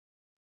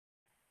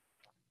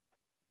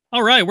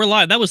All right, we're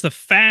live. That was the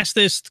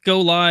fastest go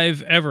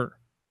live ever.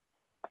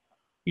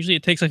 Usually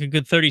it takes like a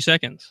good 30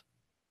 seconds.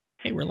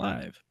 Hey, we're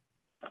live.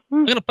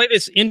 I'm going to play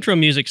this intro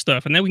music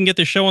stuff, and then we can get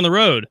this show on the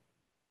road.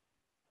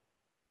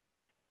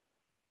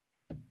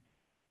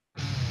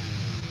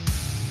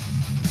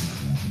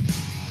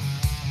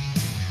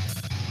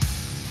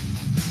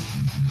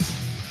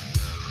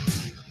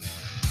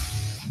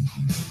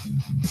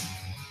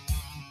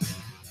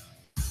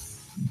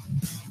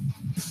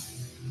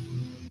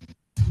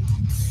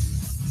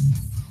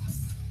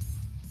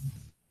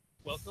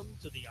 Welcome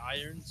to the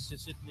Iron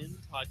Sysadmin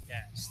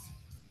podcast,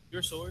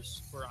 your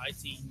source for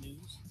IT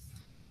news,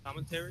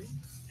 commentary,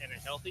 and a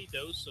healthy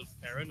dose of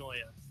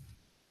paranoia.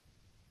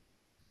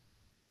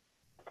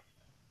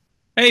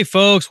 Hey,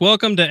 folks,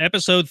 welcome to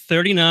episode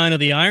 39 of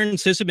the Iron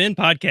Sysadmin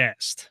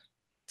podcast.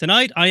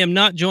 Tonight, I am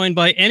not joined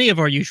by any of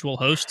our usual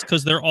hosts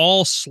because they're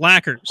all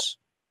slackers,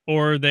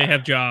 or they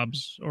have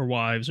jobs, or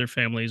wives, or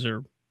families,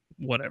 or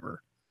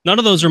whatever. None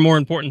of those are more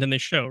important than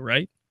this show,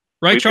 right?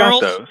 Right, We've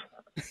Charles? got those.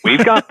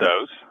 We've got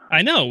those.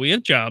 I know, we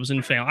have jobs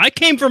and family. I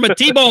came from a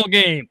T-ball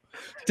game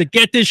to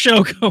get this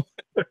show going.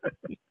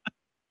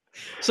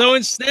 So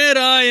instead,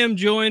 I am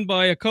joined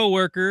by a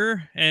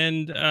coworker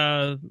and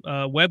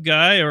a web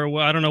guy, or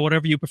I don't know,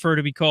 whatever you prefer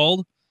to be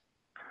called.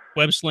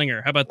 Web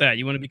slinger. How about that?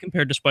 You want to be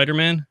compared to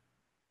Spider-Man?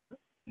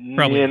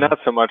 Probably yeah, not. not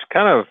so much.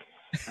 Kind of,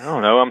 I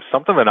don't know. I'm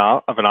something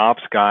of an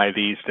ops guy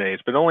these days,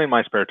 but only in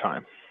my spare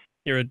time.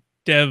 You're a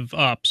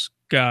DevOps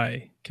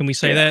guy. Can we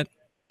say that?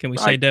 Can we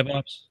say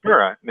DevOps?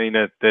 Sure. I mean,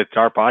 it's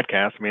our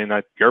podcast. I mean,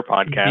 that's your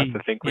podcast. Indeed.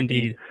 I think we can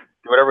Indeed.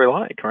 do whatever we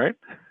like, right?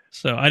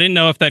 So I didn't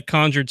know if that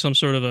conjured some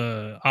sort of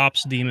a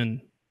ops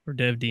demon or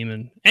dev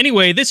demon.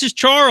 Anyway, this is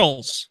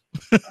Charles.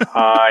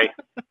 Hi.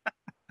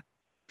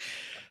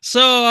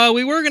 So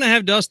we were going to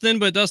have Dustin,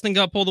 but Dustin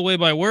got pulled away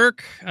by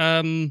work.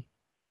 Jason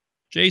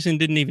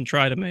didn't even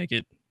try to make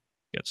it.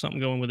 Got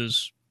something going with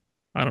his,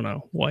 I don't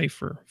know,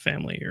 wife or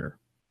family or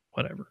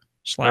whatever.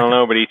 I don't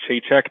know, but he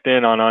checked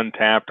in on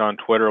Untapped on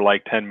Twitter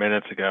like 10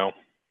 minutes ago.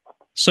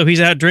 So he's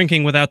out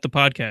drinking without the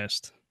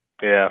podcast.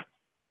 Yeah.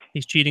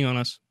 He's cheating on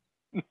us.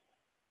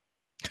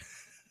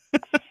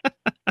 At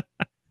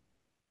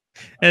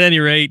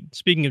any rate,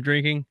 speaking of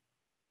drinking,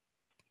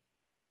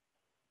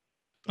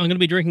 I'm going to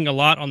be drinking a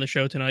lot on the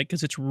show tonight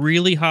because it's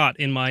really hot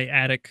in my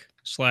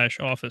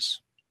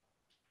attic/office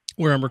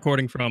where I'm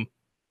recording from.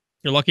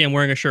 You're lucky I'm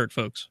wearing a shirt,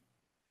 folks.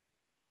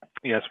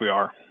 Yes, we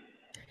are.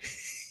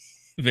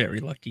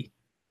 Very lucky.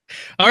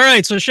 All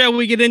right, so shall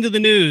we get into the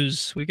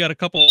news? We've got a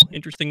couple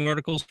interesting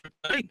articles for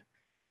tonight.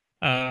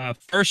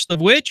 First of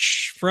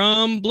which,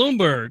 from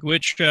Bloomberg,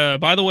 which,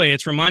 by the way,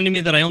 it's reminding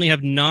me that I only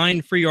have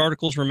 9 free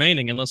articles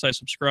remaining unless I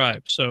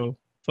subscribe. So,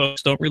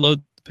 folks, don't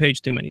reload the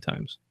page too many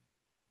times.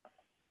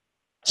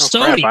 Oh,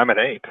 crap, I'm at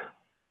 8.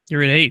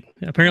 You're at 8.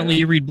 Apparently,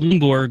 you read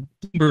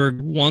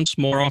Bloomberg once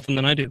more often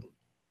than I do.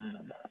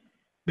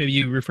 Maybe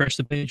you refresh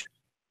the page.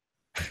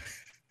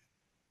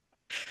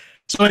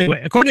 So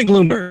anyway, according to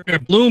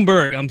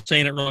Bloomberg, I'm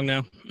saying it wrong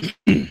now.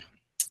 The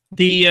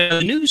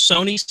new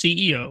Sony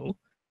CEO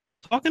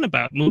talking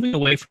about moving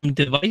away from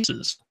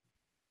devices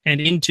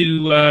and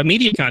into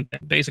media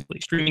content,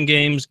 basically streaming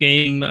games,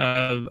 game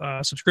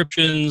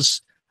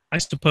subscriptions, I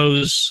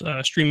suppose,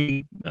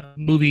 streaming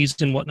movies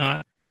and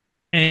whatnot.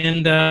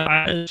 And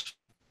I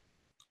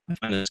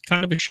find this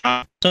kind of a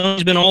shock.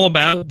 Sony's been all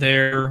about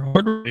their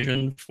hardware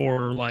vision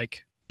for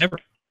like ever.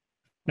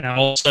 Now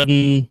all of a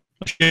sudden,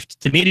 a shift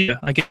to media.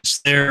 I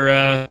guess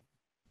they're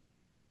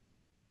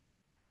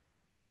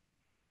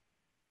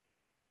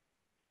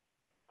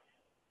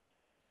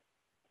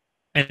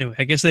anyway.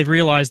 I guess they've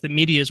realized that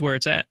media is where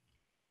it's at.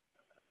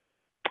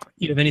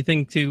 You have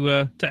anything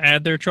to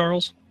add there,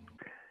 Charles?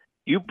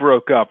 You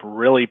broke up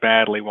really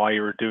badly while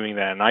you were doing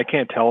that, and I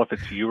can't tell if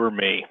it's you or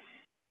me.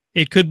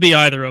 It could be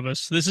either of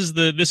us. This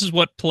is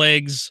what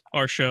plagues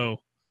our show.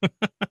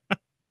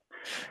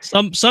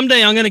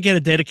 Someday I'm going to get a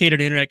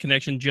dedicated internet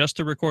connection just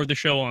to record the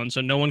show on,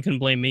 so no one can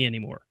blame me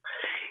anymore.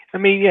 I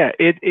mean, yeah,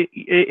 it's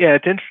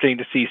interesting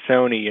to see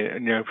Sony, you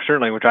know,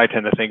 certainly, which I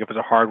tend to think of as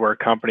a hardware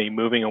company,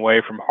 moving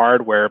away from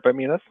hardware. But I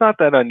mean, that's not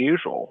that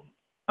unusual.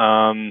 You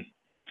know,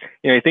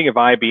 you think of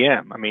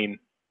IBM. I mean,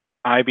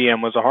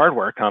 IBM was a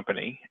hardware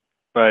company,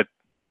 but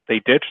they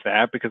ditched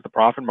that because the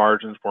profit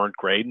margins weren't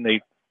great, and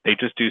they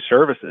just do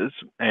services,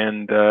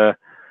 and they're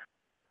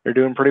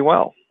doing pretty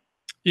well.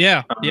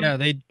 Yeah,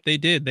 they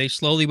did. They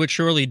slowly but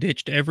surely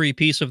ditched every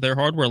piece of their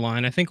hardware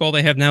line. I think all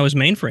they have now is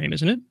mainframe,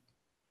 isn't it?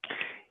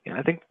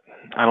 Yeah,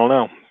 I don't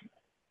know.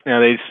 You know,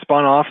 they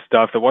spun off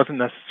stuff that wasn't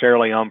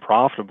necessarily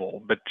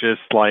unprofitable, but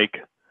just like,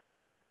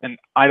 and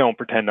I don't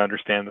pretend to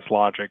understand this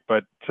logic,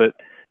 but the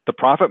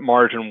profit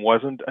margin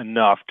wasn't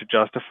enough to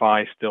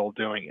justify still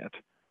doing it.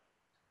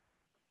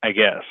 I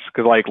guess,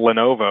 because like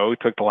Lenovo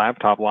took the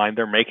laptop line,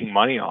 they're making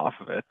money off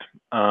of it.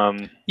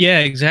 Yeah,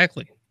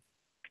 exactly.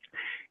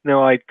 You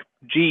know, like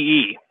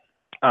GE.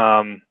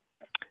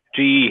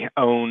 GE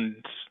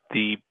owns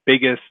the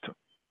biggest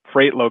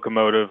freight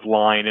locomotive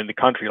line in the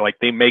country. Like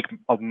they make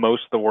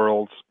most of the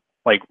world's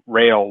like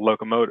rail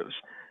locomotives.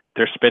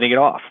 They're spinning it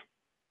off.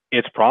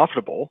 it's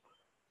profitable.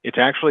 It's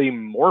actually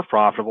more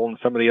profitable than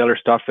some of the other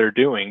stuff they're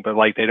doing, but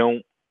like they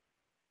don't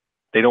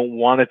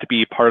want it to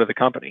be part of the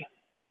company.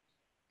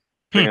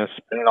 They're going to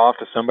spin it off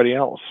to somebody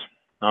else.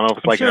 I don't know if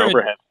it's like an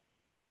overhead.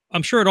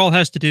 I'm sure it all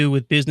has to do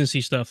with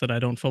businessy stuff that I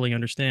don't fully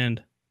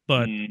understand.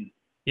 But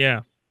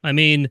yeah, I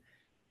mean,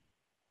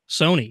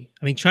 Sony,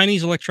 I mean,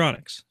 Chinese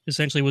electronics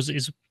essentially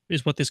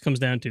is what this comes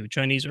down to.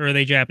 Chinese, or are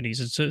they Japanese?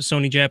 It's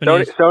Sony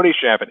Japanese. Sony's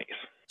Japanese.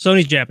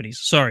 Sony's Japanese.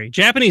 Sorry,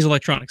 Japanese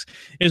electronics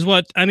is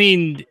what I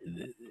mean.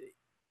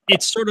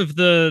 It's sort of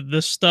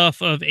the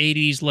stuff of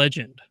 80s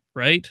legend,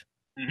 right?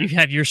 You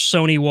have your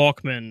Sony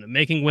Walkman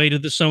making way to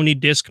the Sony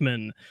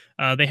Discman.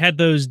 They had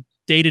those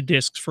data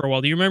discs for a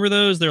while. Do you remember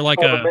those? They're like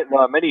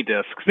mini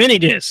discs. Mini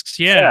discs,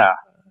 yeah.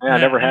 I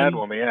never had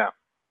one, but yeah.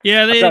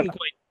 Yeah,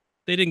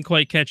 they didn't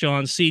quite catch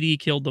on. CD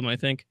killed them, I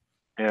think.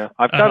 Yeah,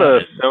 I've got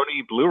a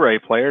Sony Blu-ray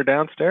player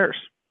downstairs.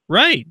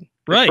 Right.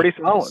 It's pretty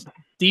solid.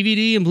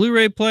 DVD and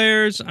Blu-ray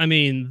players. I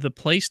mean, the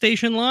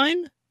PlayStation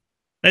line.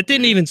 That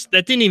didn't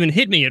even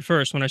hit me at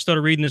first when I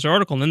started reading this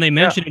article, and then they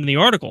mentioned it in the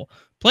article.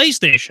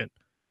 PlayStation.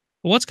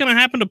 Well, what's going to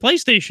happen to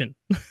PlayStation?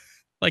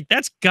 Like,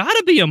 that's got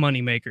to be a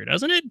moneymaker,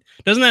 doesn't it?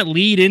 Doesn't that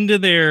lead into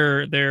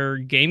their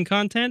game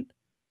content?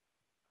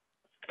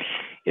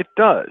 It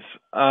does.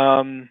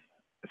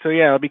 So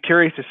yeah, I'll be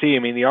curious to see. I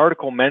mean, the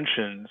article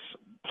mentions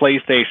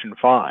PlayStation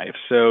 5,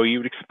 so you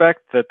would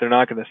expect that they're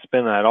not going to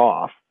spin that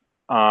off.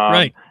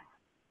 Right.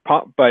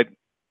 But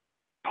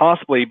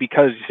possibly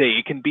because you say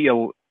it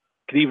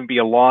could even be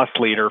a loss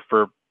leader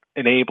for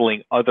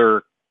enabling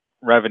other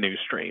revenue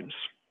streams.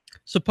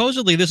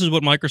 Supposedly, this is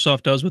what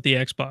Microsoft does with the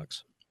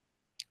Xbox.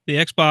 The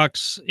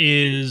Xbox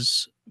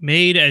is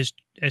made as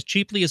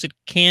cheaply as it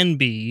can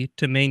be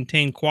to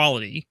maintain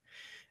quality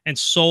and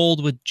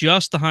sold with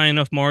just a high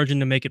enough margin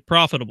to make it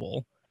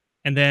profitable.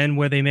 And then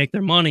where they make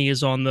their money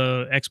is on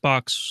the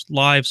Xbox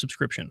Live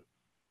subscription.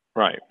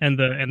 Right. And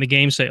the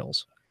game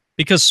sales.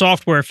 Because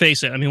software,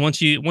 face it, I mean,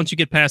 once you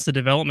get past the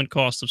development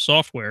cost of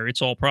software,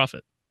 it's all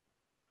profit.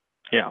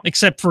 Yeah.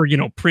 Except for,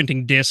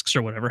 printing discs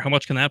or whatever. How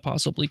much can that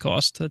possibly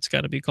cost? That's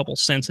got to be a couple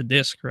cents a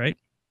disc, right?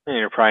 And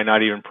you're probably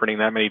not even printing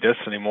that many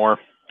discs anymore.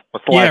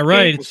 What's the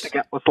last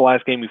game? What's the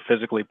last game you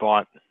physically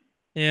bought?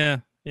 Yeah.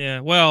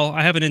 Well,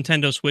 I have a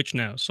Nintendo Switch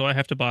now, so I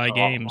have to buy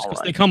games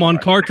because they come on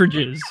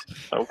cartridges.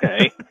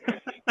 Okay.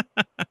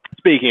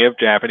 Speaking of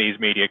Japanese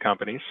media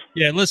companies.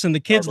 Yeah, listen, the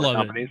kids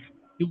love it.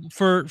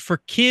 For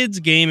kids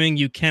gaming,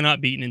 you cannot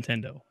beat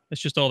Nintendo.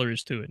 That's just all there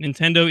is to it.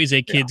 Nintendo is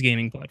a kids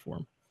gaming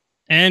platform.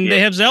 And they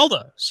have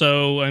Zelda.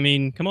 So, I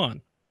mean, come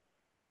on.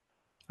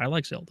 I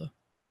like Zelda.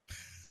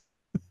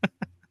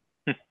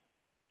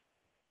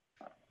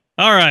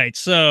 All right,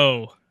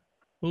 so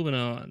moving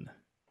on.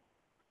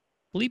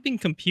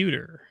 Bleeping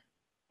Computer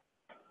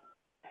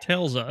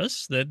tells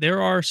us that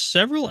there are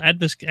several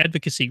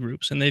advocacy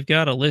groups, and they've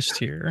got a list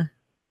here,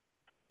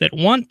 that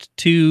want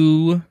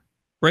to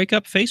break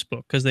up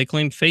Facebook because they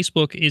claim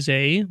Facebook is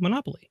a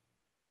monopoly.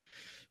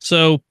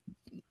 So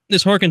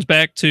this harkens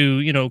back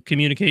to,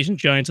 communication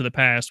giants of the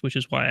past, which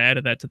is why I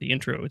added that to the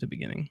intro at the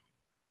beginning.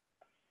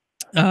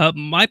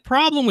 My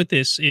problem with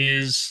this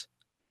is,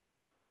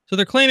 so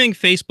they're claiming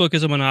Facebook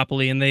is a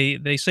monopoly, and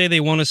they say they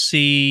want to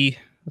see,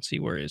 let's see,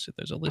 where is it?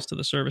 There's a list of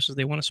the services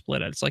they want to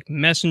split out. It's like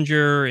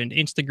Messenger and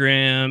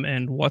Instagram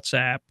and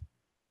WhatsApp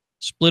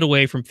split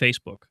away from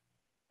Facebook.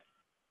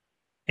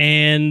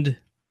 And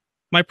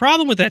my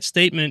problem with that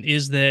statement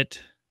is that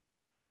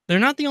they're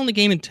not the only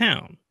game in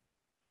town.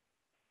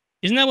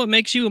 Isn't that what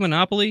makes you a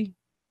monopoly?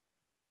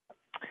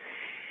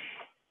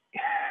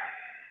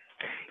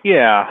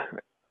 Yeah.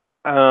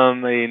 I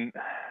mean,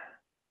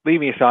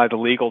 leaving aside the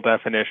legal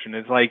definition,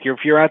 is like if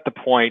you're at the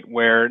point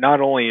where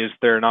not only is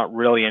there not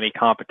really any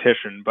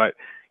competition, but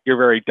your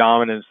very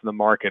dominance in the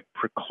market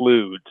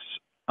precludes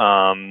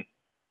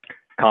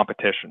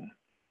competition.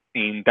 I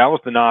mean, that was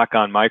the knock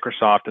on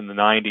Microsoft in the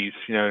 90s.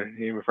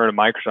 You refer to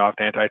Microsoft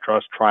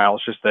antitrust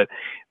trials, just that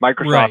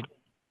Microsoft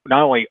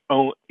not only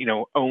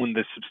owned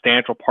this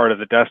substantial part of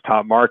the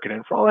desktop market,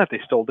 and for all that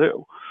they still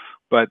do,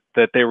 but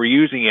that they were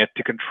using it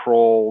to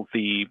control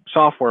the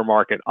software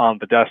market on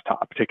the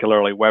desktop,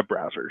 particularly web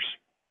browsers.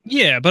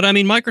 Yeah, but I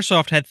mean,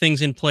 Microsoft had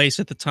things in place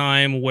at the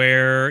time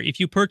where if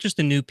you purchased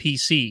a new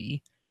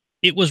PC,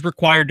 it was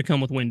required to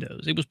come with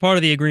Windows. It was part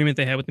of the agreement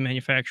they had with the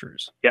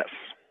manufacturers. Yes.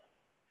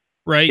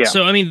 Right? Yeah.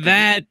 So, I mean,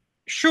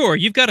 sure,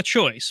 you've got a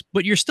choice,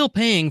 but you're still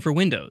paying for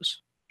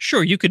Windows.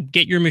 Sure, you could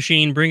get your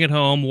machine, bring it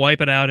home,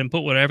 wipe it out, and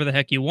put whatever the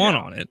heck you want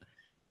on it.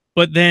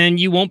 But then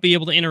you won't be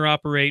able to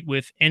interoperate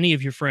with any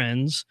of your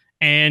friends,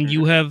 and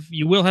you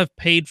will have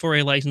paid for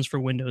a license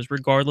for Windows,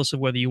 regardless of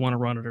whether you want to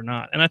run it or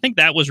not. And I think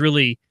that was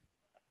really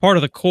part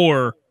of the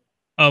core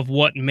of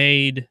what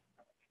made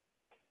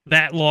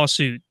that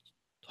lawsuit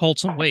hold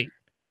some weight.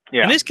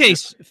 Yeah. In this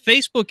case,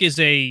 Facebook is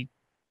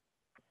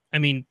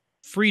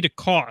free to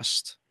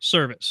cost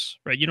service,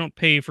 right? You don't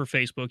pay for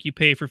Facebook. You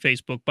pay for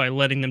Facebook by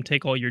letting them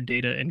take all your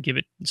data and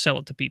sell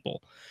it to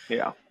people.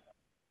 Yeah.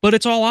 But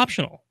it's all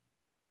optional.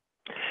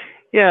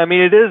 Yeah, I mean,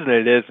 it is and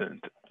it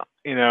isn't.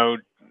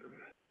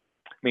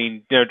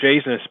 mean,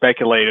 Jason has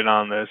speculated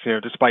on this.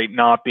 Despite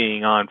not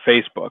being on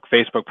Facebook,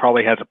 Facebook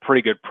probably has a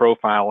pretty good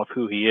profile of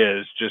who he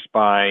is just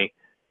by,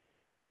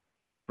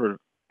 kind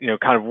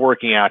of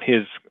working out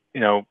his,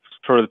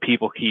 sort of the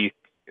people he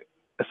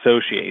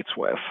associates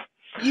with.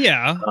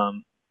 Yeah. Yeah.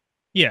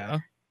 Yeah.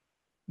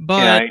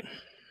 But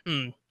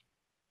I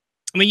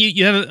mean,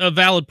 you have a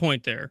valid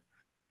point there.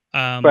 But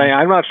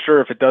I'm not sure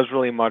if it does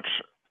really much.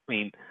 I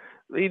mean,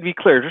 to be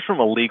clear, just from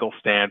a legal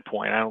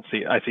standpoint, I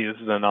see this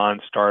as a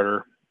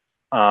non-starter.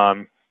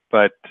 But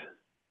the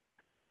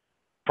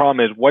problem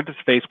is, what does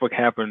Facebook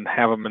have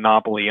a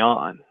monopoly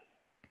on?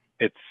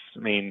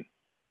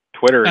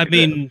 Twitter exists. I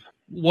mean,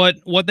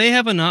 what they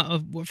have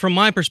from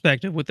my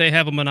perspective, what they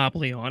have a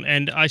monopoly on,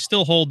 and I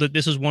still hold that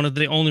this is one of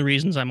the only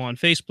reasons I'm on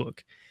Facebook,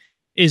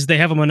 is they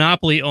have a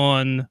monopoly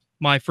on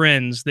my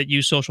friends that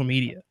use social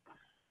media.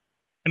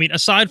 I mean,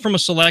 aside from a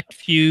select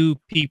few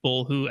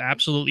people who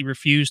absolutely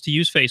refuse to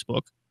use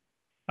Facebook,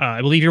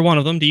 I believe you're one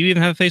of them. Do you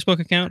even have a Facebook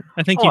account?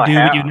 I think you do,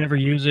 but you never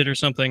use it or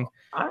something.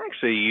 I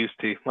actually used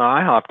to. Well,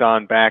 I hopped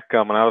on back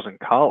when I was in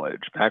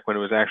college, back when it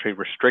was actually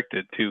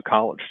restricted to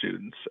college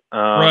students,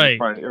 right?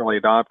 Early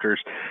adopters.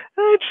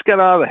 I just got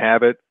out of the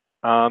habit.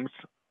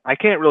 I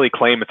can't really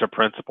claim it's a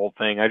principled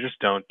thing. I just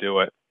don't do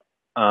it.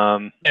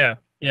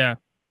 Yeah.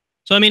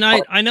 So I mean,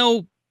 I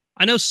know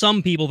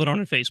some people that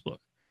aren't on Facebook,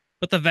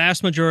 but the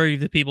vast majority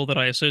of the people that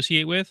I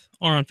associate with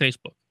are on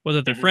Facebook.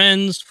 Whether they're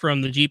friends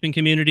from the Jeeping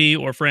community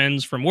or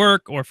friends from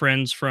work or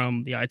friends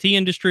from the IT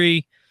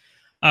industry.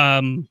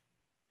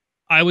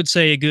 I would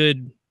say a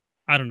good,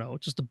 I don't know,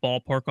 just a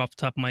ballpark off the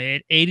top of my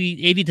head,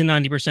 80 to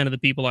 90% of the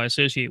people I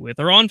associate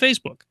with are on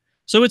Facebook.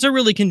 So it's a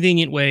really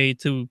convenient way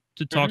to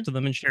talk to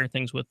them and share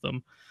things with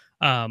them.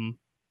 But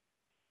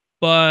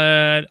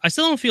I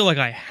still don't feel like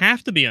I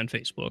have to be on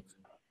Facebook,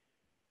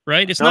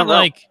 right? It's not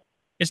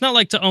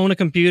like to own a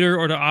computer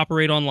or to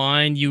operate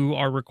online, you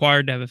are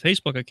required to have a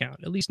Facebook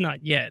account, at least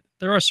not yet.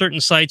 There are certain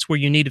sites where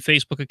you need a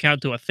Facebook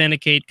account to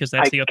authenticate because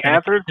that's the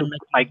authentication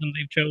mechanism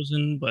they've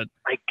chosen. But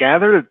I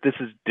gather that this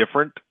is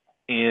different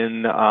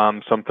in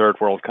some third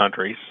world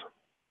countries.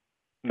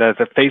 That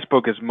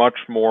Facebook is much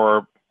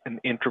more an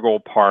integral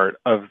part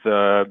of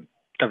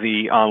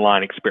the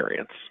online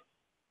experience.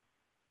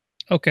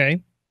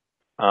 Okay.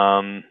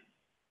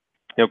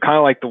 Kind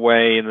of like the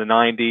way in the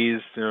 90s,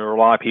 there were a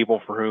lot of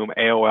people for whom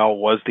AOL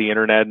was the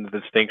internet and the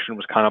distinction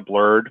was kind of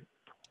blurred.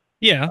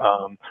 Yeah.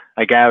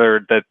 I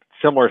gathered that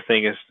similar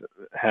thing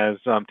has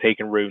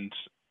taken root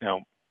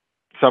in,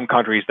 some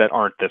countries that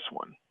aren't this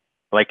one.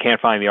 But I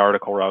can't find the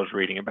article where I was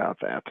reading about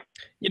that.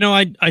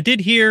 I did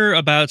hear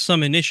about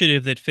some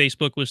initiative that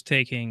Facebook was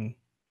taking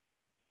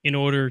in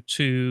order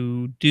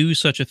to do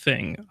such a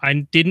thing. I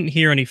didn't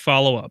hear any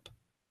follow-up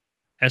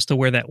as to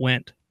where that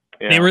went.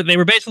 Yeah. They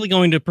were basically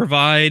going to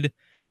provide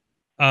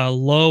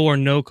low or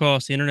no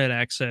cost internet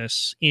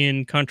access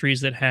in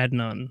countries that had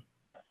none.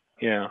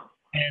 Yeah.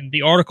 And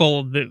the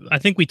article that I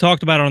think we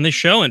talked about on this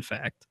show, in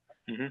fact,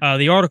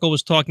 the article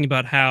was talking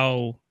about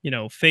how,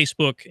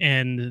 Facebook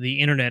and the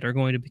internet are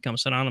going to become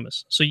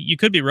synonymous. So you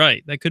could be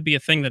right. That could be a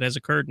thing that has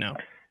occurred now.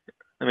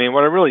 I mean,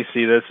 what I really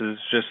see this is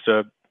just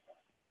a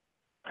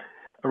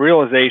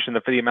realization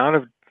that for the amount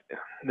of,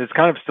 it's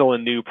kind of still a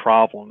new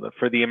problem, that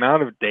for the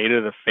amount of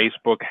data that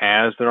Facebook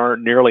has, there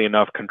aren't nearly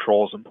enough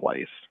controls in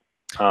place.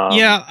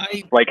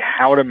 Like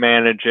how to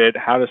manage it,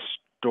 how to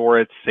store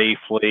it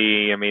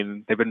safely. I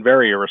mean, they've been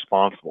very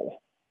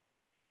irresponsible.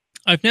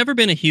 I've never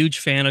been a huge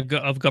fan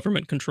of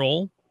government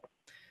control,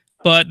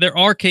 but there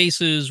are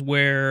cases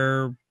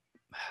where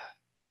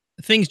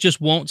things just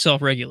won't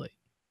self-regulate.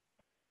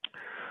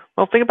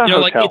 Well, think about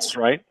hotels,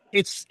 right?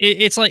 It's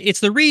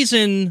the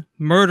reason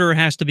murder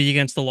has to be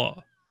against the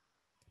law.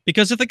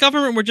 Because if the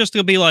government were just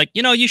to be like,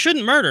 you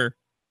shouldn't murder,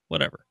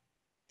 whatever.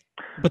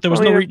 But there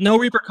was no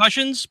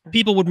repercussions,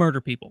 people would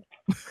murder people.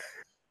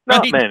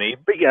 Not many,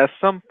 but yes,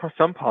 some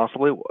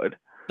possibly would.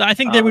 I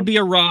think there would be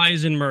a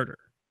rise in murder.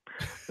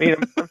 I mean,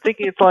 I'm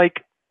thinking it's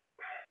like,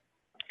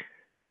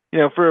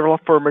 the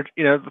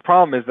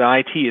problem is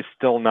that IT is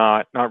still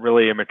not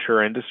really a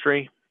mature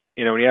industry.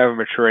 When you have a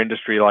mature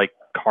industry like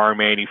car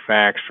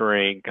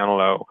manufacturing, I don't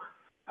know,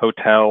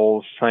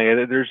 hotels,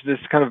 there's this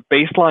kind of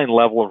baseline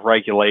level of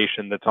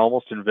regulation that's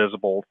almost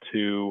invisible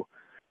to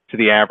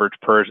the average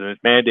person.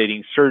 It's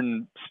mandating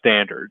certain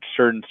standards,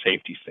 certain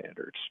safety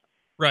standards.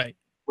 Right.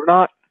 We're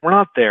not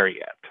there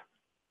yet.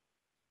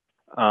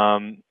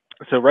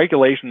 So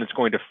regulation is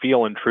going to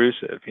feel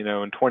intrusive.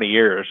 In 20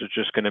 years, it's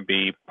just going to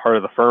be part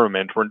of the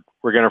firmament.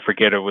 We're going to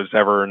forget it was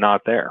ever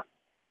not there.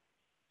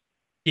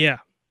 Yeah.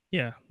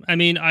 Yeah. I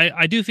mean,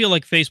 I do feel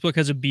like Facebook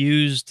has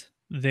abused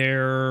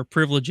their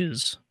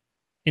privileges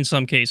in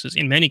some cases,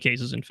 in many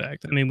cases, in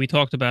fact. I mean, we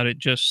talked about it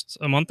just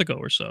a month ago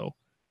or so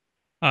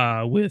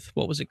with,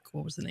 what was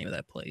the name of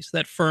that place?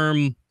 That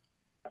firm.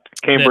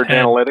 Cambridge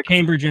Analytica.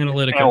 Cambridge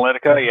Analytica.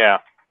 Analytica,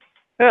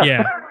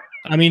 yeah.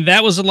 I mean,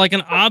 that was like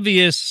an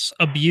obvious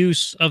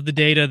abuse of the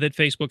data that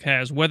Facebook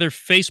has. Whether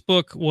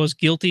Facebook was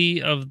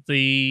guilty of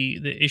the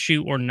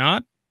issue or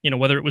not,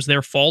 whether it was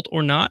their fault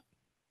or not,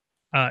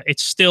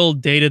 it's still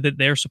data that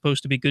they're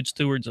supposed to be good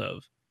stewards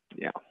of.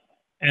 Yeah.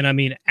 And I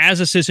mean, as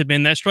a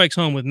sysadmin, that strikes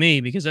home with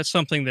me because that's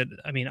something that,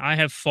 I mean, I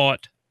have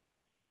fought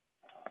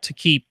to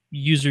keep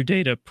user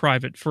data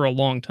private for a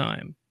long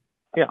time.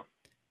 Yeah.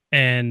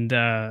 And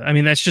I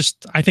mean, that's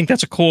just, I think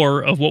that's a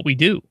core of what we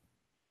do.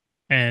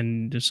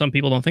 And some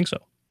people don't think so.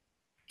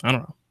 I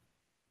don't know.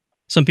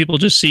 Some people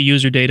just see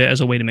user data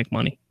as a way to make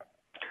money.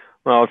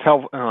 Well, it's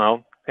helpful.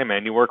 Well, hey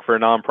man, you work for a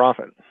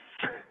nonprofit.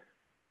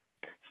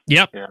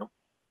 Yep. You know,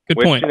 Good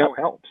which, point. you know,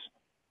 helps.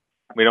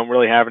 We don't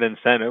really have an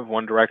incentive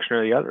one direction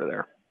or the other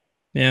there.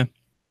 Yeah.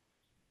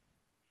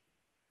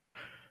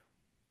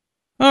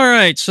 All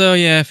right. So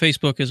yeah,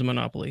 Facebook is a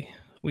monopoly,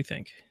 we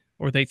think,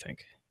 or they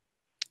think.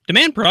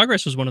 Demand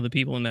Progress was one of the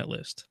people in that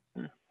list,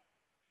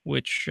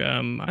 which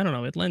I don't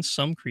know. It lends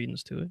some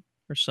credence to it,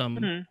 or some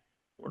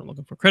what I'm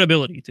looking for,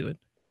 credibility to it.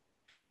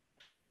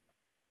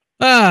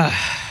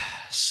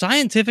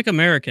 Scientific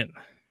American.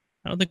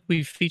 I don't think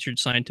we've featured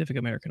Scientific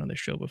American on this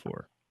show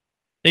before.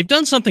 They've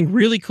done something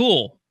really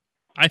cool,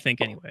 I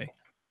think, anyway.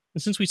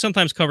 And since we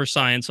sometimes cover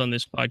science on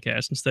this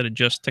podcast instead of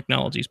just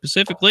technology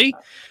specifically,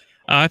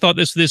 I thought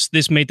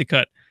this made the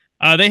cut.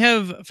 They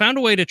have found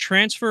a way to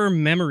transfer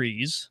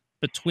memories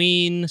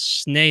between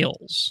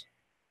snails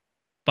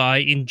by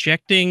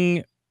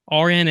injecting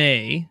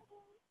RNA,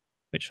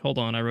 which, hold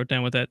on, I wrote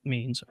down what that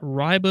means,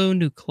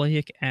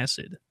 ribonucleic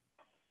acid,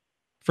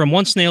 from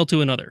one snail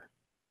to another.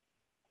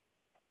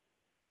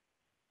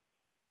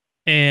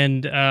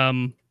 And,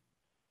 all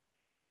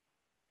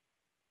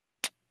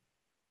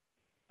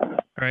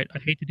right, I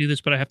hate to do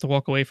this, but I have to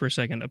walk away for a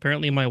second.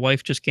 Apparently, my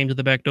wife just came to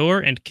the back door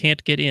and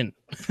can't get in.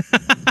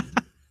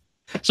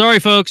 Sorry,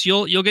 folks.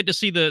 You'll get to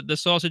see the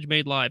sausage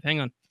made live.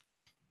 Hang on.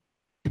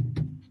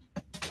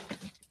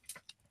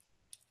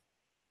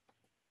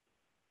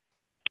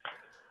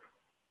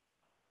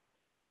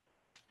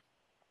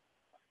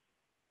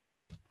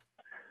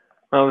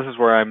 Well, this is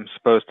where I'm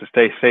supposed to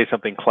say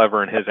something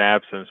clever in his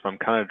absence, but I'm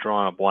kind of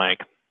drawing a blank.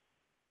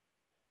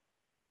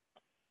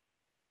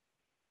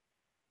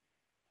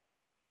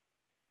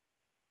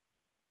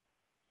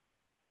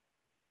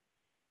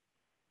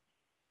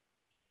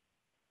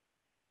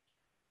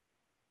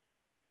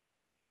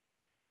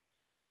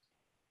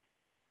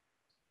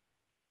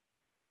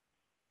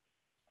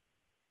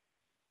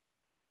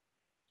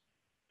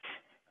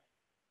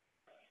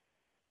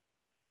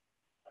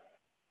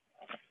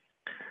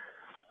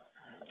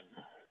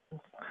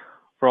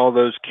 For all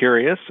those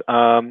curious,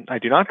 I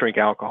do not drink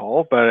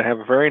alcohol, but I have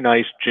a very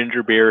nice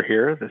ginger beer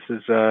here. This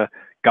is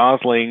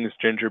Gosling's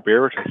ginger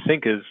beer, which I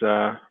think is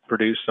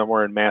produced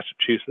somewhere in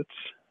Massachusetts.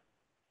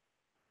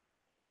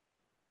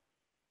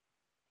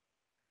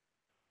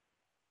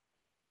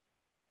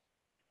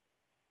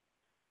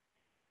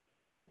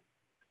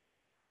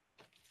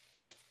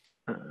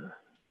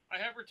 I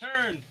have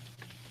returned.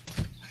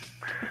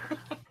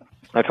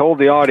 I told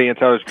the audience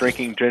I was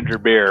drinking ginger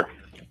beer.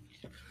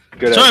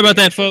 Good. Sorry about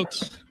that,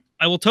 folks.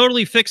 I will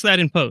totally fix that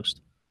in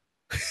post.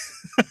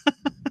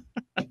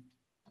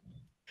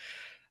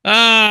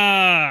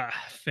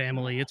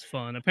 Family, it's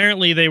fun.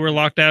 Apparently, they were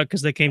locked out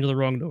because they came to the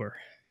wrong door.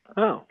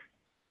 Oh.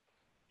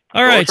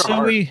 All right,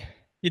 so the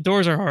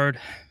doors are hard.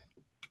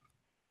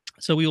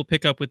 So we will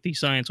pick up with the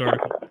science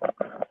article.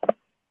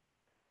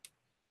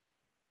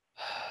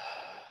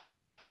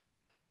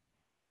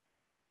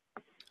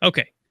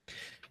 Okay.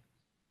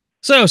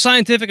 So,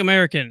 Scientific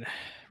American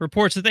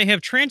reports that they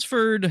have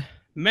transferred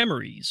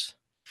memories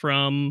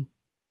from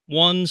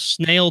one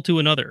snail to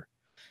another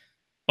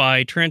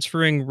by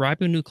transferring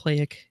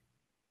ribonucleic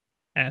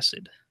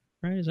acid.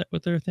 Right? Is that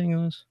what their thing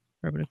was?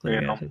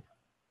 Ribonucleic acid.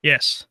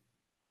 Yes.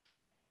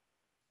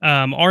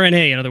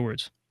 RNA, in other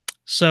words.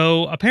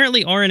 So,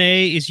 apparently,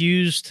 RNA is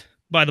used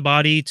by the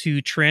body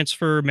to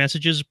transfer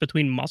messages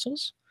between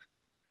muscles.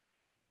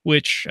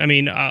 Which, I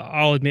mean,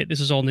 I'll admit this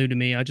is all new to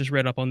me. I just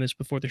read up on this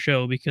before the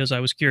show because I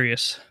was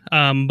curious.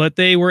 But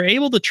they were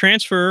able to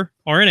transfer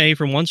RNA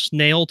from one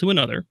snail to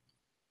another.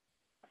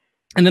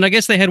 And then I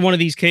guess they had one of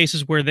these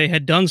cases where they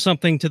had done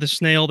something to the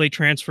snail they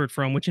transferred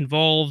from, which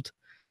involved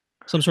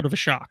some sort of a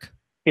shock.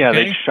 Yeah,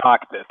 okay? They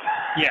shocked it.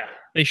 Yeah,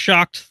 they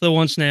shocked the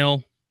one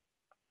snail,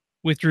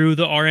 withdrew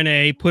the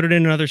RNA, put it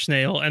in another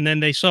snail, and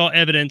then they saw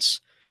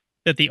evidence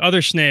that the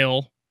other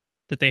snail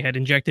that they had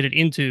injected it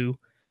into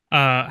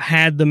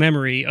had the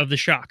memory of the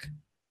shock,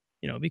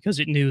 because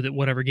it knew that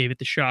whatever gave it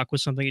the shock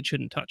was something it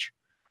shouldn't touch.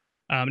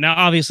 Now,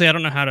 obviously, I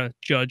don't know how to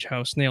judge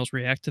how snails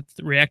react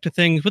to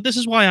things, but this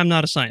is why I'm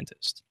not a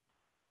scientist.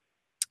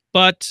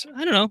 But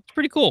I don't know, it's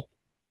pretty cool.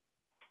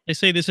 They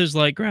say this is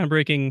like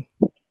groundbreaking,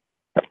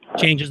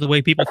 changes the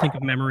way people think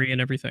of memory and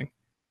everything.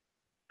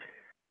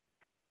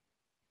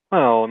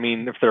 Well, I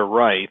mean, if they're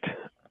right.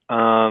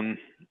 Yeah,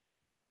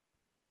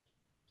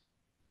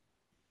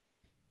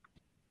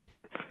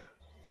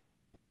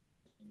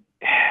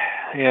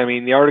 I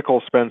mean, the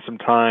article spends some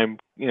time,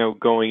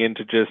 going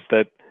into just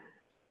that,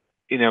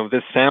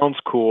 this sounds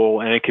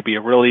cool and it could be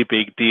a really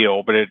big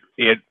deal, but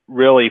it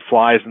really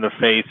flies in the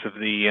face of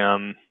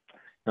the,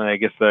 I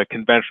guess, the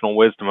conventional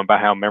wisdom about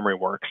how memory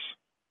works.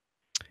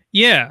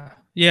 Yeah.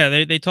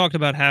 They talked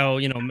about how,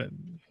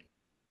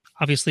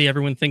 obviously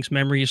everyone thinks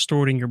memory is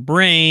stored in your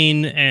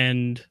brain,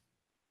 and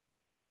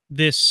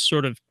this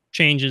sort of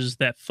changes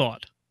that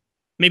thought.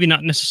 Maybe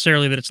not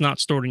necessarily that it's not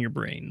stored in your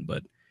brain,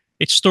 but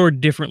it's stored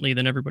differently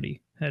than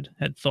everybody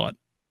had thought.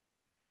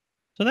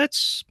 So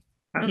that's,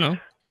 I don't know.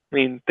 I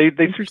mean, they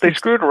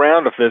screwed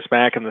around with this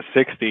back in the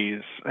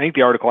 60s. I think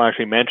the article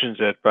actually mentions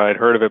it, but I'd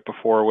heard of it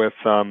before with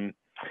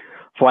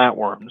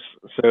flatworms.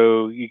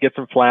 So you get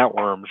some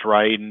flatworms,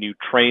 right, and you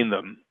train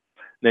them.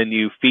 Then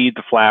you feed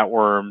the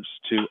flatworms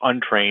to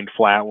untrained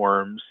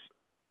flatworms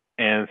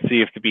and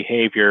see if the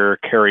behavior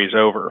carries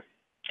over.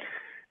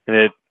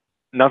 And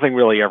nothing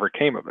really ever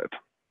came of it.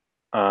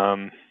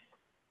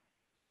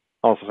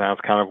 Also sounds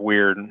kind of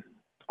weird and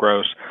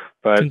gross,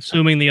 but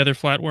consuming the other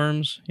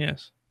flatworms,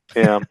 yes.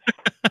 Yeah.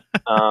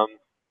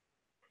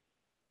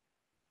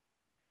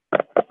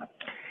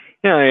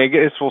 Yeah, I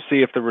guess we'll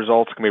see if the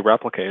results can be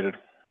replicated.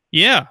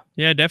 Yeah,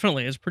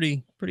 definitely. It's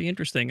pretty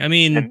interesting. I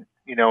mean, and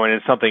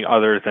it's something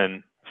other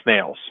than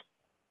snails.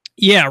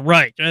 Yeah,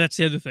 right. That's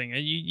the other thing.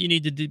 You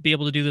need to be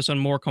able to do this on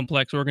more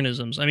complex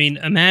organisms. I mean,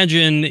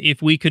 imagine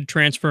if we could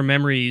transfer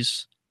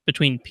memories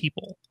between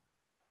people.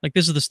 Like,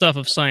 this is the stuff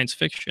of science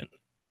fiction.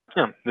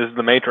 Yeah, this is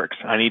the Matrix.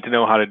 I need to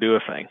know how to do a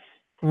thing.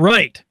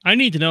 Right. I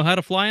need to know how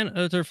to fly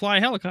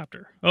a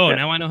helicopter. Oh, yeah.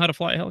 Now I know how to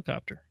fly a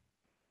helicopter.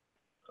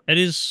 That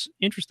is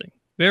interesting.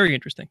 Very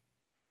interesting.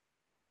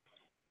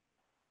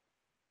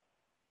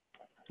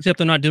 Except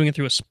I'm not doing it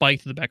through a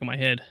spike to the back of my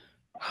head.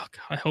 Oh,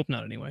 God, I hope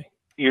not anyway.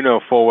 You know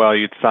full well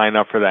you'd sign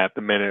up for that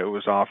the minute it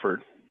was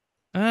offered.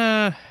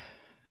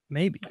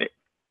 Maybe. Hey,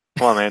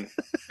 come on, man.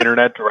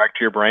 Internet direct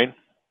to your brain?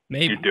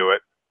 Maybe. You do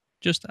it.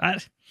 Just, I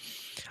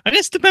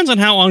guess it depends on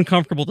how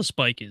uncomfortable the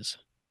spike is.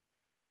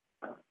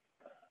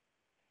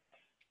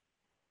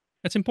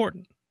 That's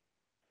important.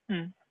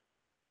 Moving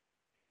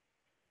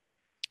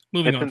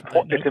on.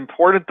 It's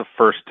important the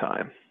first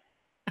time.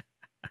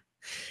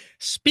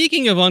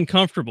 Speaking of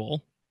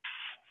uncomfortable,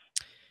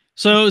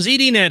 so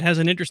ZDNet has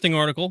an interesting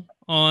article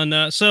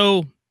on,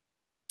 so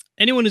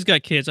anyone who's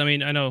got kids, I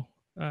mean, I know,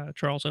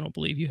 Charles, I don't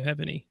believe you have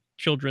any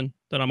children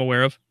that I'm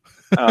aware of.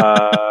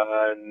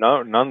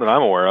 No, none that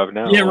I'm aware of,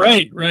 no. Yeah,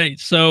 right.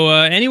 So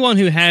anyone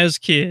who has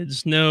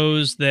kids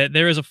knows that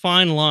there is a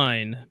fine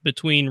line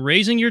between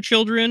raising your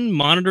children,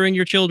 monitoring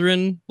your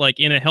children, like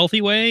in a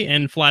healthy way,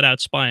 and flat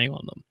out spying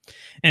on them.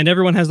 And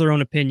everyone has their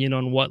own opinion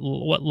on what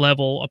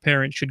level a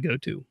parent should go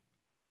to.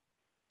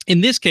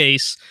 In this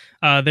case,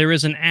 there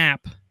is an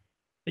app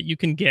that you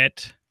can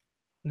get.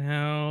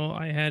 Now,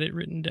 I had it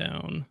written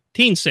down.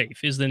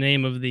 TeenSafe is the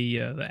name of the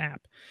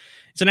app.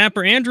 It's an app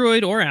for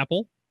Android or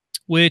Apple,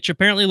 which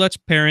apparently lets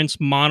parents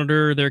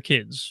monitor their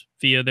kids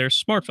via their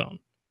smartphone.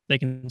 They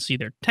can see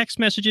their text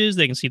messages.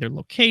 They can see their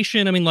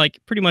location. I mean, like,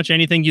 pretty much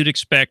anything you'd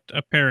expect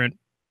a parent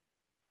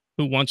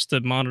who wants to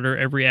monitor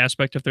every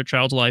aspect of their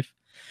child's life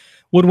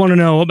would want to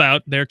know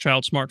about their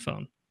child's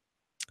smartphone.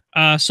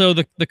 So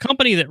the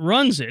company that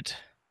runs it,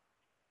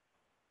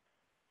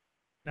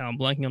 now I'm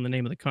blanking on the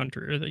name of the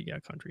country, or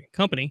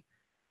company.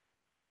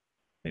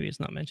 Maybe it's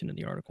not mentioned in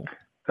the article.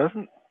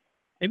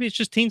 Maybe it's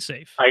just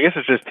TeenSafe. I guess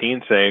it's just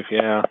TeenSafe,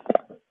 yeah.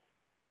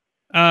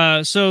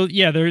 So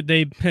yeah,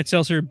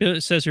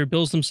 it says here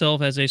bills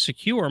themselves as a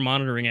secure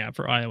monitoring app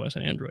for iOS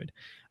and Android.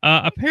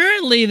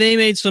 Apparently, they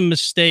made some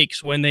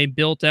mistakes when they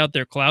built out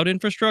their cloud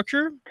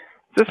infrastructure.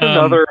 Is this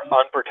another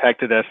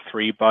unprotected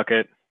S3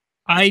 bucket?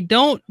 They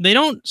don't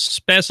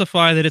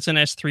specify that it's an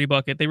S3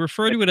 bucket. They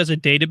refer to it as a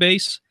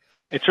database.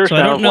 It sure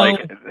sounds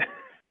like.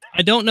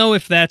 I don't know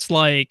if that's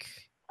like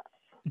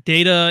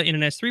data in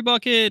an S3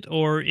 bucket,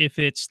 or if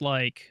it's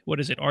like, what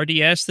is it,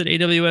 RDS that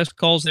AWS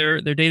calls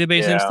their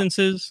database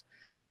instances,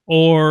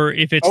 or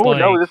if it's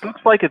like. Oh no, this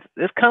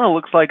kind of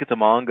looks like it's a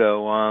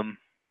Mongo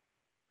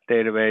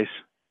database.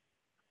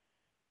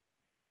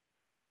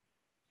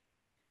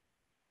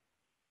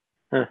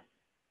 Huh.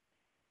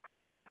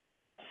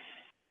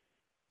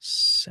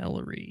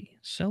 Celery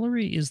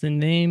is the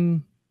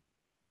name.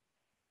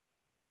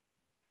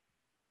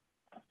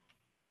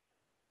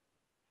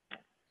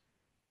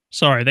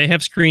 Sorry, they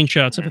have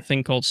screenshots of a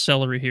thing called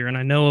Celery here, and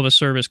I know of a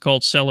service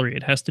called Celery.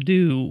 It has to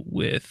do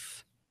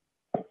with...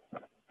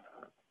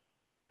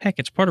 Heck,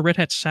 it's part of Red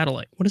Hat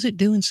Satellite. What does it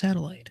do in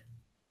Satellite?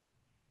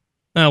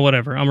 Oh,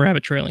 whatever. I'm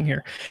rabbit trailing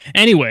here.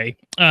 Anyway,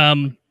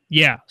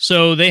 yeah,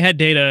 so they had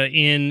data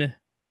in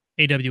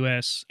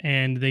AWS,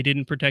 and they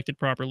didn't protect it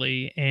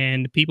properly,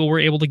 and people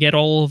were able to get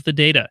all of the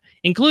data,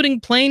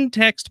 including plain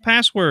text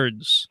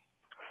passwords.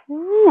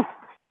 Woo.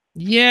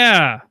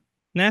 Yeah,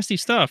 nasty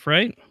stuff,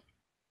 right?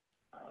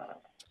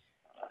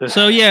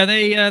 So yeah,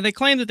 they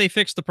claim that they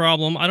fixed the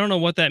problem. I don't know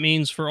what that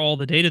means for all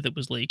the data that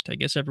was leaked. I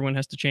guess everyone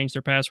has to change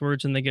their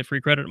passwords and they get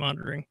free credit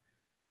monitoring.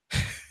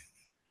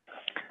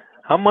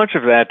 How much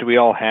of that do we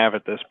all have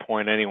at this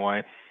point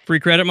anyway?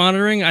 Free credit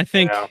monitoring? I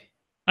think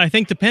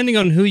depending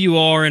on who you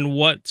are and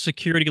what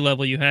security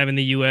level you have in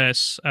the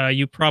US,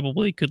 you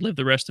probably could live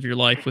the rest of your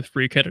life with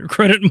free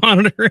credit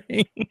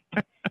monitoring.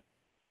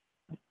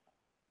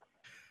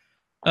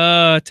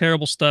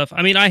 Terrible stuff.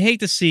 I mean, I hate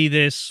to see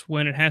this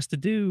when it has to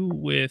do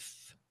with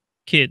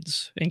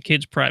kids and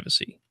kids'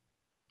 privacy.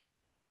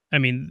 I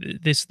mean,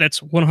 that's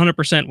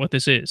 100% what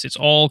this is. It's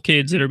all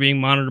kids that are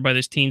being monitored by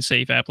this Teen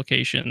Safe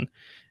application.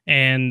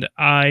 And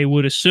I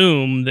would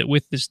assume that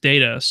with this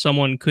data,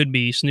 someone could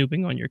be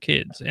snooping on your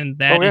kids. And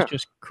that is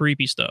just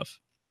creepy stuff.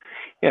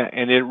 Yeah,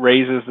 and it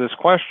raises this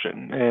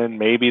question, and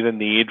maybe the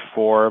need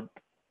for,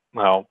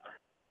 well,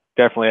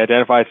 definitely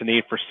identifies the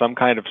need for some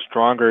kind of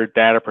stronger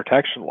data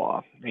protection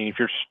law. I mean, if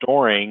you're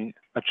storing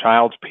a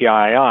child's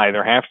PII,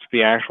 there has to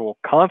be actual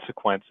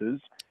consequences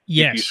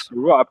if you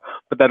screw up,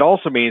 but that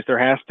also means there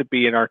has to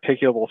be an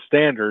articulable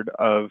standard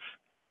of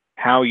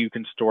how you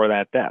can store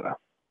that data.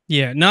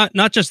 Yeah,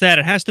 not just that,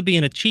 it has to be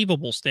an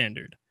achievable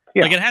standard.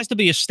 Yeah. Like, it has to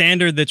be a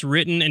standard that's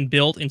written and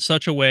built in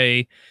such a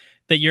way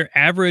that your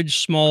average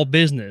small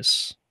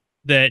business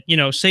that, you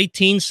know, say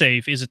Teen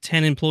Safe is a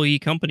 10-employee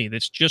company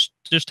that's just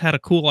had a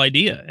cool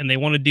idea and they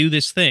want to do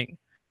this thing,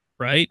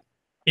 right?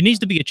 It needs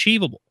to be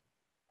achievable.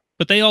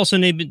 But they also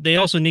need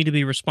to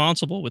be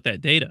responsible with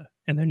that data,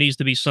 and there needs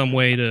to be some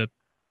way to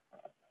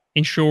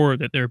ensure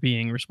that they're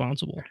being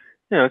responsible.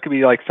 You know, it could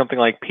be like something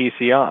like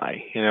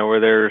PCI, you know, where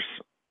there's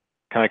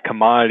kind of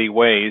commodity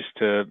ways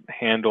to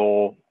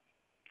handle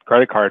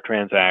credit card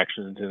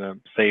transactions in a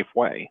safe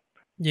way.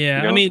 Yeah,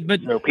 you know, I mean,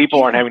 but you know,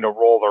 people aren't having to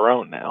roll their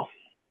own now.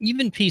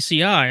 Even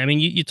PCI, I mean,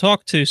 you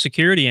talk to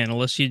security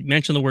analysts, you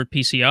mention the word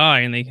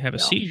PCI, and they have a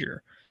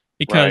seizure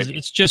because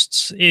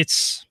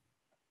it's.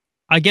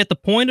 I get the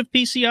point of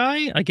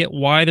PCI. I get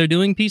why they're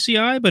doing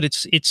PCI, but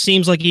it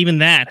seems like even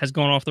that has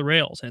gone off the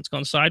rails and it's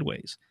gone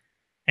sideways,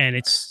 and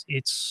it's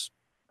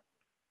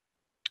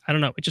I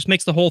don't know. It just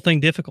makes the whole thing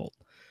difficult.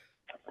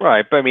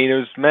 Right, but I mean, it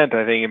was meant,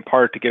 I think, in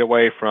part to get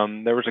away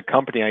from. There was a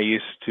company I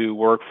used to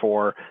work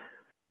for.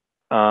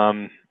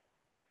 No,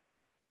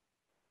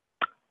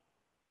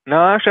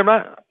 actually, I'm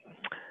not.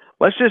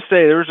 Let's just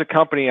say there was a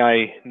company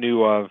I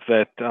knew of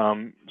that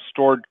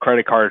stored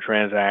credit card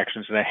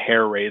transactions in a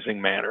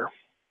hair-raising manner.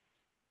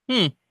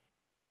 It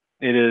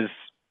is.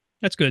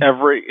 That's good.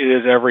 It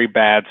is every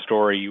bad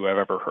story you have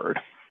ever heard.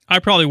 I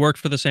probably worked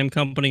for the same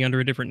company under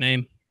a different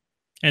name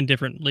and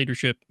different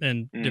leadership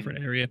and different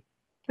area.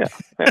 Yeah.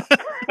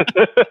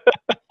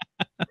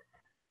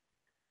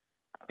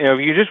 You know,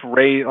 if you just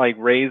raise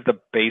the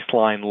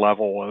baseline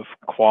level of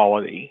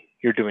quality,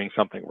 you're doing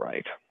something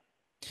right.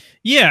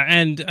 Yeah,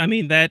 and I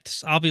mean,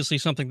 that's obviously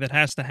something that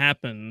has to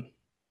happen.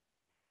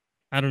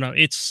 I don't know.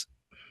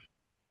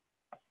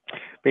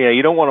 But yeah,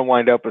 you don't want to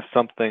wind up with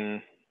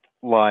something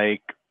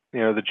like, you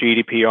know, the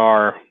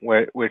GDPR,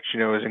 which, you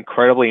know, is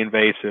incredibly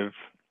invasive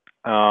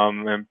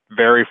and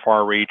very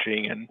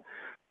far-reaching, and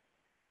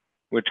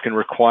which can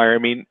require, I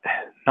mean,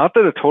 not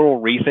that a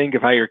total rethink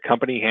of how your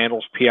company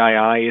handles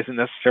PII isn't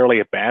necessarily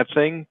a bad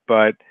thing,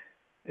 but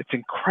it's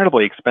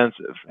incredibly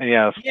expensive. And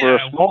yeah, for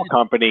a small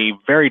company,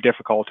 very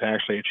difficult to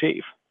actually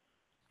achieve.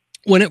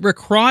 When it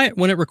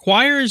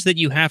requires that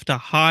you have to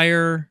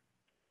hire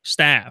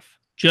staff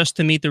just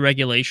to meet the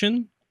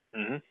regulation,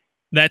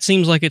 that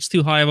seems like it's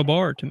too high of a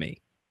bar to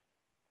me.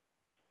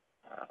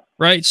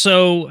 Right?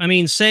 So, I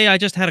mean, say I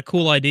just had a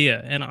cool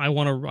idea and I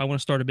want to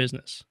start a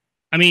business.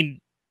 I mean,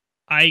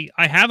 I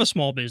have a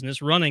small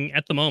business running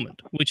at the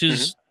moment, which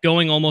is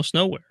going almost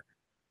nowhere.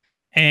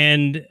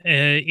 And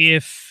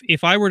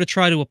if I were to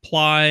try to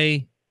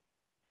apply,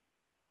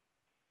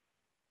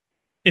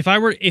 if I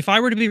were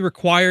to be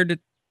required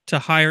to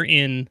hire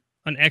in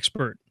an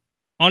expert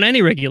on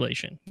any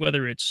regulation,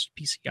 whether it's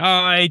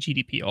PCI,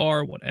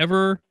 GDPR,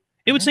 whatever,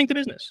 it would sink the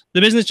business. The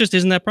business just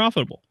isn't that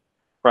profitable.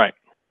 Right.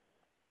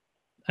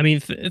 I mean,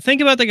 think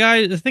about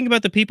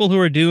the people who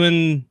are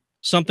doing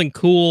something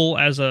cool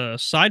as a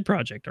side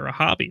project or a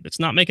hobby that's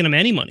not making them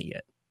any money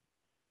yet.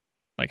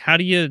 Like, how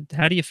do you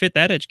fit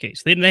that edge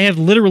case? They have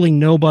literally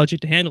no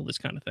budget to handle this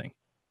kind of thing.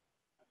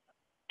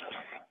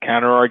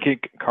 Counter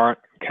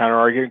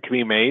argument can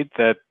be made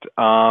that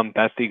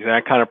that's the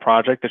exact kind of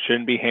project that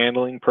shouldn't be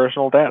handling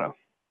personal data.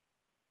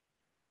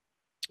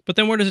 But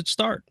then where does it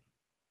start?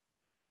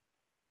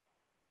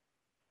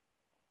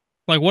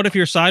 Like, what if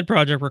your side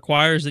project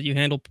requires that you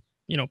handle,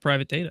 you know,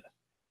 private data?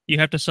 You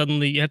have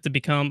to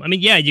become, I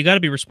mean, yeah, you got to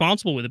be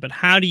responsible with it, but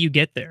how do you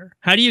get there?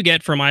 How do you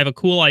get from I have a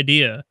cool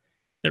idea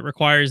that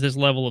requires this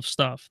level of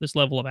stuff, this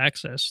level of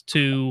access,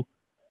 to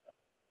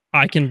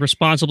I can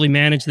responsibly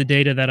manage the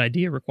data that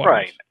idea requires?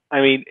 Right. I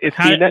mean, it's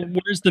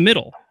where's the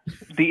middle?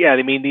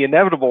 I mean, the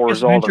inevitable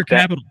result of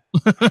capital.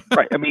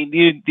 Right. I mean,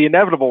 the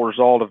inevitable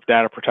result of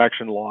data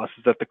protection laws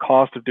is that the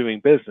cost of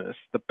doing business,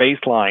 the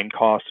baseline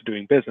cost of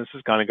doing business,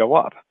 is going to go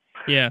up.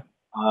 Yeah.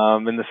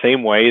 In the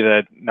same way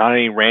that not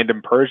any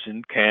random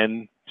person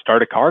can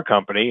start a car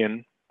company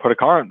and put a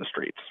car on the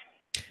streets.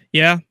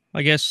 Yeah,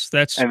 I guess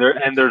that's and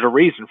there's a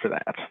reason for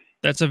that.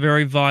 That's a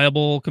very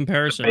viable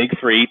comparison. The big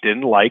three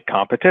didn't like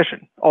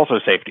competition. Also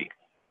safety.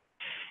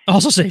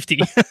 Also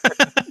safety.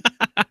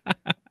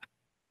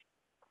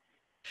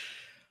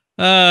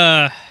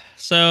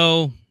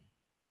 So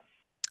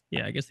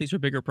yeah, I guess these are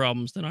bigger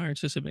problems than Iron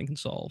Sysadmin can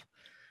solve.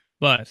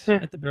 But we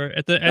have the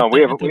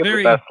best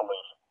solutions.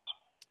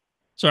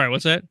 Sorry,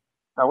 what's that?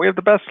 No, we have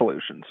the best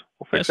solutions.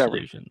 We'll fix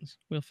everything.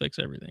 We'll fix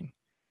everything.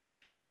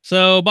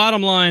 So,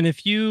 bottom line,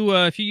 if you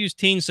use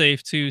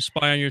TeenSafe to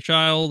spy on your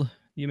child,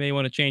 you may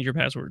want to change your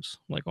passwords,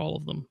 like all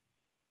of them,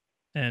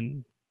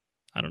 and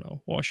I don't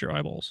know, wash your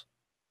eyeballs.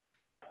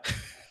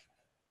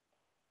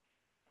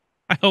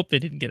 I hope they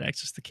didn't get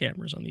access to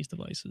cameras on these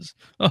devices.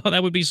 Oh,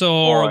 that would be so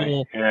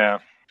horrible. Boy,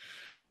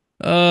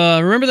 yeah.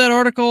 Remember that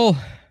article?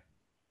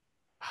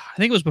 I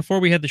think it was before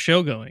we had the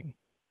show going.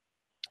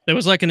 There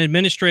was like an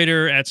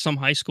administrator at some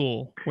high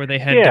school where they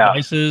had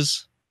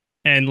devices,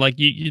 and like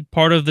you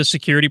part of the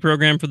security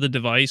program for the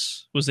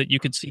device was that you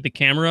could see the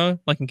camera,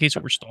 like in case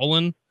it were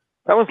stolen.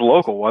 That was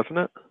local, wasn't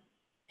it?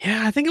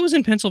 Yeah, I think it was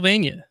in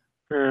Pennsylvania.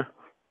 Yeah.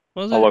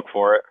 Was it? I'll look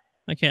for it.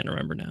 I can't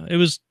remember now. It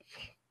was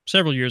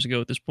several years ago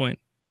at this point.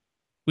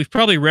 We've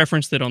probably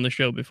referenced it on the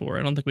show before.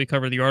 I don't think we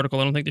covered the article.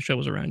 I don't think the show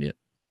was around yet.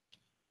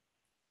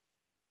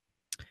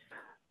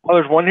 Well,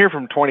 there's one here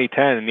from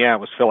 2010, and yeah, it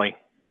was Philly.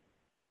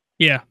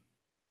 Yeah.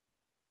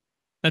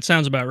 That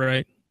sounds about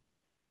right.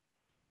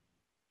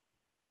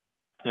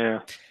 Yeah.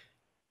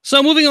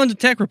 So moving on to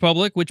Tech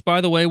Republic, which,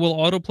 by the way, will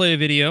autoplay a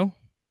video.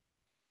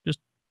 Just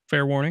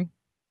fair warning.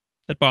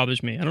 That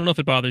bothers me. I don't know if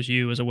it bothers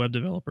you as a web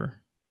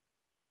developer.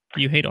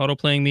 Do you hate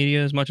autoplaying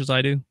media as much as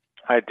I do?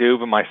 I do,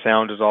 but my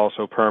sound is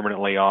also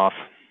permanently off.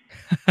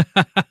 Is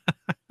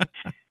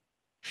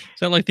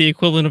that like the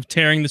equivalent of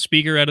tearing the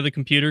speaker out of the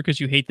computer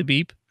because you hate the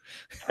beep?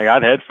 I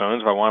got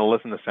headphones. If I want to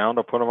listen to sound,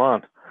 I'll put them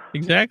on.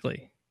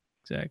 Exactly.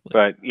 Exactly.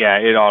 But yeah,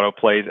 it auto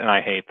plays, and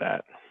I hate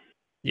that.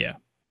 Yeah.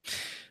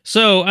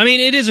 So, I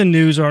mean, it is a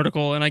news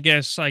article, and I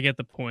guess I get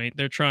the point.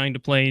 They're trying to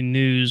play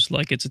news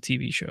like it's a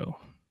TV show,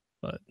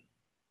 but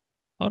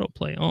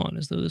autoplay on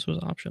as though this was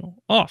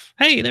optional. Off.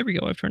 Hey, there we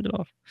go. I've turned it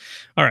off.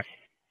 All right.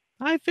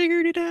 I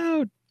figured it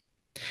out.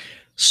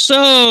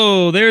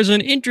 So, there's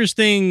an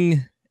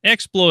interesting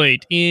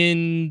exploit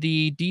in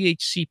the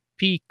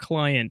DHCP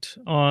client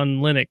on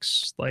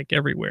Linux, like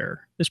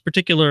everywhere. This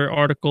particular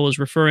article is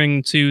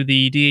referring to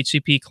the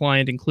DHCP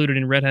client included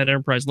in Red Hat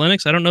Enterprise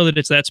Linux. I don't know that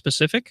it's that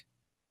specific.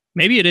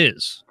 Maybe it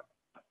is.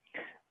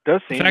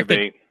 Does seem to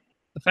be.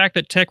 The fact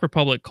that Tech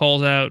Republic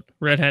calls out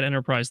Red Hat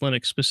Enterprise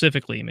Linux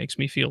specifically makes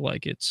me feel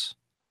like it's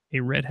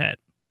a Red Hat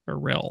or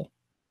RHEL.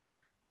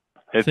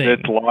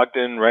 It's logged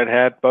in Red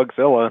Hat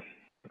Bugzilla.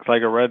 Looks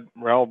like a red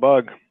RHEL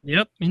bug.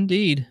 Yep,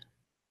 indeed.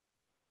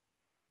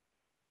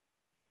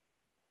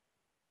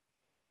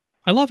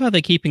 I love how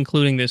they keep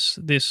including this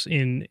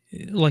in,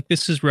 like,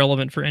 this is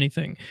relevant for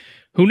anything.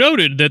 Who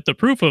noted that the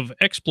proof of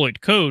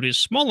exploit code is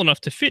small enough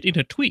to fit in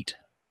a tweet.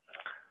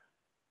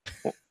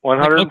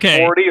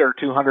 140 or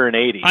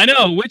 280? I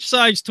know. Which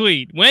size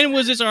tweet? When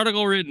was this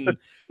article written?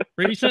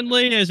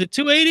 Recently? Is it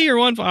 280 or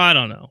 1? I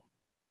don't know.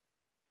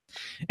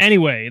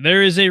 Anyway,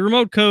 there is a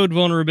remote code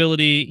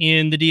vulnerability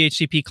in the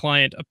DHCP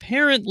client.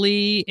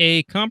 Apparently,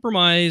 a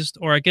compromised,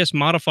 or I guess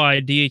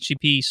modified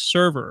DHCP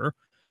server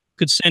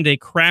could send a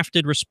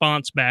crafted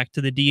response back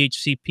to the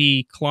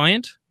DHCP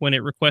client when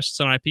it requests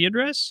an IP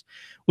address,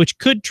 which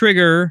could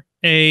trigger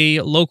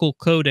a local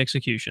code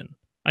execution.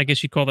 I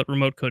guess you'd call that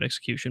remote code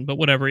execution, but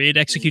whatever. It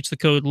executes the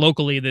code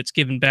locally that's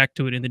given back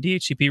to it in the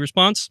DHCP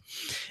response.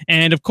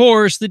 And of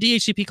course, the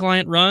DHCP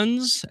client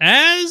runs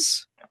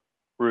as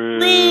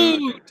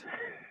root.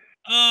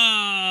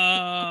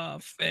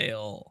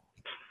 Fail.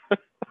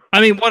 I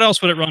mean, what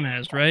else would it run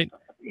as, right?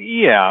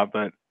 Yeah,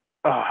 but...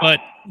 But,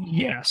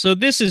 yeah, so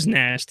this is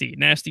nasty.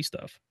 Nasty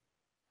stuff.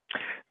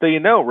 So you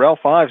know, RHEL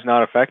 5 is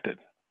not affected.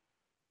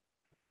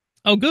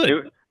 Oh,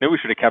 good. Maybe we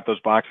should have kept those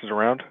boxes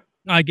around.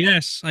 I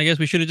guess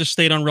we should have just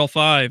stayed on RHEL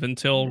 5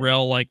 until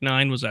RHEL like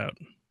 9 was out,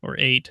 or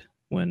 8,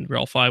 when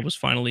RHEL 5 was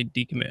finally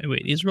decommissioned.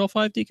 Wait, is RHEL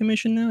 5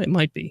 decommissioned now? It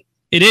might be.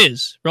 It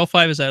is. RHEL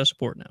 5 is out of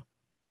support now.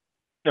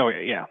 Oh,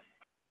 yeah.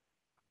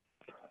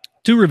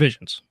 2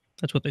 revisions.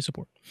 That's what they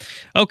support.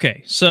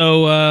 Okay,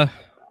 so,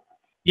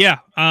 yeah,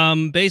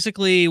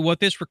 basically what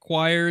this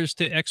requires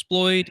to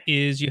exploit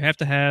is you have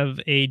to have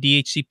a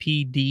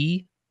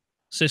DHCPD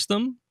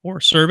system or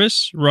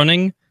service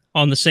running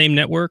on the same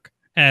network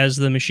as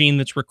the machine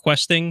that's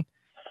requesting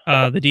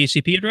the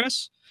DHCP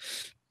address.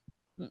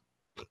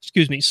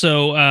 Excuse me.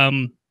 So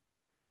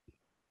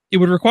it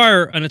would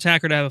require an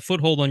attacker to have a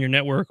foothold on your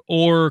network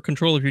or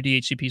control of your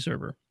DHCP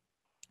server,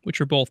 which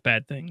are both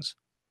bad things.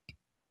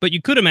 But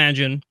you could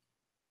imagine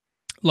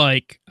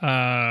like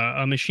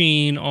a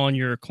machine on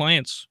your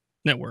client's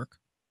network,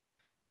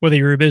 whether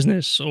you're a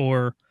business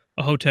or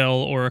a hotel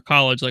or a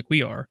college like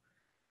we are.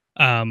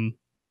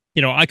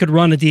 You know, I could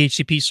run a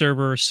DHCP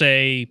server,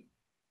 say,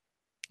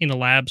 in a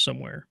lab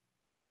somewhere,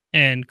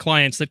 and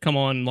clients that come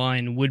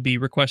online would be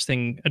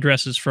requesting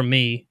addresses from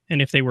me,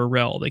 and if they were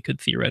RHEL, they could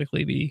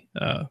theoretically be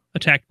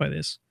attacked by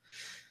this.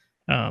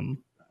 But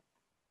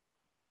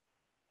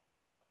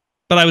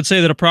I would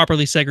say that a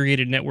properly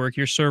segregated network,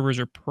 your servers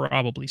are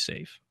probably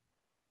safe,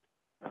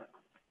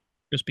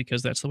 just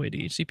because that's the way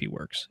DHCP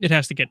works. It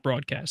has to get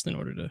broadcast in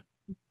order to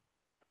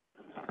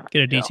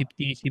get a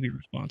DHCP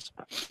response.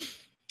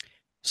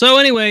 So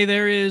anyway,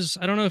 there is,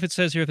 I don't know if it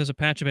says here if there's a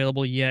patch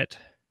available yet.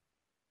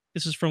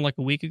 This is from like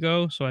a week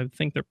ago, so I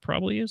think there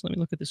probably is. Let me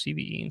look at the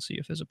CVE and see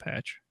if there's a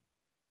patch.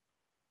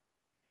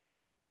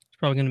 There's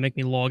probably going to make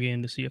me log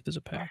in to see if there's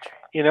a patch.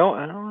 You know,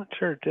 I'm not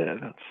sure it did.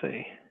 Let's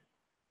see.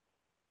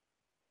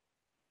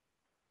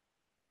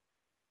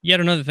 Yet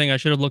another thing I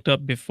should have looked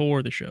up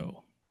before the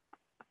show.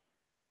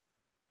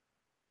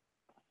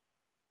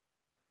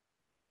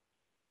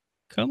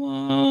 Come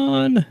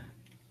on.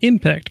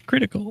 Impact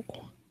critical.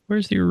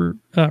 Where's the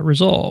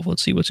resolve?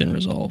 Let's see what's in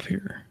resolve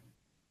here.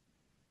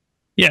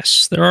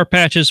 Yes, there are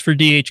patches for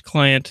DH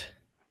client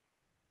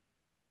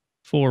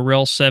for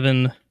Rel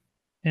 7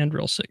 and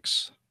Rel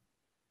 6.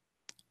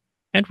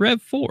 And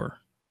Rev 4.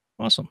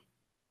 Awesome.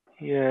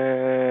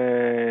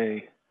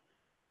 Yay.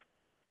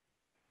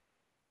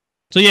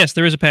 So yes,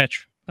 there is a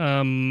patch.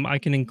 I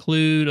can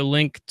include a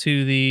link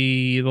to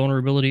the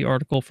vulnerability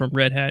article from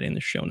Red Hat in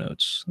the show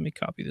notes. Let me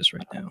copy this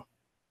right now.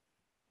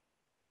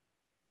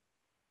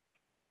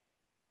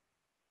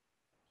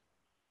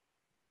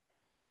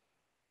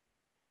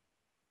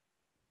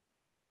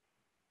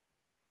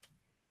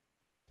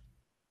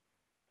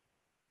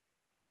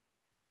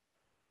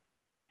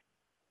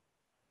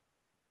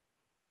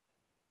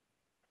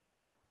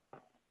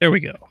 There we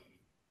go.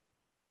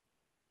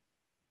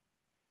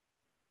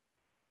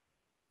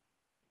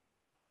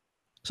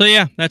 So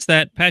yeah, that's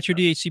that. Patch your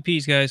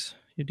DHCPs, guys.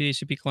 Your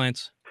DHCP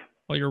clients.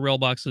 All your RHEL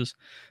boxes.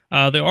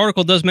 The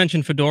article does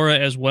mention Fedora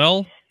as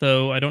well,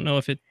 though I don't know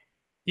if it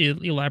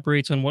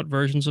elaborates on what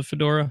versions of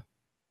Fedora,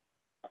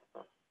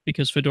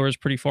 because Fedora is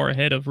pretty far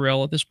ahead of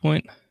RHEL at this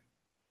point.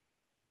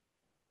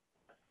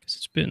 Because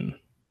it's been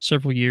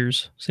several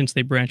years since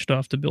they branched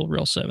off to build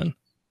RHEL 7.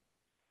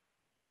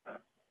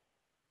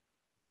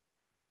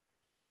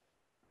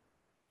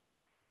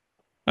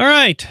 All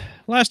right,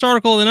 last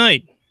article of the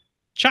night.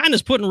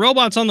 China's putting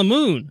robots on the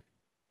moon.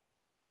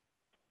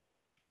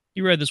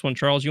 You read this one,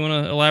 Charles. You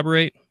want to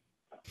elaborate?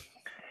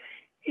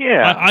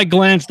 Yeah. I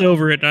glanced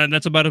over it.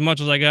 That's about as much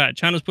as I got.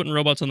 China's putting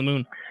robots on the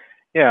moon.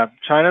 Yeah,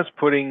 China's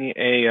putting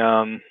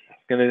gonna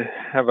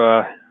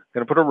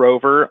put a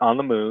rover on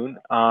the moon,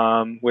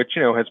 which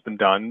has been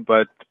done,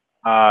 but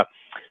the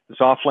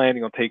soft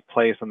landing will take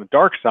place on the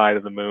dark side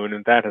of the moon,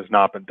 and that has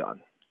not been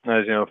done.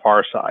 As the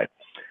far side.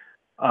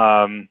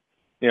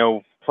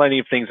 Plenty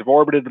of things have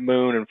orbited the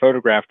moon and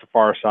photographed the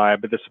far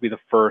side, but this will be the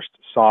first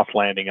soft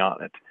landing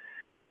on it.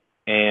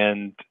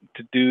 And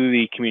to do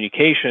the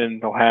communication,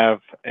 they'll have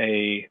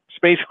a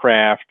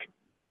spacecraft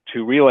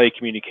to relay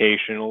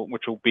communication,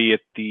 which will be at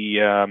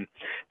the, I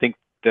think,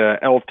 the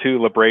L2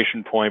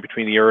 liberation point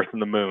between the Earth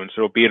and the moon.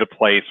 So it'll be at a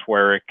place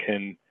where it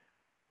can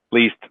at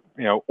least,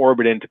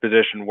 orbit into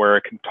position where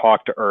it can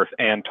talk to Earth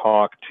and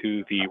talk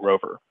to the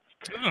rover.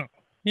 Oh,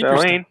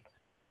 interesting.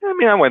 So,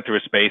 I went through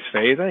a space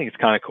phase. I think it's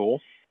kind of cool.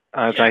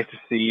 It's nice to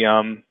see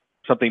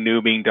something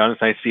new being done. It's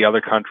nice to see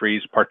other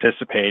countries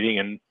participating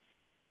and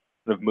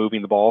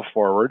moving the ball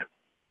forward.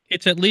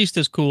 It's at least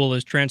as cool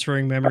as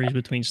transferring memories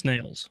between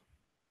snails.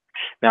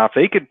 Now, if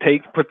they could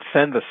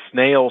send the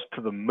snails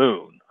to the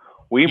moon,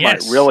 we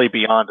might really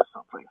be onto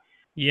something.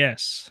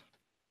 Yes.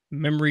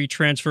 Memory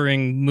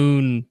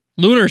transferring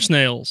lunar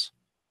snails.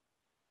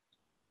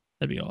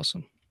 That'd be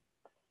awesome.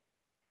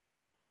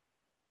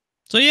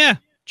 So yeah,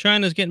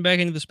 China's getting back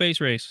into the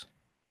space race.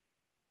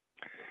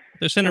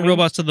 They're sending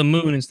robots to the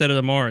moon instead of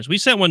to Mars. We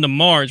sent one to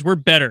Mars. We're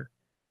better.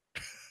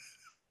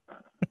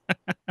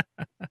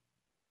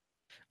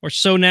 Or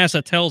so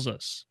NASA tells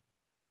us.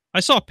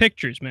 I saw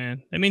pictures,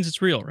 man. That means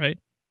it's real, right?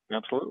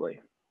 Absolutely.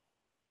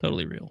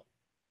 Totally real.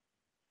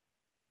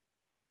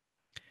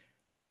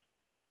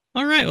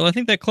 All right. Well, I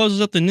think that closes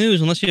up the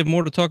news, unless you have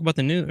more to talk about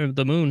the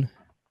moon.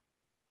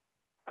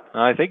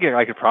 I think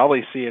I could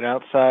probably see it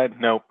outside.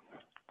 Nope.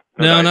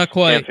 No, not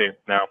quite. Can't see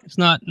it. No. It's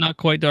not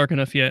quite dark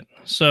enough yet.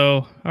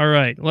 So, all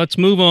right. Let's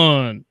move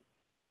on.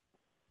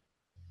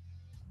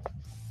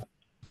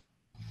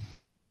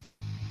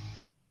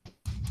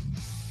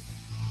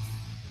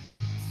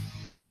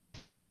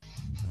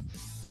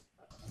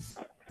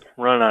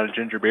 Running out of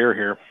ginger beer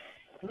here.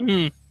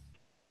 Do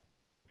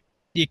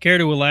you care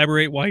to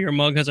elaborate why your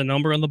mug has a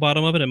number on the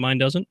bottom of it and mine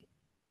doesn't?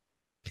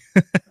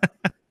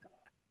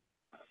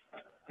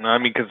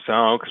 Because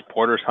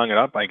Porter's hung it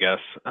up, I guess.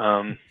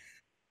 I'm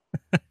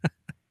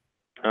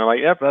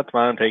like, yep, that's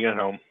fine. I'm taking it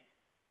home.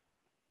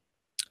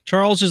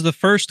 Charles is the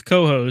first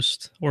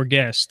co-host or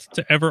guest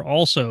to ever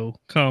also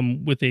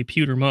come with a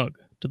pewter mug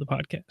to the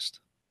podcast.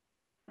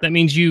 That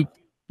means you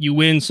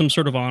win some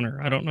sort of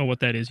honor. I don't know what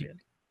that is yet.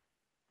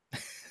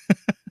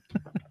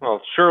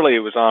 Well, surely it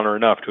was honor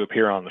enough to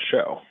appear on the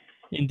show.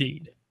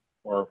 Indeed.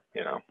 Or,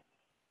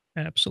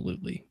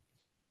 Absolutely.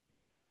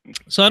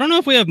 So I don't know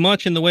if we have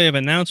much in the way of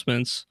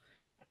announcements,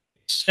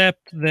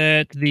 except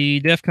that the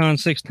DEF CON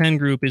 610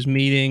 group is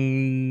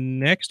meeting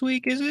next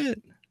week, is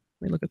it?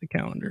 Let me look at the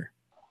calendar.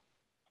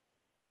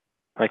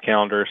 My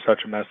calendar is such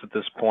a mess at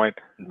this point.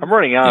 I'm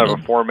running out of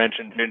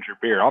aforementioned ginger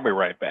beer. I'll be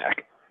right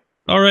back.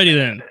 Alrighty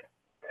then.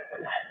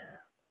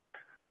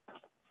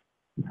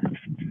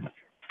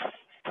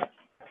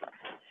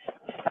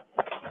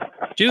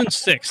 June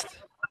 6th.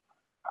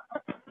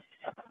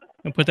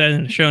 I'll put that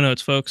in the show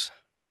notes, folks.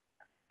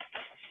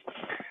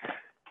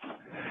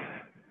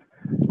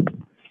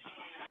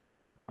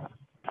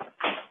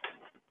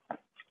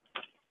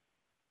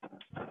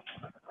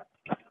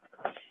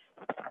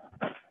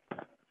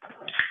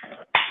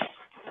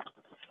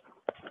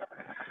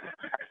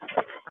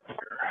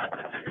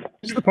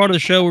 This is the part of the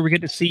show where we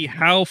get to see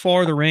how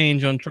far the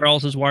range on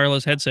Charles's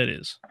wireless headset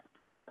is.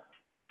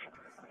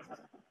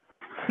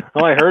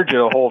 Well, I heard you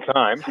the whole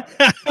time.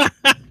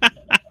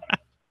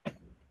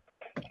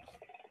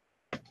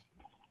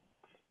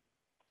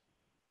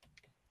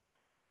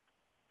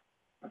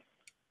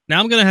 Now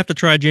I'm going to have to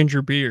try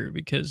ginger beer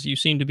because you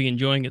seem to be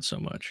enjoying it so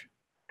much.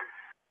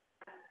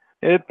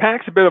 It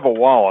packs a bit of a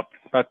wallop,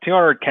 about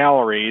 200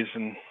 calories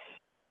and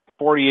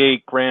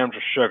 48 grams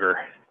of sugar.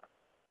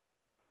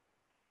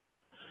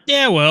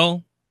 Yeah,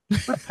 well.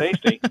 That's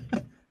tasty.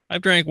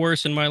 I've drank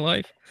worse in my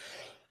life.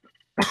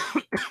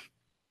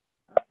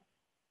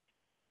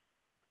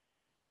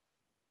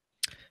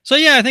 So,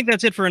 yeah, I think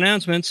that's it for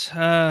announcements.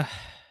 Yeah,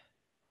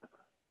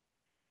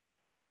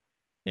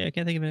 I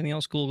can't think of anything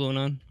else cool going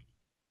on.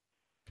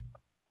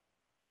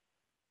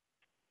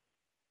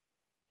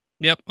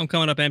 Yep, I'm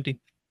coming up empty.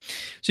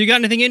 So you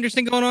got anything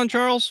interesting going on,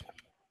 Charles?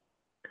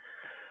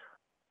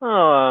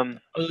 Other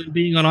than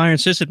being on Iron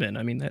Sysadmin,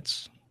 I mean,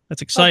 that's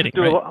exciting,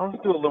 right? I'll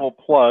just do a little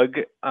plug.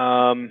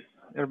 In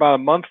about a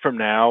month from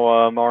now,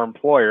 our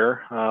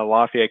employer,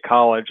 Lafayette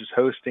College, is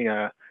hosting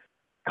a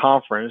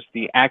conference,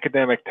 the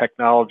Academic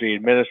Technology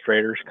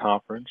Administrators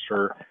Conference,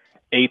 or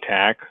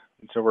ATAC.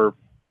 And so we're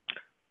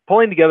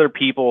pulling together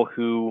people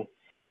who,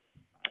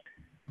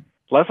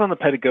 less on the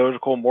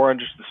pedagogical, more on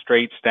just the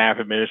straight staff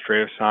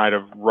administrative side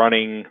of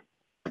running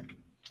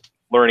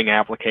learning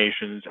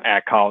applications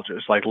at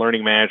colleges, like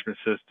learning management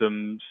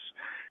systems,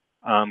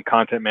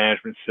 content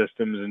management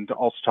systems, and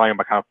also talking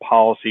about kind of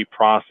policy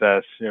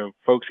process,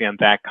 focusing on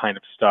that kind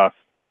of stuff.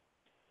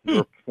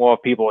 We'll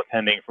have people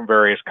attending from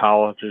various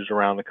colleges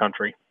around the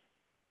country.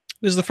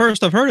 This is the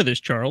first I've heard of this,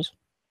 Charles.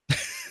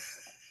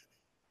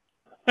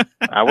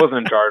 I wasn't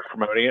in charge of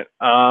promoting it,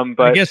 but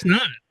I guess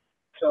not.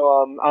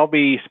 So I'll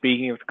be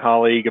speaking with a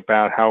colleague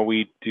about how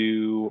we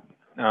do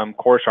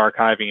course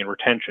archiving and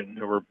retention.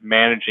 We're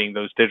managing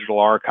those digital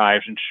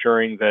archives,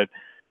 ensuring that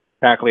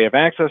faculty have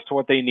access to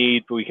what they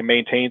need, but we can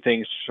maintain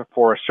things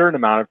for a certain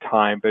amount of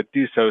time, but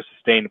do so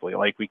sustainably.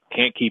 Like, we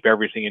can't keep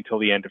everything until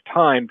the end of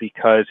time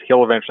because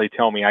he'll eventually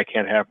tell me I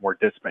can't have more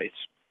disk space.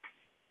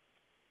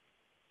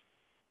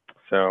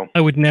 So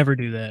I would never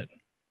do that.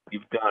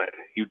 You've done it.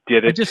 You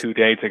did it 2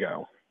 days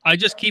ago. I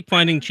just keep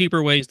finding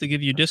cheaper ways to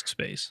give you disk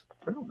space.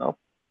 I don't know.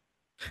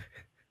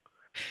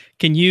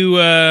 Can you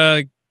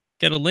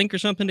get a link or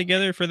something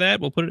together for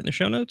that? We'll put it in the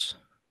show notes.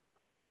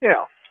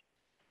 Yeah.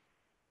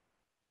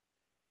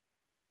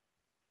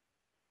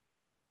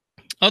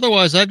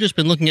 Otherwise, I've just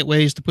been looking at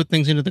ways to put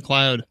things into the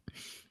cloud.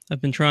 I've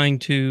been trying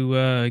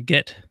to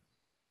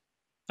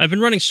I've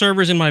been running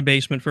servers in my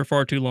basement for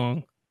far too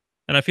long.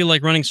 And I feel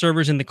like running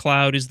servers in the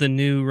cloud is the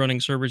new running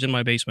servers in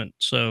my basement.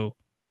 So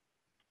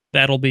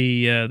that'll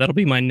be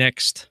my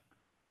next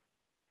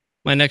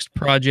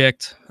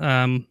project.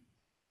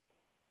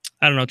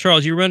 I don't know,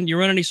 Charles. You run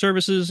any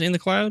services in the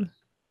cloud?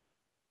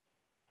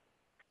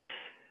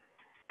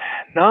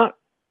 Not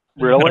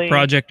really. A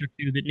project or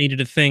two that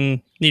needed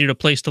a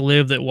place to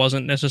live that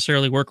wasn't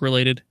necessarily work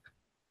related.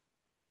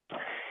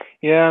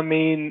 Yeah, I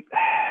mean,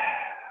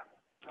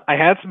 I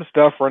had some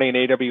stuff running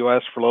in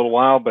AWS for a little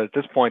while, but at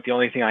this point, the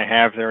only thing I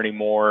have there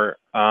anymore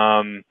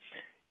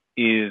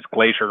is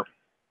Glacier,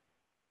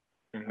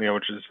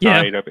 which is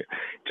not AWS.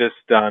 Just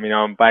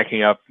I'm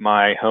backing up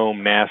my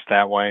home NAS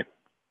that way.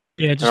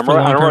 Yeah, just I'm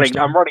running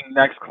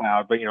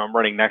Nextcloud, but I'm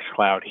running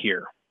Nextcloud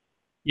here.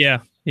 Yeah.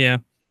 I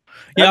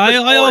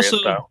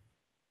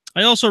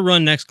also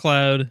run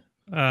Nextcloud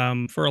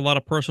for a lot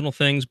of personal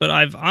things, but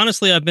I've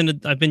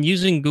been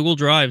using Google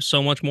Drive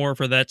so much more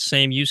for that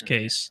same use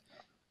case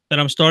that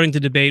I'm starting to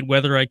debate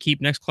whether I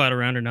keep Nextcloud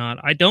around or not.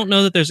 I don't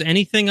know that there's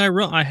anything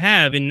I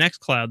have in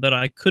Nextcloud that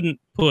I couldn't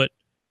put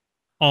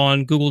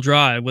on Google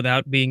Drive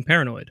without being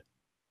paranoid.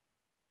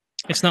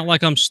 It's not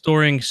like I'm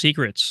storing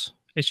secrets.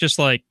 It's just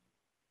like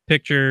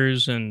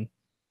pictures and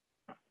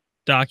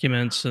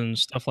documents and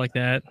stuff like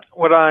that.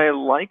 What I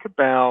like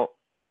about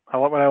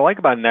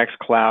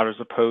Nextcloud as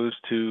opposed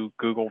to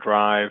Google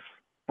Drive,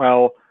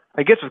 well,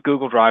 I guess with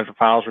Google Drive, the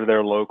files are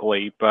there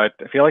locally, but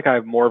I feel like I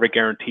have more of a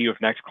guarantee with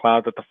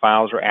Nextcloud that the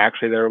files are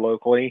actually there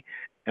locally,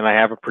 and I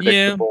have a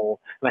predictable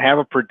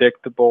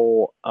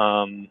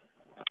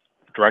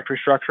directory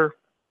structure.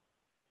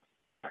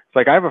 It's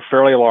like I have a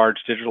fairly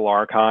large digital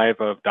archive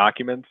of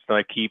documents that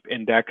I keep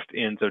indexed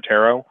in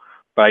Zotero,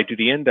 but I do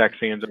the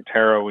indexing in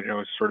Zotero,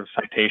 sort of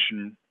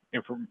citation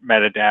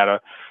metadata,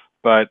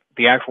 but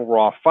the actual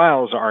raw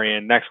files are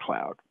in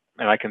Nextcloud,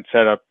 and I can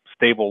set up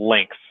stable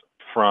links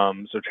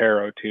from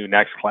Zotero to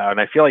Nextcloud.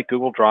 And I feel like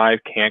Google Drive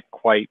can't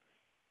quite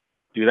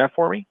do that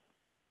for me.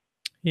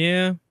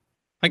 Yeah.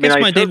 I guess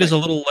my data is a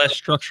little less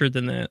structured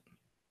than that.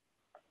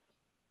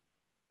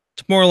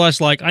 It's more or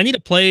less like I need a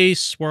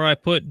place where I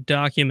put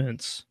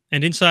documents,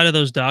 and inside of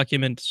those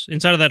documents,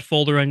 inside of that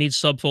folder, I need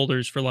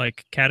subfolders for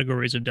like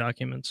categories of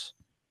documents.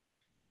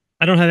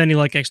 I don't have any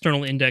like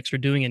external index or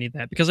doing any of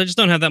that because I just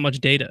don't have that much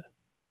data,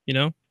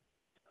 Yeah,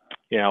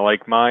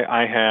 like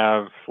I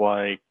have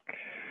like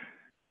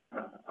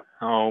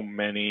how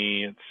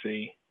many, let's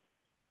see.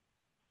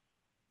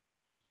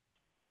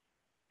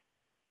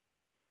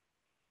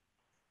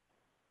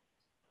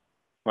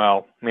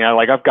 Well, I mean,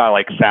 I've got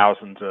like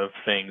thousands of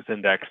things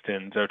indexed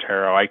in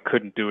Zotero. I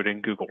couldn't do it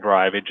in Google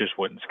Drive. It just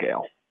wouldn't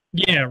scale.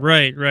 Yeah,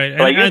 right.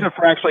 But I use it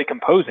for actually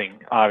composing,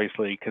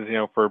 obviously, because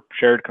for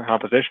shared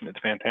composition, it's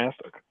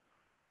fantastic.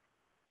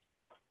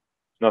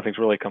 Nothing's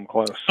really come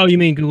close. Oh, you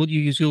mean Google?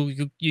 You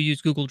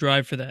use Google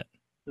Drive for that?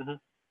 Mm-hmm.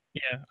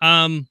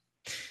 Yeah.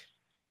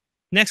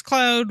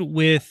 Nextcloud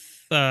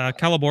with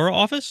Calabora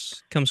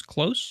Office comes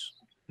close,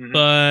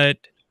 but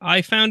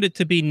I found it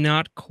to be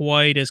not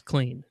quite as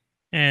clean.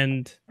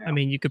 And I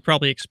mean, you could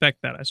probably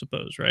expect that, I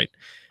suppose, right?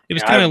 It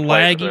was kind of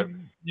laggy.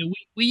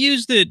 We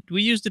used it.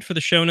 We used it for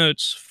the show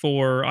notes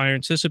for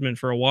Iron Sysadmin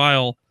for a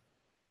while,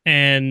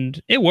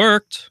 and it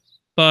worked.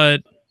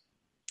 But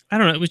I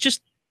don't know. It was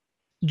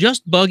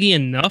just buggy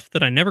enough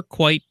that I never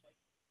quite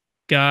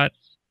got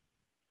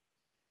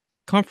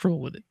comfortable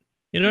with it.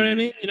 You know what I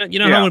mean? You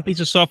know how when a piece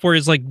of software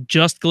is like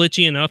just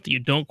glitchy enough that you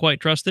don't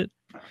quite trust it?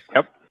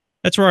 Yep.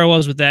 That's where I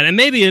was with that. And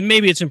maybe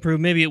it's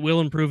improved. Maybe it will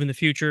improve in the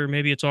future.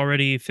 Maybe it's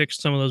already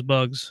fixed some of those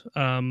bugs.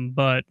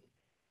 But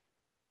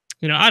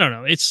I don't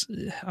know. It's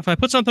if I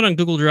put something on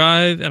Google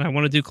Drive and I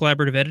want to do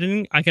collaborative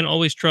editing, I can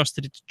always trust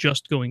that it's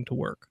just going to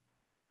work.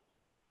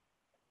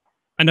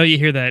 I know you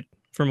hear that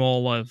from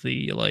all of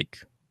the like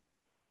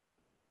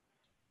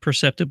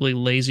perceptibly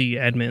lazy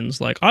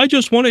admins, like, I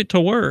just want it to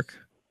work,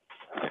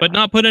 but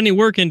not put any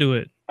work into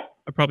it.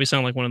 I probably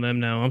sound like one of them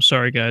now. I'm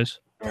sorry, guys.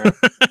 Yeah.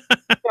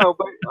 No,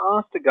 but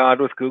honest to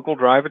God, with Google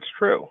Drive, it's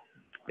true.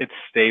 It's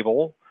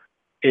stable.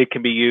 It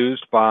can be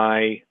used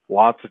by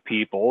lots of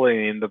people,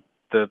 and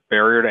the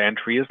barrier to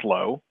entry is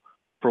low.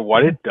 For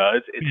what it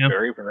does, it's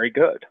very, very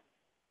good.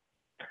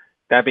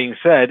 That being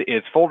said,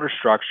 its folder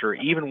structure,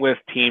 even with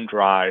team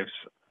drives,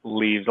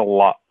 leaves a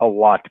lot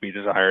to be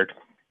desired.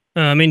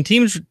 I mean,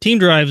 team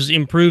drives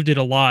improved it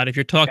a lot. If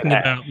you're talking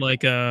about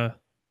like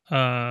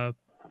from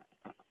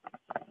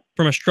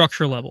a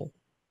structure level,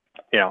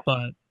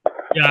 But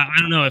yeah,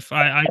 I don't know if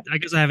I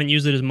guess I haven't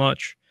used it as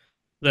much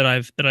that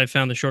I've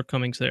found the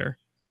shortcomings there.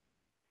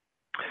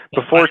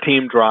 Before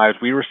team drives,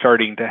 we were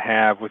starting to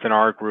have within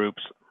our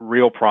groups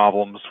real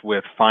problems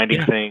with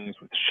finding things,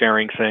 with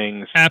sharing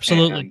things.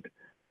 Absolutely.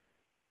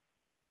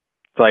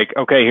 It's like,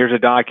 okay, here's a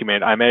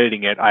document. I'm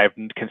editing it.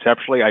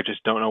 Conceptually, I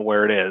just don't know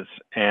where it is.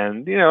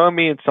 And, I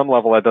mean, at some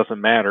level that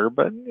doesn't matter,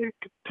 but I mean,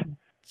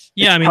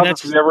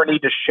 that's if you ever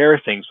need to share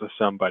things with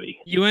somebody.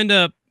 You end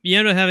up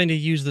having to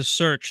use the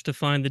search to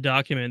find the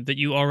document that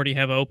you already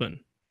have open.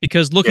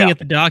 Because looking at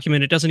the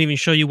document, it doesn't even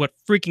show you what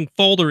freaking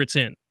folder it's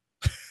in.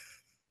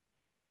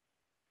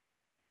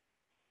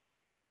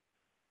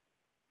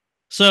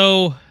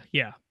 So,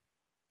 yeah.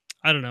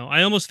 I don't know.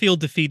 I almost feel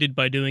defeated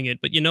by doing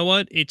it, but you know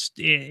what?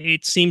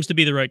 It seems to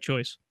be the right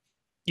choice.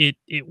 It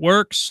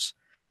works.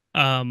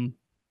 I've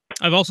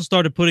also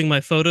started putting my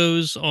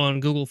photos on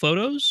Google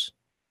Photos,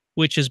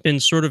 which has been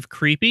sort of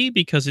creepy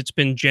because it's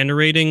been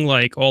generating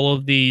like all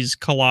of these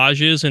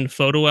collages and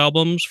photo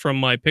albums from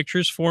my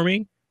pictures for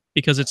me,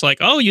 because it's like,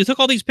 oh, you took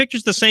all these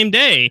pictures the same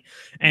day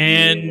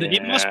and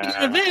it must be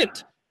an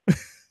event.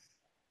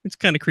 It's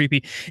kind of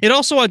creepy. It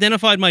also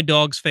identified my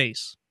dog's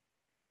face.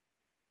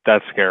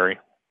 That's scary.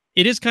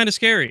 It is kind of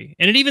scary.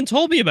 And it even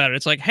told me about it.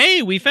 It's like,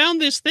 hey, we found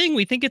this thing.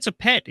 We think it's a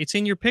pet. It's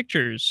in your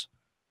pictures.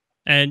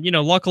 And,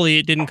 luckily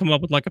it didn't come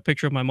up with like a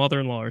picture of my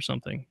mother-in-law or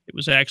something. It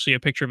was actually a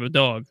picture of a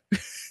dog.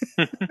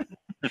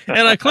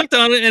 And I clicked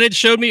on it and it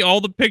showed me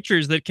all the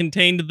pictures that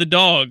contained the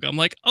dog. I'm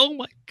like, oh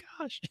my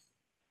gosh,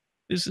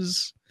 this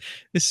is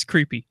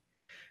creepy.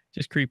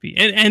 Just creepy.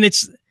 And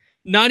it's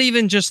not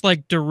even just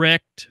like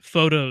direct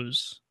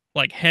photos,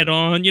 like head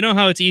on. You know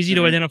how it's easy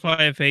to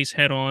identify a face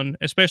head on,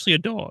 especially a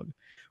dog.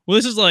 Well,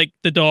 this is like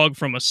the dog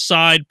from a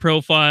side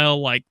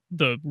profile, like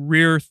the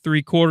rear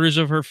 3/4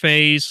 of her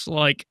face.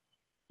 Like,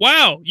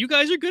 wow, you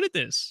guys are good at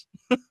this.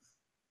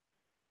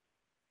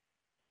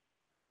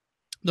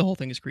 The whole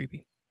thing is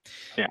creepy.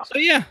 Yeah. So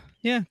yeah,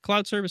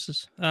 cloud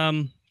services.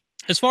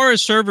 As far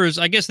as servers,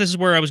 I guess this is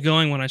where I was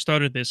going when I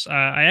started this.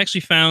 I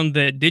actually found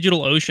that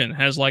DigitalOcean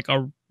has like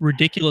a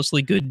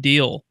ridiculously good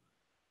deal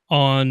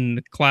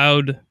on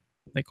cloud.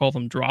 They call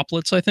them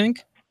droplets, I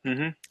think.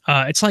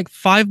 It's like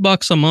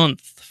 $5 a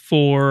month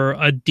for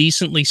a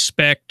decently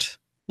spec'd,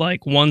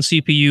 like 1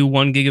 CPU,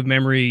 1 gig of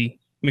memory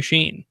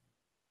machine.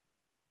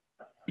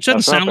 Which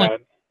doesn't sound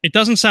like it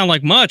doesn't sound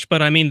like much,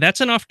 but I mean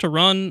that's enough to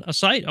run a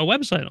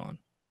website on.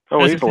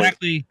 Oh,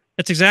 easily.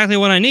 That's exactly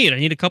what I need. I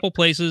need a couple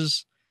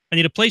places. I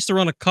need a place to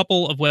run a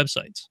couple of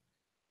websites,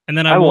 and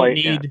then I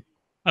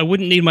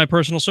wouldn't need my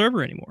personal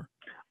server anymore.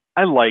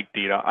 I like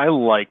Data. I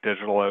like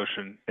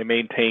DigitalOcean. They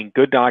maintain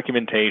good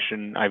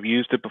documentation. I've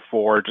used it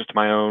before, just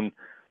my own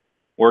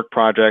work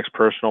projects,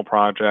 personal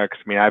projects.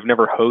 I mean, I've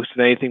never hosted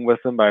anything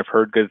with them, but I've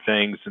heard good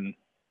things, and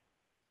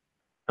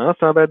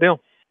that's not a bad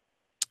deal.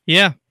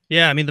 Yeah.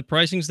 I mean, the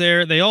pricing's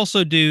there. They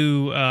also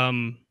do.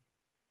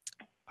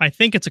 I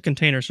think it's a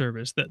container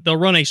service that they'll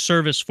run a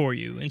service for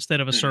you instead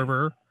of a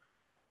server.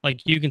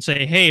 Like you can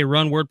say, hey,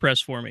 run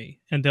WordPress for me,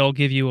 and they'll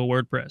give you a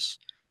WordPress,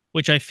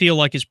 which I feel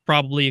like is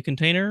probably a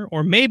container,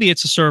 or maybe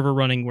it's a server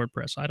running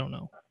WordPress. I don't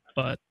know.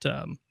 But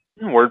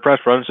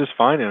WordPress runs just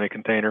fine in a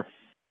container.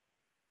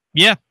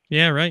 Yeah,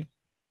 yeah, right,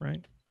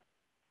 right.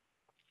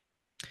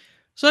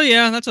 So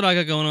yeah, that's what I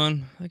got going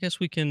on. I guess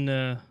we can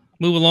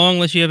move along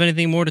unless you have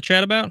anything more to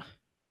chat about.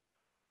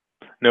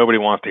 Nobody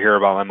wants to hear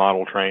about my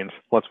model trains.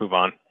 Let's move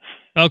on.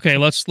 Okay,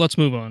 let's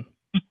move on.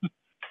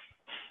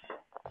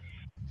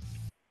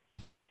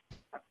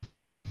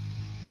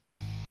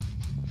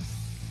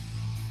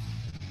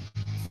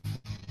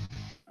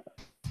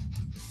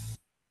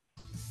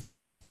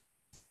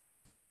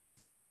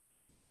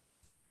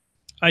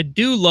 I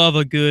do love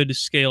a good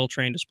scale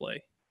train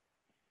display.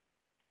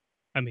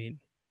 I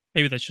mean,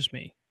 maybe that's just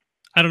me.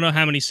 I don't know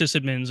how many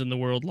sysadmins in the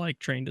world like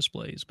train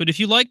displays, but if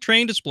you like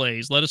train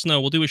displays, let us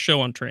know. We'll do a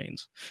show on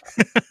trains.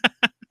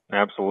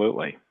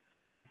 Absolutely.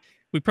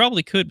 We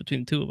probably could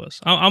between the two of us.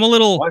 I'm a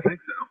little, Well, I think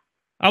so.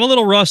 I'm a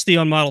little rusty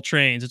on model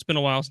trains. It's been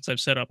a while since I've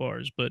set up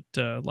ours, but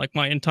like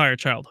my entire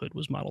childhood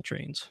was model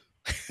trains.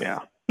 Yeah.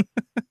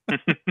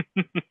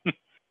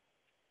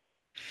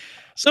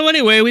 So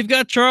anyway, we've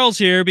got Charles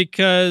here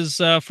because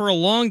for a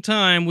long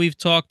time we've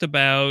talked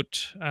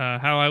about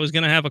how I was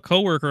going to have a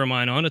coworker of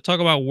mine on to talk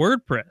about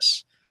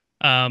WordPress.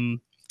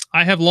 Um,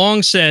 I have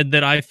long said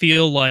that I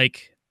feel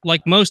like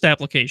most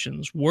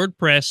applications,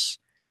 WordPress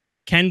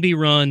can be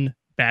run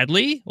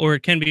badly or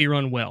it can be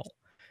run well.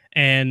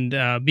 And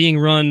being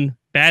run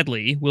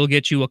badly will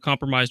get you a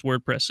compromised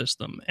WordPress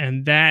system.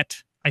 And that,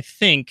 I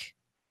think,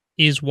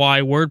 is why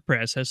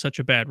WordPress has such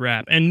a bad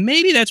rap. And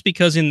maybe that's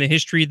because in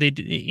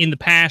the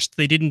past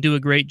they didn't do a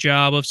great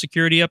job of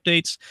security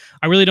updates.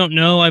 I really don't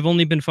know. I've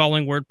only been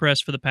following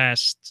WordPress for the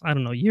past, I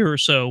don't know, year or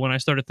so when I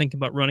started thinking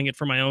about running it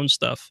for my own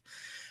stuff.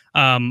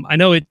 I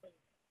know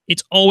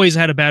it's always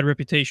had a bad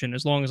reputation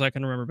as long as I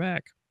can remember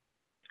back.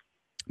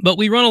 But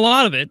we run a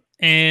lot of it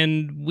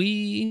and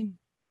we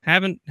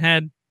haven't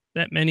had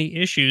that many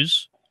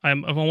issues.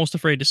 I'm almost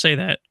afraid to say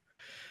that.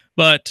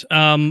 But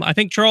I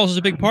think Charles is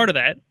a big part of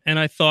that, and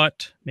I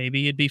thought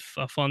maybe it'd be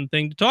a fun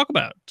thing to talk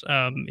about.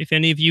 If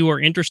any of you are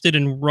interested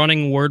in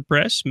running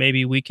WordPress,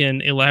 maybe we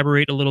can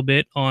elaborate a little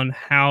bit on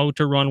how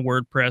to run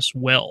WordPress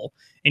well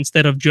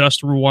instead of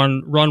just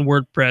run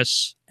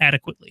WordPress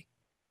adequately.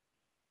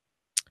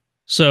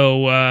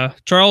 So,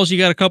 Charles, you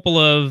got a couple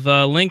of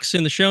links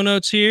in the show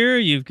notes here.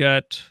 You've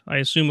got, I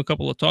assume, a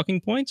couple of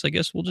talking points. I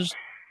guess we'll just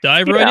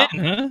dive right Yeah.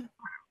 in, huh?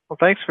 Well,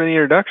 thanks for the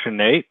introduction,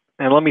 Nate.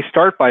 And let me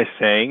start by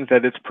saying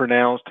that it's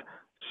pronounced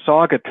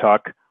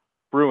Saugatuck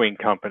Brewing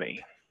Company.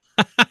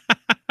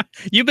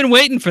 You've been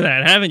waiting for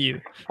that, haven't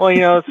you? Well,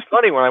 it's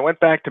funny. When I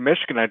went back to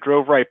Michigan, I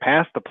drove right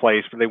past the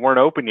place, but they weren't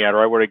open yet,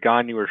 or I would have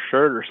gotten you a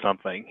shirt or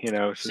something,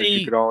 so that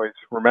you could always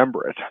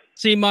remember it.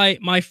 See,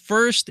 my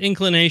first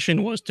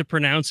inclination was to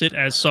pronounce it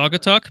as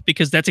Saugatuck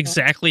because that's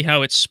exactly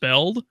how it's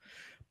spelled.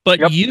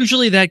 But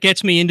usually that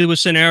gets me into a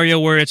scenario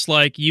where it's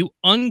like, you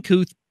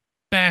uncouth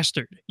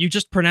bastard, you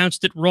just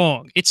pronounced it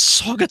wrong.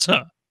 It's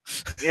Saugatuck.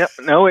 Yep.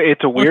 No,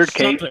 it's a weird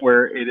case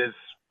where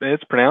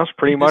it's pronounced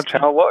pretty much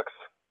how it looks.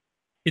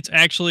 It's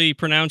actually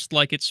pronounced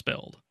like it's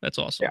spelled. That's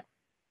awesome.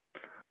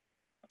 Yeah.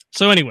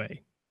 So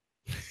anyway,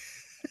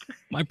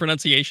 my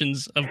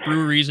pronunciations of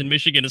breweries in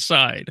Michigan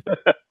aside.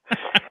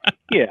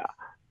 Yeah.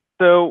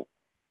 So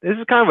this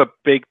is kind of a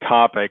big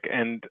topic,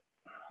 and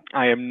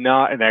I am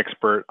not an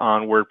expert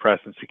on WordPress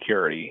and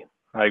security.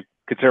 I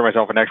consider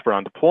myself an expert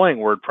on deploying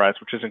WordPress,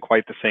 which isn't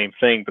quite the same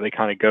thing, but they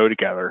kind of go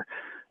together.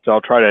 So I'll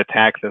try to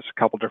attack this a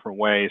couple different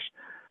ways.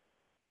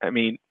 I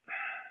mean,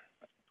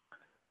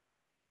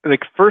 the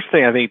first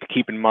thing I think to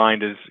keep in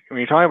mind is when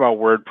you're talking about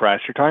WordPress,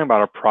 you're talking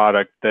about a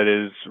product that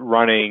is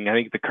running, I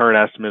think the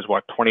current estimate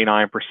is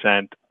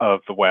 29% of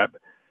the web.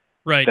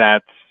 Right.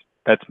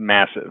 That's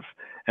massive.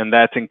 And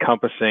that's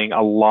encompassing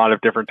a lot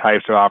of different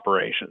types of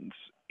operations.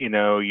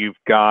 You've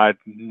got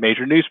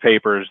major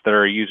newspapers that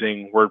are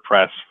using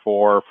WordPress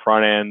for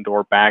front end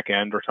or back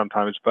end or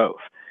sometimes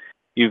both.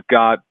 You've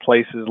got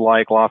places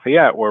like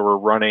Lafayette where we're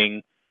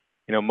running,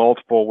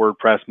 multiple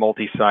WordPress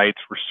multi-sites.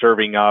 We're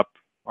serving up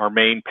our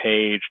main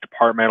page,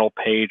 departmental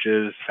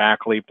pages,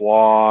 faculty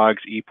blogs,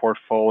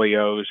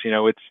 e-portfolios.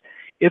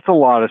 It's a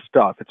lot of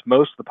stuff. It's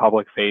most of the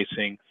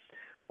public-facing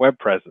web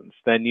presence.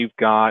 Then you've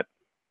got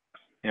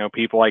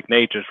people like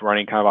Nate just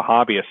running kind of a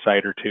hobbyist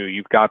site or two.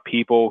 You've got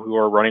people who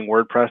are running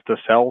WordPress to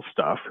sell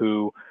stuff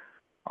who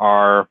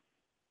are,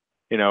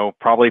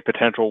 probably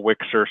potential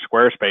Wix or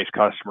Squarespace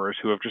customers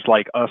who have just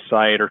like a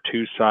site or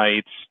two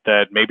sites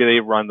that maybe they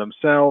run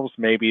themselves,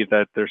 maybe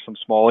that there's some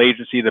small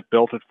agency that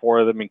built it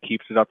for them and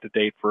keeps it up to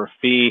date for a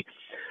fee.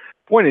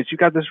 Point is, you've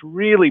got this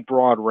really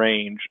broad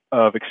range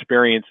of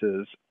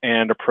experiences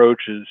and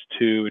approaches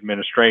to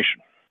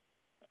administration.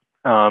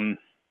 And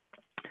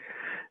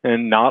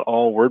not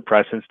all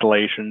WordPress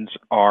installations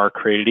are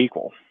created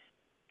equal.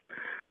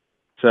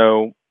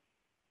 So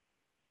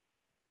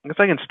I guess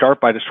I can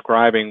start by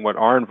describing what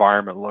our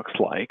environment looks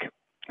like,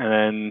 and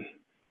then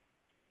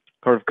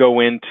sort of go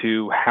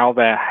into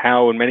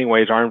how in many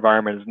ways our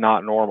environment is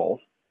not normal,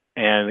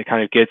 and it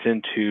kind of gets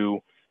into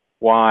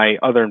why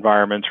other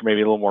environments are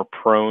maybe a little more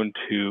prone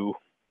to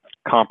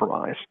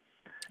compromise.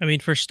 I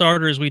mean, for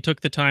starters, we took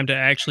the time to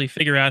actually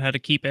figure out how to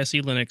keep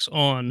SE Linux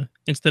on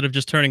instead of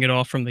just turning it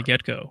off from the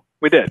get-go.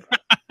 We did.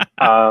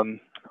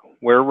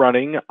 We're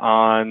running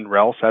on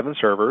RHEL 7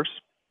 servers.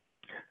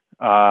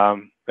 They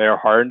are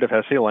hardened to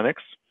SE Linux.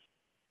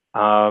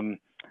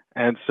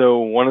 And so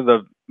one of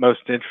the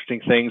most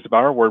interesting things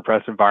about our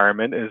WordPress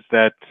environment is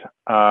that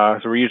so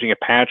we're using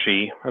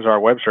Apache as our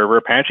web server.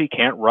 Apache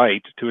can't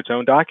write to its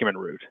own document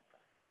root,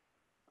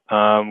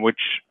 which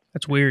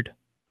That's weird.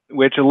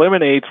 Which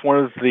eliminates one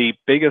of the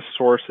biggest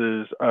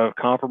sources of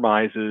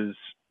compromises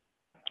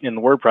in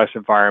the WordPress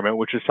environment,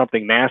 which is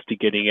something nasty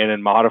getting in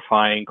and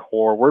modifying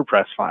core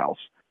WordPress files.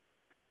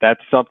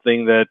 That's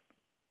something that,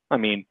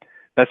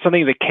 that's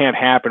something that can't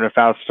happen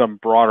without some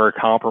broader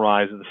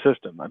compromise in the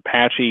system.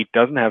 Apache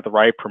doesn't have the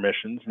right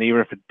permissions, and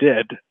even if it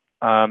did,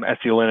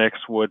 SE Linux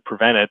would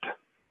prevent it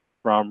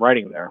from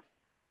writing there.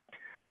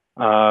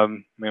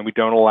 And we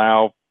don't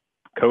allow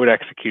code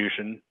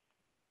execution,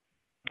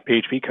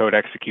 PHP code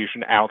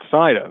execution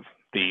outside of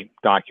the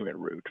document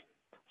root.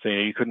 So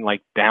you couldn't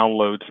like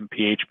download some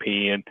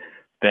PHP and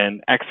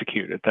then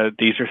execute it.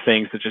 These are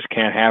things that just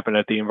can't happen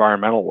at the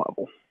environmental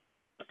level.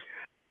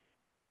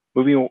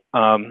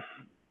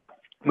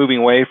 Moving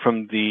away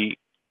from the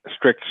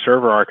strict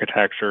server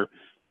architecture,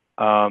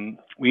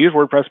 we use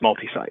WordPress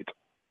multi-site.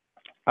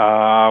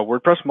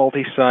 WordPress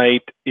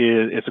multi-site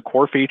is a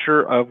core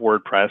feature of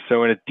WordPress.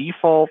 So in a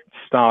default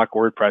stock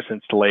WordPress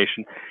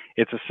installation,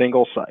 it's a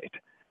single site.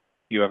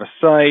 You have a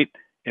site,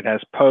 it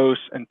has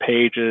posts and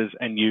pages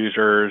and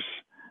users,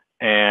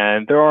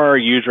 and there are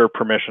user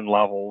permission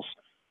levels,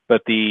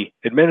 but the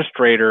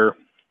administrator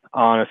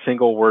on a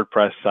single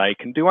WordPress site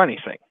can do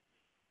anything.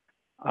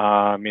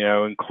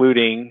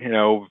 Including,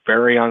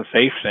 very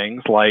unsafe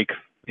things like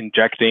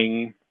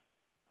injecting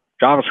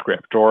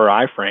JavaScript or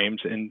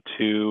iframes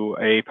into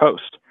a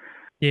post.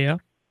 Yeah.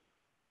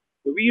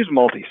 We use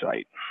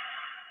multi-site.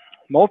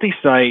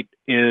 Multi-site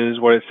is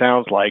what it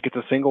sounds like. It's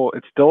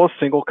still a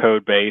single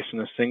code base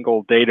and a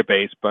single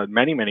database, but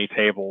many, many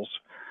tables,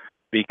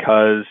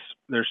 because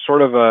there's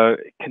sort of a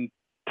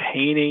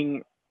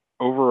containing,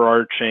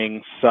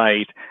 overarching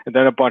site and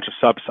then a bunch of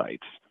subsites,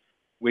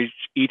 which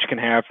each can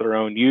have their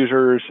own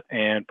users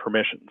and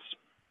permissions.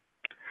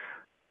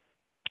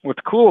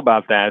 What's cool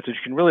about that is that you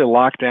can really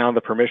lock down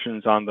the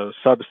permissions on those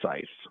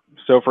subsites.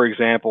 So for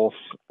example,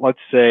 let's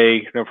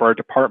say, for our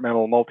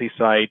departmental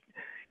multi-site,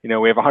 we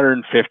have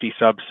 150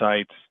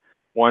 subsites,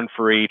 one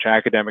for each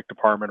academic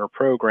department or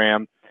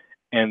program,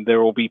 and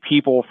there will be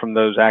people from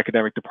those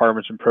academic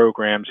departments and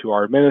programs who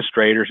are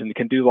administrators and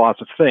can do lots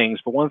of things,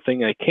 but one thing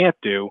they can't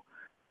do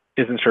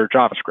is insert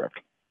JavaScript,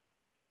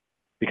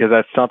 because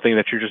that's something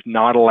that you're just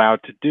not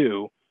allowed to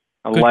do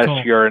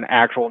unless you're an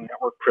actual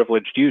network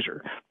privileged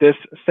user. This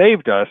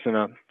saved us in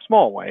a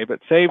small way,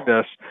 but saved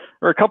us,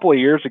 or a couple of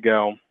years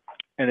ago,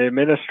 an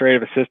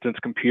administrative assistant's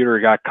computer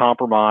got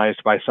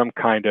compromised by some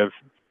kind of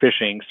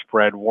phishing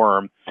spread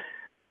worm.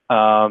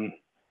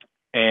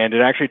 And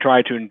it actually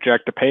tried to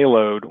inject a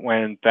payload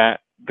when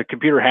the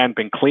computer hadn't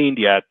been cleaned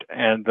yet,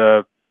 and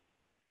the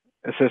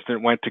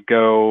assistant went to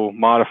go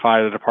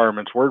modify the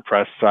department's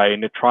WordPress site,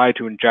 and it tried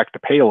to inject a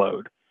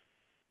payload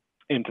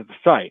into the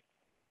site.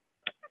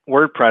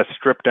 WordPress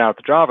stripped out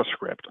the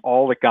JavaScript.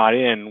 All that got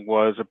in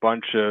was a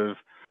bunch of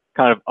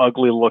kind of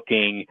ugly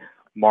looking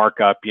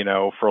markup,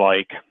 for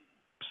like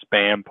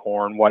spam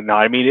porn,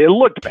 whatnot. It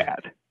looked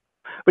bad,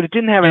 but it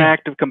didn't have an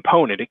active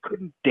component. It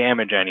couldn't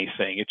damage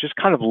anything. It just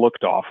kind of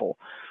looked awful.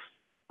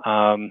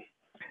 And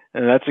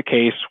that's a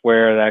case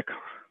where that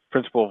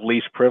principle of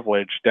least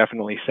privilege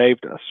definitely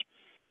saved us.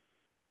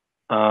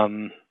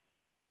 Like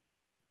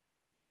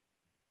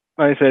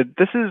I said,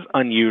 this is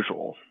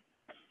unusual.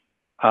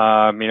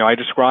 I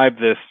describe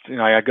this,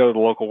 I go to the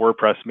local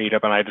WordPress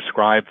meetup and I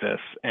describe this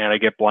and I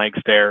get blank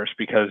stares,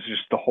 because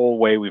just the whole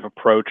way we've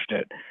approached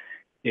it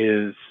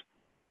is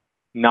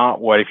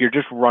not what, if you're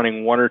just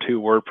running one or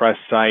two WordPress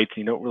sites,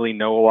 you don't really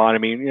know a lot.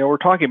 We're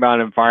talking about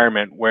an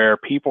environment where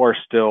people are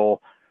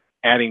still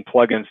adding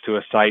plugins to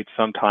a site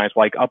sometimes,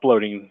 like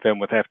uploading them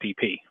with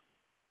FTP.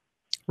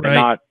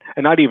 Right.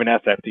 And not even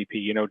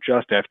SFTP,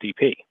 just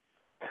FTP.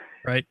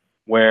 Right.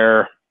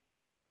 Where,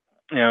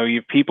 you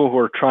have people who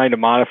are trying to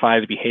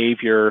modify the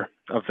behavior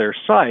of their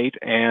site,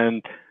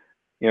 and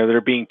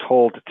they're being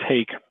told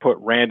to put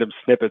random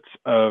snippets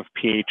of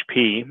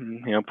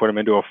PHP, put them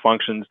into a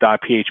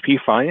functions.php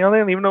file. They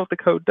don't even know what the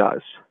code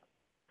does.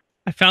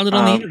 I found it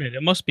on the internet.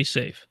 It must be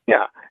safe.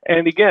 Yeah,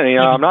 and again,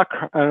 I'm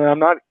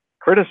not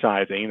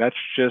criticizing. That's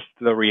just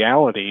the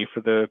reality for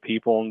the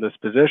people in this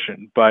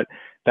position. But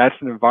that's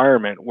an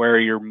environment where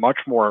you're much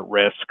more at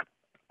risk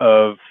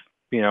of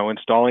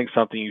installing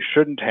something you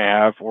shouldn't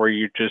have, or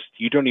you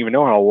don't even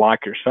know how to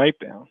lock your site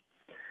down.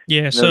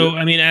 Yeah. So,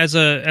 as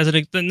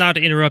an, not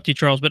to interrupt you,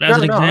 Charles, but as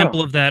an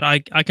example of that, I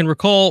can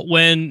recall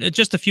when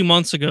just a few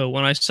months ago,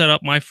 when I set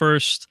up my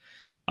first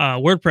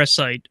WordPress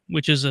site,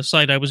 which is a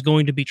site I was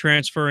going to be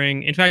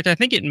transferring. In fact, I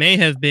think it may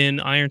have been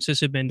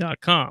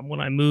ironsysadmin.com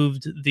when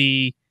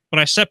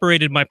I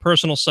separated my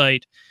personal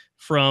site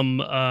from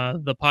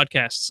the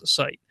podcast's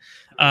site.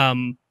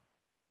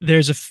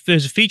 there's a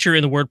feature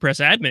in the WordPress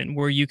admin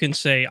where you can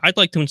say, I'd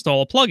like to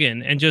install a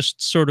plugin, and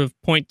just sort of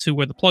point to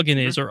where the plugin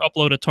is or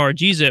upload a tar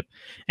gzip,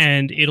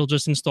 and it'll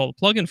just install the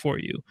plugin for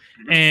you.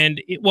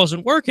 And it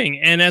wasn't working.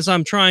 And as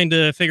I'm trying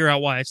to figure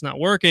out why it's not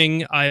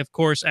working, I of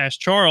course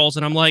asked Charles,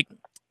 and I'm like,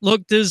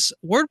 look, does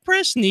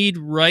WordPress need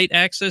write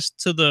access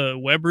to the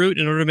web root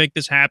in order to make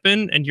this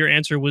happen? And your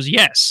answer was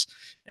yes.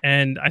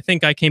 And I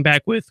think I came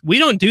back with, we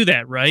don't do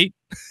that, right?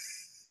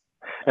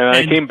 And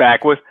I came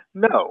back with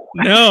no.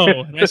 No.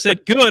 And I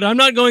said, good, I'm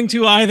not going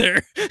to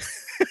either.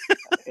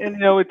 And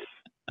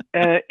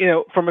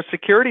it's from a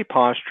security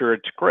posture,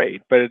 it's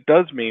great, but it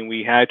does mean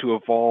we had to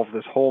evolve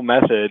this whole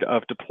method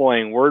of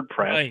deploying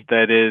WordPress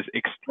that is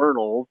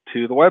external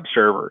to the web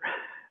server.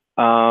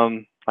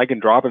 I can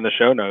drop in the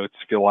show notes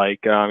if you like.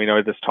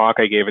 This talk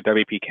I gave at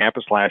WP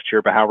Campus last year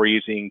about how we're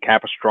using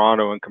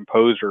Capistrano and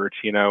Composer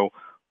to,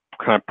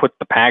 kind of put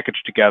the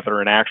package together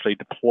and actually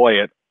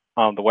deploy it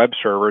on the web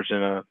servers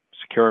in a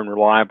secure and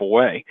reliable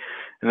way.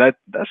 And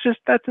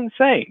that's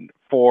insane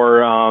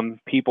for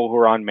people who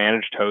are on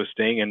managed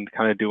hosting and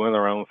kind of doing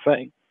their own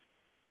thing.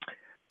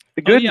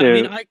 The good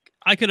news,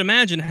 I could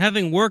imagine,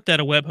 having worked at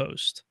a web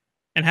host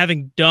and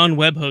having done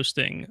web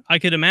hosting, I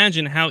could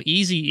imagine how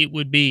easy it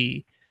would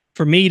be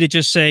for me to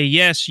just say,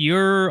 yes,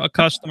 you're a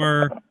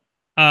customer.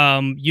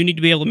 You need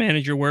to be able to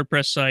manage your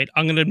WordPress site.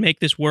 I'm going to make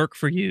this work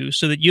for you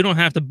so that you don't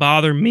have to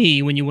bother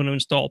me when you want to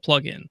install a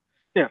plugin.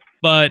 Yeah.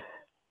 But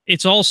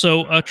it's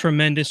also a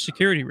tremendous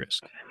security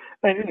risk.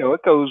 And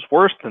it goes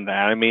worse than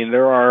that. I mean,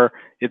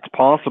 it's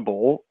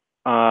possible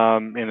in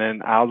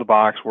an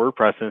out-of-the-box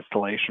WordPress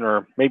installation,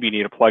 or maybe you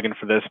need a plugin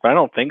for this, but I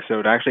don't think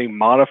so, to actually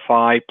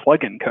modify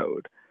plugin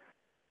code,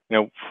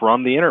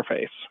 from the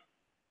interface.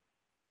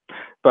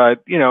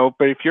 But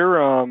if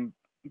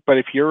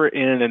you're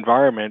in an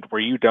environment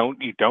where you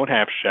don't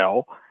have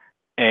shell,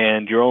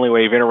 and your only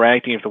way of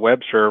interacting with the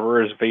web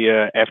server is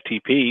via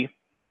FTP,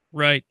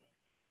 right?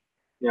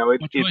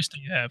 What choice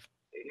do you have?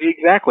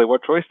 Exactly.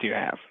 What choice do you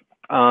have?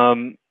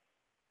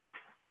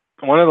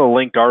 One of the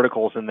linked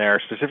articles in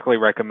there specifically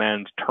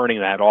recommends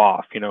turning that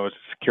off, as a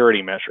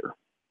security measure.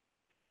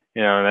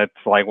 That's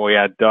like, well,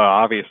 yeah, duh,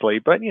 obviously.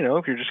 But,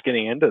 if you're just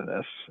getting into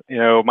this,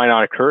 it might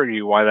not occur to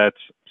you why that's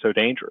so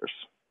dangerous.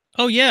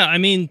 Oh, yeah. I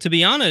mean, to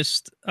be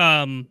honest,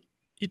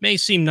 it may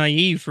seem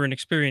naive for an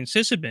experienced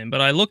sysadmin,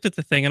 but I looked at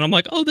the thing and I'm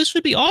like, oh, this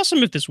would be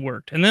awesome if this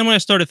worked. And then when I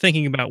started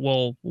thinking about,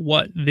 well,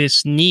 what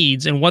this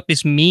needs and what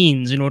this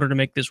means in order to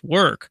make this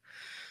work,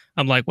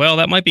 I'm like, well,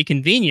 that might be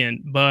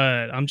convenient,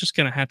 but I'm just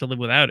going to have to live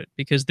without it,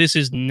 because this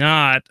is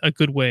not a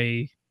good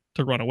way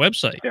to run a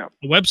website. Yeah.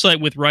 A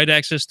website with write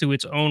access to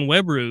its own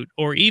web root,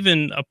 or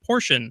even a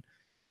portion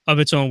of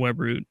its own web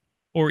root,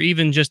 or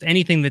even just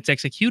anything that's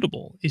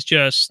executable, is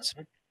just,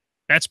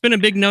 that's been a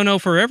big no-no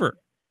forever.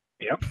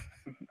 Yep.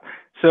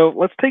 So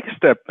let's take a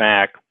step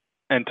back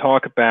and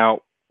talk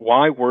about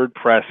why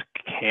WordPress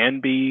can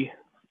be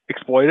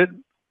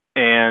exploited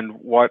and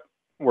what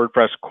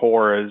WordPress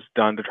core has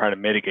done to try to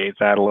mitigate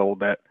that a little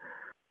bit.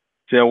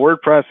 So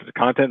WordPress is a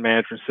content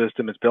management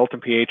system. It's built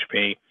in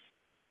PHP,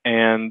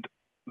 and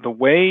the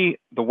way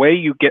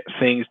you get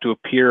things to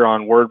appear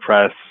on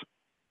WordPress,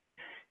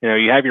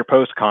 you have your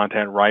post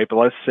content, right? But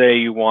let's say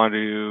you want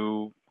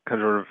to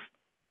kind of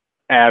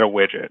add a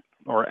widget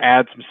or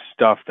add some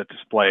stuff that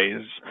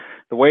displays.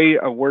 The way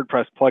a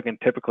WordPress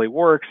plugin typically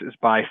works is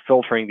by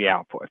filtering the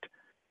output.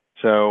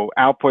 So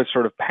output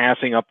sort of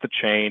passing up the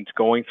chains,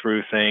 going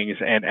through things,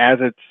 and as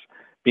it's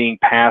being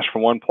passed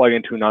from one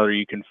plugin to another,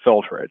 you can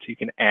filter it. You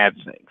can add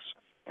things.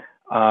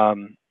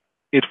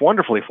 It's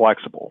wonderfully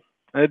flexible.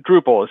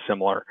 Drupal is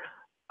similar.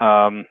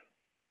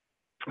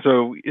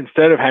 So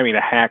instead of having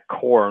to hack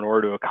core in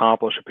order to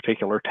accomplish a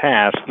particular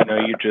task,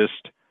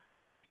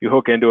 you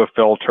hook into a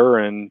filter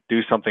and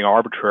do something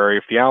arbitrary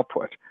with the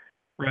output.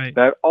 Right.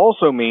 That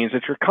also means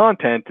that your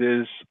content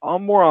is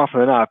more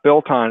often than not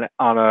built on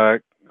a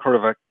sort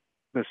of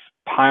this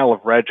pile of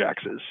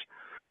regexes,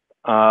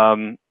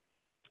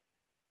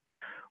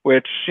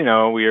 which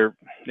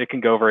it can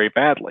go very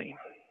badly.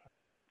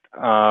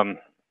 And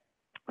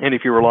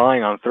if you're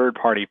relying on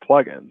third-party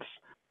plugins,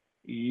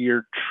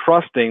 you're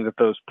trusting that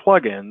those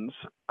plugins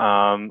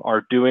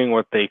are doing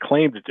what they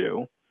claim to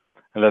do,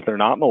 and that they're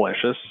not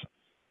malicious,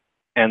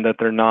 and that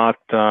they're not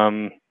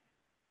they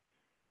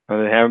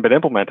haven't been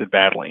implemented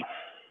badly.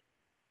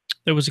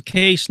 There was a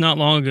case not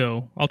long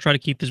ago. I'll try to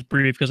keep this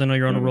brief because I know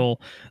you're on a roll.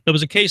 There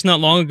was a case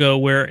not long ago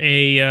where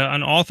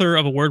an author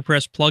of a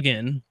WordPress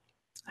plugin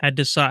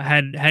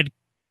had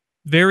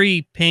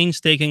very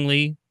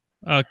painstakingly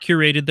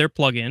curated their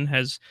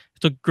plugin,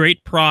 took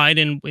great pride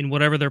in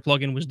whatever their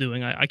plugin was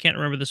doing. I can't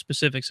remember the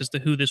specifics as to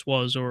who this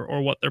was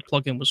or what their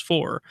plugin was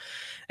for.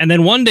 And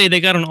then one day they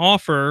got an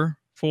offer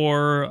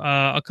for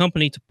a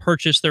company to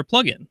purchase their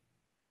plugin.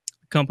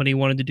 Company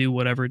wanted to do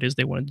whatever it is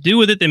they wanted to do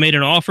with it. They made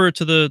an offer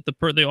to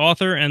the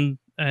author, and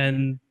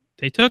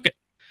they took it.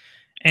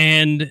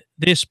 And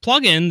this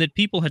plugin that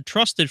people had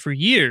trusted for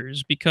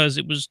years because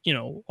it was,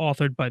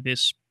 authored by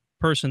this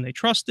person they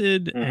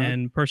trusted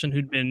and person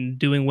who'd been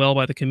doing well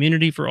by the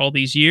community for all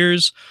these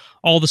years,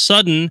 all of a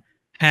sudden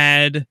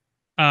had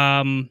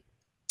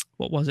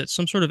what was it?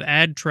 Some sort of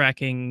ad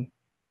tracking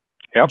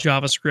Yep.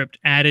 JavaScript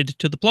added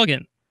to the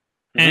plugin.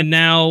 Mhm. And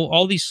now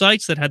all these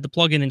sites that had the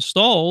plugin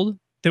installed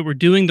that were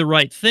doing the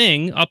right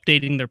thing,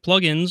 updating their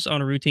plugins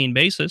on a routine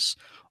basis,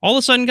 all of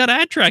a sudden got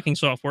ad tracking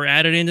software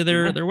added into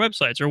their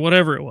websites or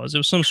whatever it was. It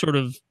was some sort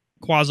of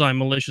quasi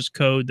malicious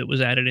code that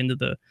was added into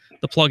the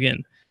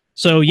plugin.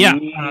 So yeah,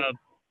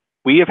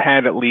 we have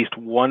had at least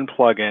one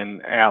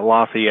plugin at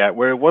Lafayette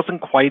where it wasn't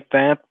quite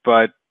that,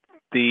 but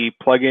the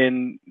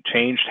plugin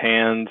changed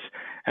hands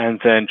and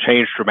then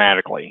changed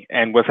dramatically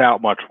and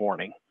without much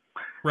warning.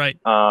 right.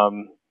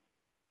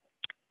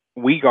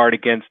 We guard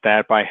against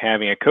that by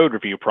having a code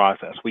review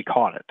process. We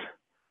caught it.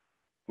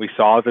 We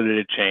saw that it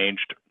had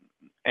changed,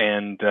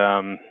 and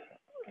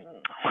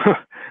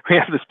we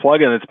have this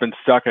plugin that's been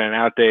stuck in an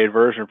outdated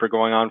version for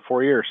going on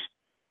 4 years.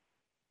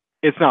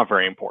 It's not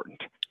very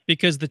important.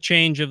 Because the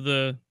change of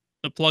the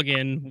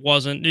plugin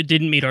it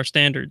didn't meet our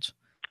standards.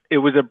 It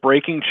was a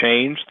breaking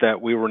change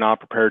that we were not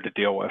prepared to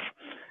deal with.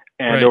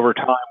 And Right. over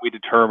time, we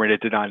determined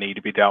it did not need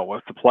to be dealt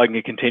with. The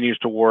plugin continues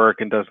to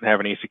work and doesn't have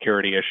any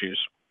security issues.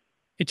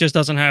 It just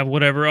doesn't have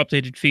whatever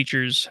updated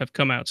features have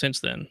come out since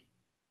then.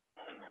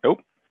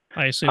 Nope.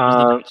 I assume is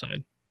the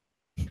downside.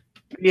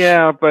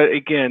 Yeah, but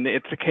again,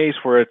 it's a case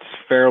where it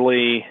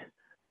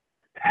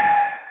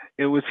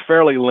was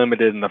fairly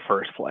limited in the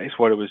first place,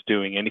 what it was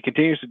doing. And it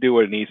continues to do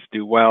what it needs to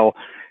do well.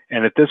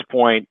 And at this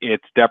point,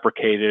 it's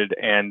deprecated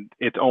and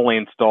it's only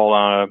installed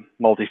on a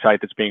multi-site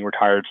that's being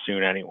retired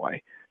soon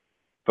anyway.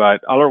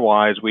 But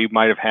otherwise, we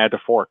might have had to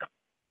fork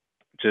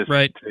just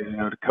right.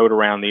 to code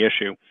around the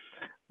issue.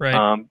 Right.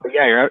 But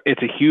yeah,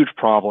 it's a huge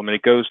problem, and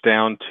it goes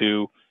down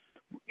to,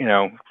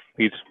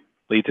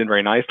 leads in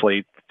very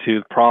nicely to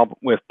the problem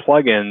with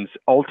plugins.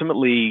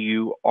 Ultimately,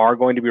 you are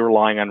going to be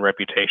relying on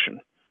reputation.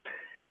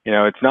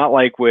 It's not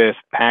like with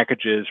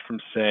packages from,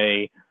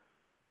 say,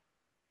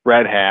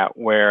 Red Hat,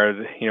 where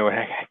it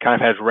kind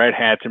of has Red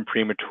Hat's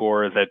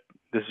imprimatur that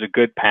this is a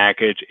good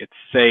package, it's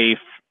safe.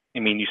 I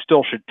mean, you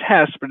still should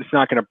test, but it's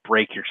not going to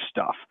break your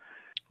stuff.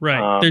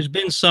 Right. There's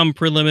been some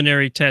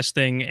preliminary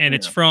testing, and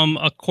it's from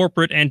a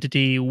corporate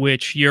entity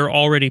which you're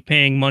already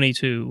paying money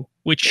to,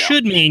 which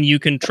should mean you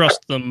can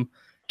trust them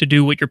to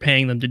do what you're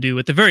paying them to do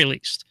at the very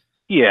least.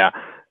 Yeah.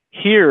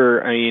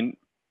 Here, I mean,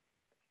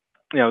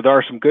 there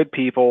are some good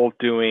people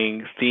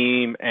doing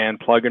theme and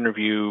plugin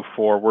review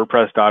for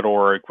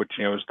WordPress.org, which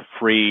is the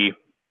free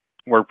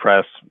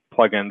WordPress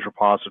plugins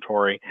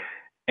repository,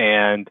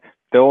 and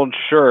they'll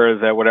ensure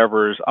that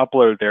whatever is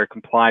uploaded there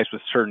complies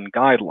with certain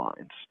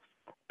guidelines.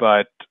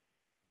 But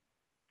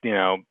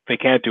they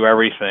can't do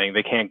everything.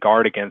 They can't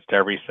guard against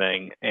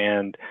everything,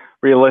 and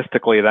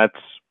realistically, that's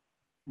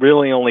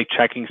really only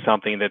checking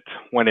something that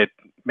when it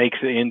makes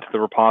it into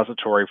the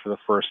repository for the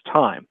first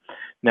time.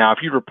 Now, if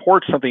you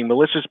report something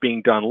malicious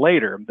being done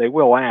later, they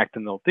will act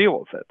and they'll deal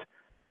with it.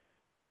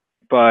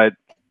 But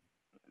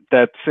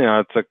that's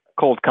it's a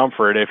cold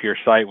comfort if your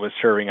site was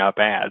serving up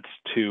ads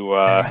to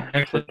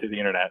the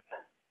internet.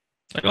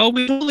 Like, oh,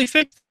 we totally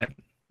fixed that.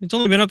 It's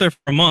only been up there for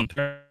a month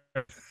or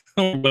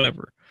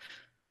whatever.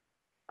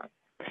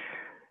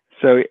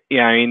 So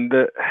yeah, I mean,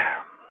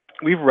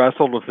 we've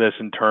wrestled with this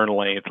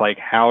internally. It's like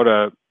how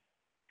to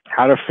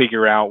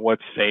figure out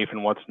what's safe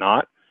and what's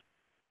not.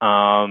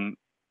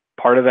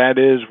 Part of that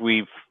is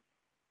we've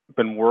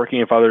been working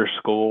with other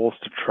schools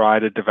to try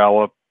to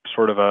develop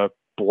sort of a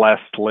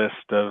blessed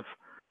list of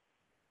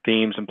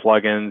themes and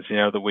plugins,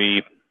 that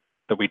we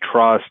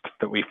trust,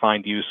 that we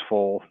find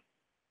useful,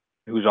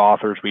 whose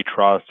authors we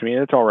trust. I mean,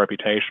 it's all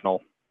reputational.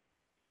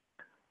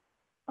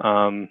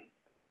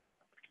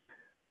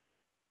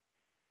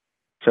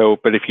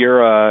 But if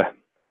you're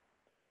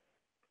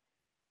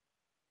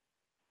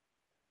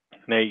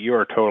Nate, you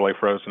are totally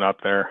frozen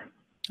up there.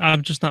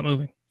 I'm just not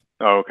moving.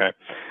 Oh, okay.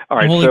 All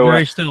right. I'm holding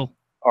very still.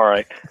 All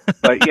right.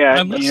 But yeah,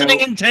 I'm listening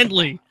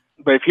intently.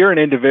 But if you're an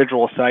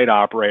individual site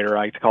operator,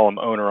 I like to call them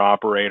owner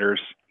operators,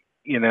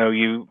 you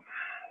kind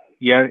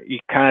of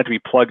have to be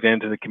plugged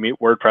into the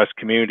WordPress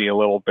community a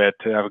little bit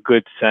to have a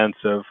good sense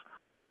of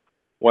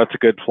what's a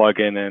good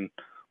plugin and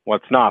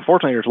what's not.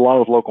 Fortunately, there's a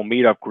lot of local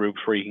meetup groups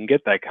where you can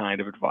get that kind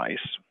of advice,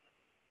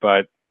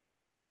 but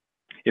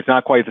it's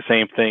not quite the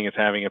same thing as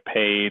having a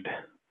paid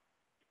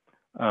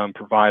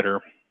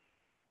provider.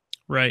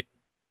 Right.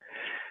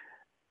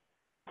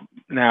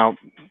 Now,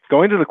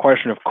 going to the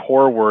question of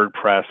core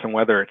WordPress and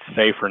whether it's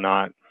safe or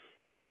not,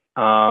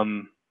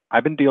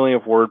 I've been dealing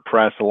with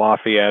WordPress at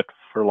Lafayette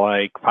for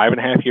like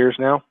 5.5 years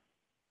now.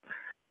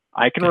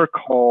 I can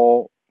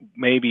recall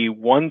maybe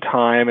one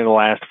time in the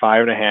last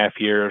 5.5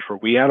 years where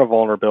we had a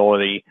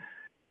vulnerability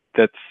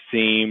that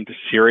seemed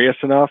serious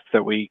enough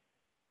that we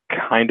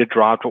kind of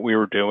dropped what we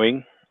were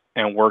doing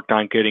and worked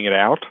on getting it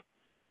out.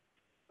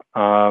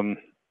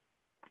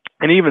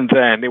 And even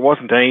then, it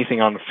wasn't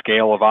anything on the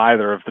scale of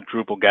either of the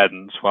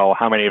Drupalgeddons. Well,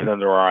 how many of them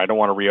there are, I don't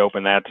want to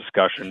reopen that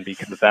discussion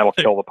because that'll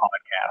kill the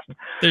podcast.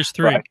 There's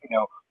 3. But,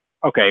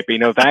 okay, but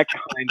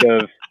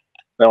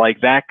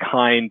that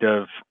kind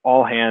of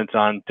all hands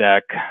on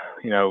deck,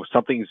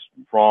 something's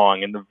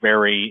wrong in the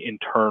very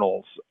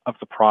internals of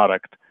the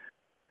product.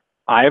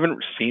 I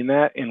haven't seen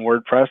that in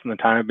WordPress in the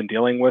time I've been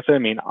dealing with it. I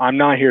mean, I'm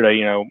not here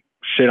to,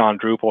 shit on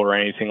Drupal or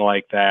anything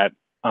like that.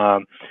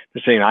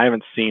 Just saying I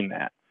haven't seen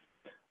that.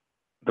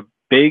 The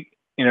big,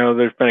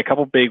 there's been a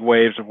couple big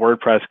waves of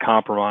WordPress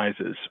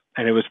compromises,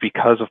 and it was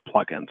because of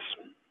plugins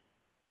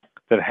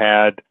that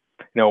had,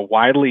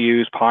 widely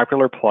used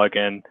popular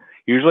plugin,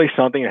 usually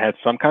something that had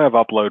some kind of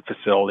upload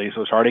facility.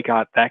 So it's already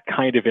got that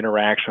kind of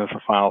interaction with the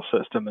file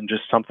system, and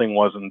just something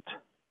wasn't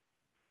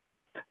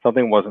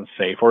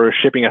safe, or it was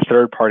shipping a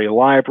third-party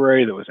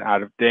library that was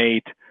out of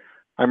date.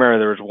 I remember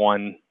there was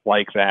one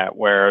like that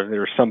where there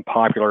was some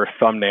popular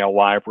thumbnail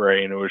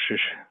library, and it was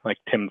just like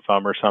Tim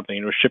Thumb or something,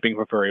 and it was shipping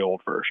a very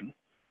old version.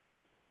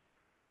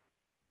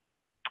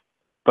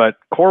 But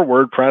core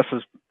WordPress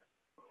has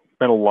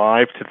been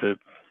alive to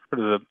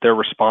their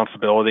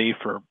responsibility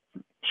for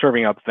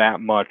serving up that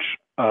much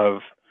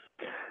of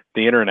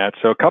the internet.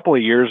 So a couple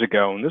of years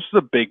ago, and this is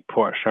a big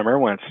push, I remember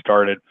when it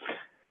started,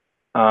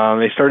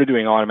 they started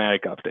doing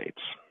automatic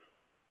updates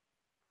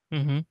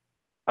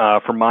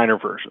for minor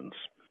versions.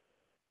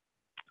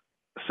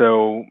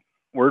 So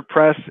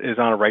WordPress is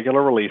on a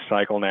regular release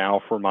cycle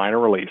now for minor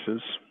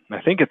releases.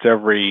 I think it's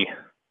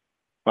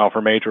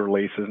for major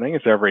releases,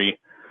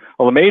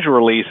 the major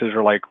releases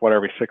are like,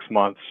 every 6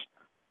 months.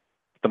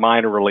 The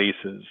minor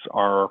releases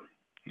are,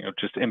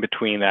 just in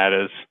between that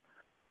as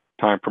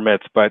time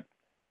permits. But,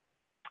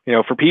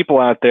 for people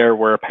out there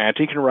where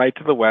Apache can write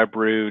to the web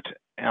root,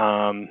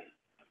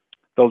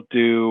 they'll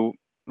do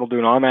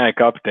an automatic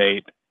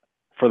update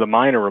for the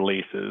minor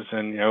releases,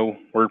 and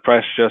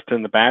WordPress just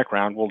in the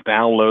background will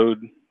download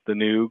the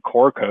new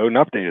core code and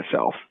update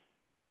itself.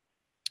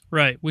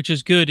 Right, which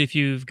is good if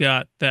you've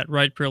got that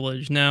write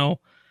privilege. Now,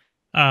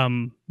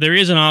 there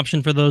is an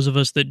option for those of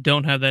us that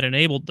don't have that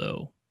enabled,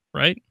 though,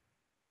 right?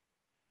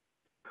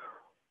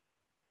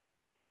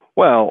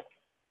 Well,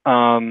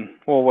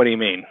 what do you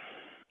mean?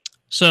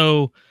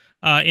 So,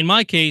 in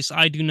my case,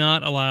 I do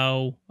not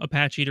allow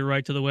Apache to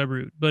write to the web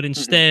root, but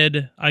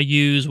instead I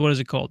use, what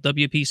is it called?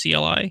 WP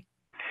CLI?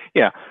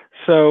 Yeah.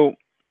 So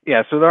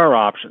there are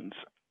options.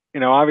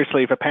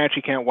 Obviously, if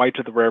Apache can't write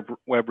to the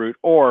web root,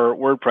 or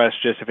WordPress,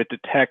 just if it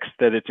detects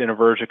that it's in a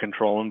version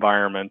control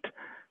environment,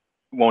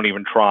 won't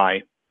even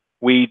try.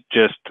 We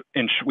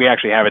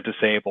actually have it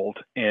disabled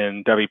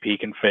in WP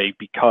config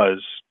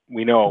because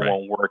we know it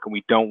won't work, and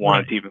we don't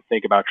want it to even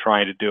think about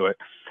trying to do it.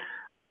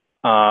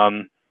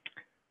 But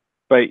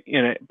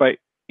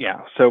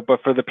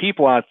for the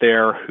people out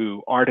there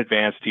who aren't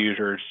advanced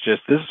users, this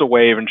is a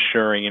way of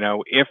ensuring,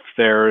 if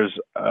there's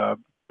a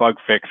bug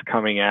fix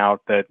coming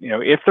out, that,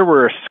 if there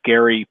were a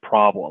scary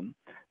problem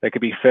that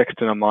could be fixed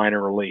in a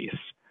minor release,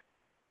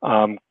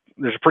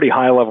 there's a pretty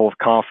high level of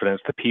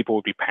confidence that people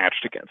would be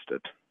patched against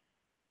it.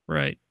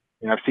 Right.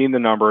 And I've seen the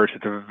numbers.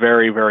 It's a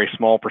very, very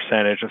small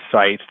percentage of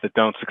sites that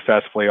don't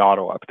successfully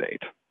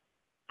auto-update.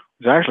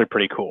 It's actually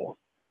pretty cool.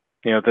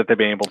 That they've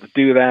been able to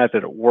do that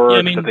it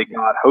works, that they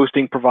got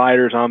hosting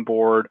providers on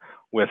board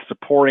with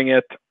supporting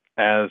it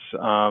as,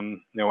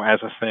 as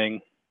a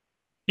thing.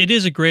 It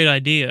is a great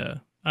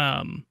idea.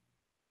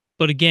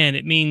 But again,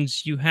 it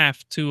means you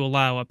have to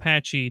allow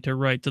Apache to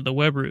write to the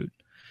web root,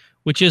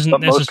 which isn't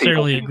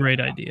necessarily a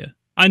great idea.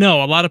 I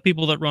know a lot of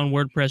people that run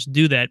WordPress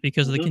do that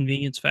because of the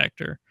convenience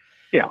factor.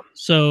 Yeah.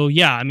 So,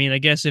 yeah, I mean, I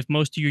guess if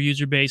most of your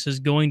user base is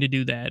going to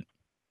do that,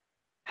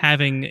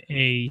 having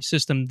a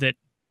system that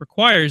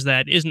requires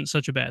that isn't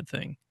such a bad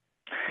thing.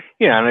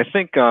 Yeah, and I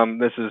think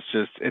this is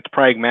it's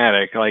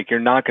pragmatic. Like, you're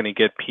not going to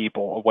get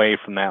people away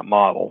from that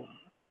model.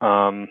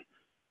 Because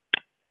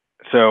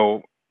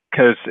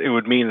it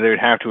would mean they would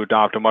have to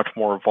adopt a much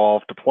more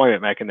evolved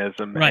deployment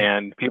mechanism,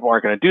 and people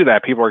aren't going to do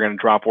that. People are going to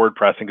drop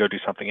WordPress and go do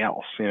something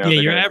else.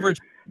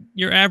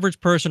 Your average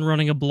person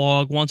running a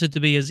blog wants it to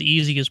be as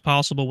easy as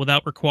possible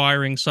without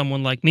requiring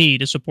someone like me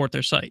to support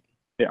their site.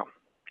 Yeah.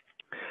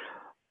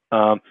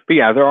 But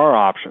yeah, there are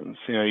options.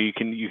 You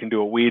can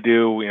do what we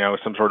do.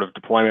 Some sort of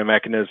deployment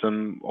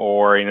mechanism,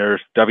 or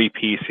there's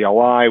WP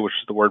CLI, which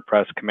is the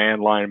WordPress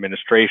command line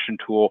administration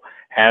tool,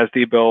 has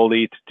the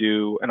ability to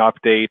do an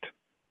update.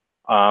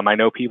 I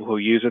know people who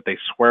use it, they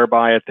swear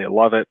by it, they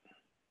love it.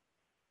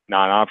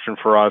 Not an option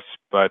for us,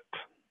 but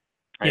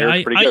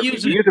it's pretty good. We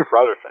use it for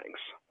other things.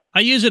 I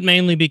use it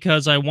mainly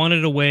because I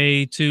wanted a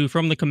way to,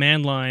 from the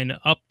command line,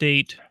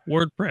 update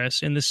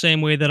WordPress in the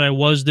same way that I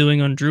was doing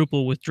on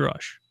Drupal with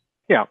Drush.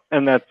 Yeah,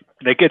 and that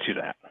gets you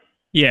that.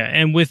 Yeah,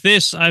 and with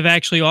this, I've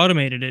actually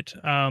automated it.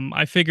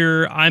 I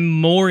figure I'm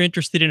more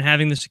interested in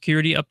having the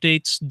security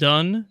updates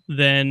done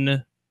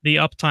than the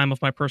uptime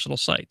of my personal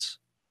sites,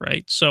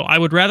 right? So I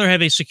would rather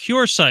have a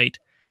secure site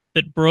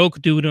that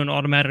broke due to an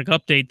automatic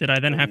update that I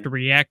then have to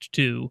react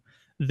to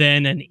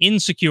than an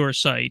insecure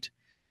site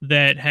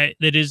that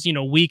is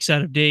weeks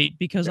out of date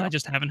because I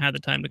just haven't had the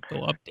time to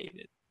go update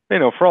it.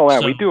 For all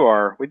that, we do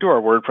our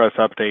WordPress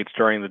updates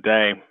during the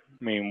day.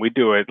 I mean, we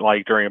do it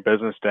like during a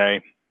business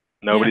day.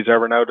 Nobody's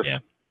ever noticed. Yeah.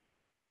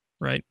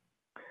 Right.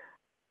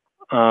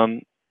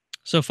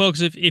 So, folks,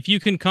 if you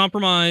can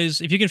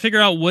compromise, if you can figure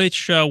out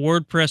which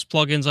WordPress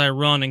plugins I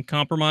run and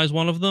compromise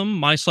one of them,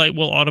 my site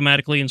will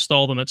automatically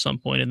install them at some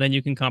point, and then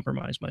you can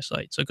compromise my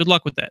site. So, good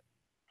luck with that.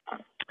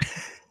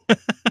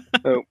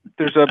 So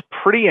there's a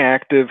pretty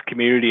active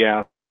community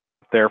out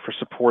there for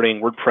supporting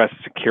WordPress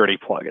security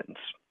plugins,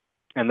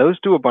 and those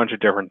do a bunch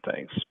of different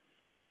things.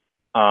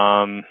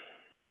 And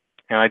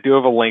I do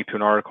have a link to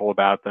an article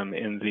about them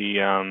in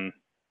the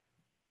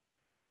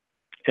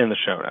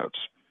show notes.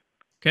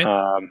 Okay.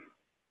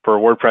 For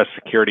WordPress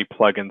security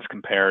plugins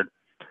compared.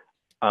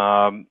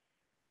 And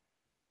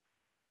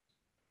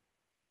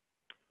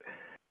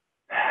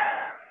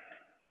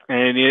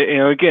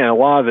again, a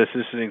lot of this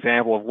is an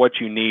example of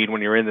what you need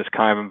when you're in this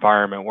kind of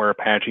environment where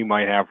Apache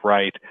might have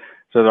right.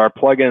 So there are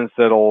plugins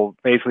that'll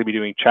basically be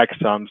doing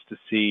checksums to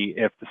see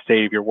if the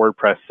state of your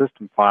WordPress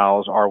system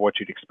files are what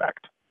you'd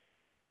expect.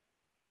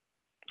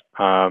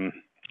 Again,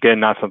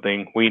 not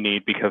something we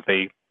need because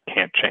they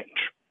can't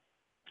change.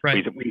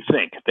 Right. We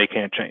think they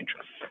can't change.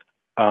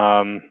 There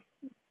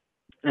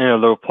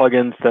are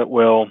plugins that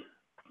will,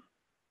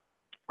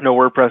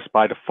 WordPress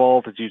by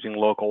default is using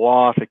local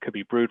auth. It could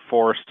be brute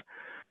forced.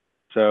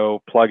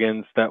 So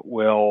plugins that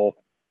will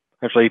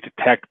actually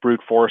detect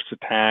brute force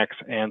attacks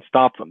and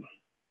stop them.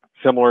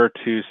 Similar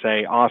to,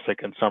 say,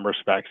 OSIC in some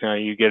respects.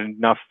 You get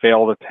enough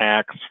failed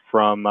attacks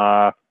from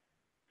the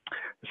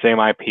same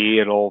IP,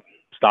 it'll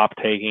stop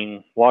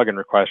taking login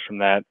requests from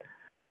that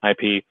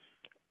IP.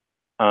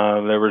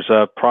 There was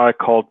a product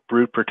called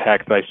Brute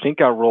Protect that I think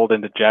got rolled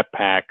into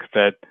Jetpack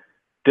that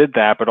did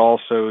that, but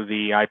also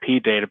the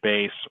IP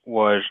database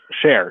was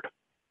shared.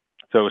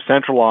 So it was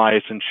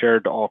centralized and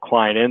shared to all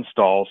client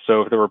installs.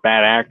 So if there were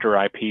bad actor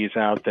IPs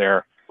out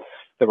there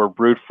that were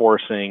brute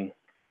forcing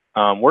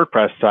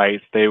WordPress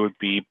sites, they would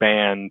be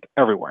banned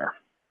everywhere.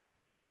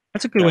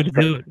 That's a good way to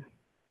do it.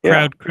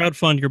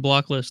 Crowdfund your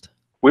block list.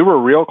 We were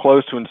real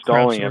close to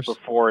installing it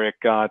before it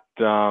got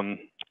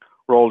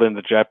rolled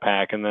into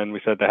Jetpack, and then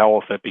we said the hell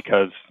with it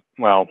because,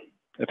 well,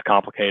 it's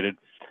complicated.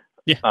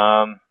 Yeah.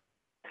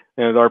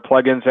 There are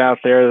plugins out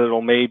there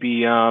that'll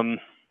maybe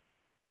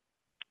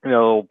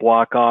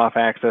block off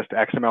access to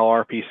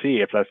XML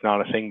RPC if that's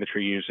not a thing that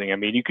you're using. I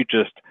mean, you could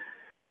just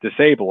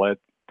disable it,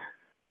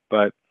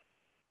 but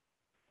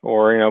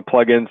or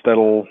plugins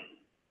that'll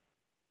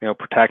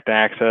protect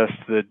access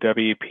to the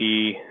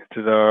WP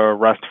to the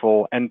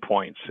RESTful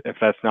endpoints if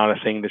that's not a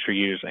thing that you're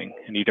using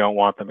and you don't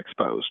want them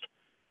exposed.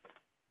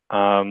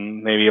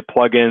 Maybe a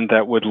plugin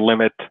that would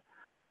limit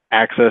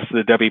access to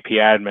the WP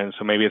admin,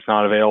 so maybe it's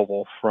not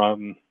available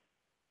from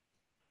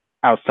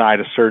outside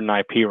a certain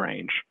IP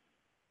range.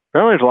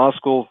 Apparently, there's a lot of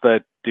schools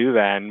that do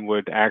that and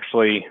would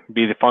actually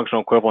be the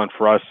functional equivalent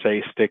for us,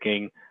 say,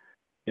 sticking,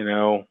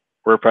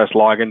 WordPress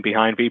login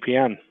behind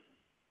VPN.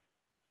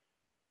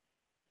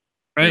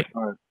 Right.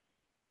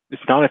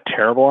 It's not a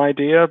terrible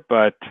idea,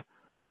 but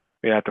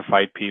we have to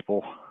fight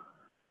people.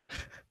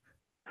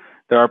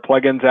 There are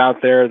plugins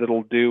out there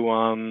that'll do,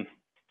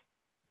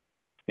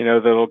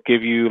 that'll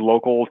give you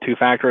local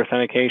two-factor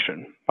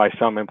authentication by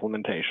some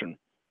implementation.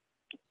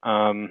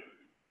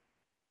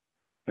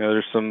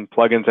 There's some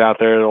plugins out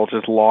there that'll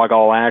just log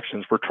all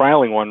actions. We're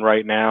trialing one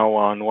right now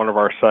on one of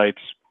our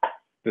sites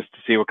just to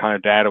see what kind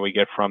of data we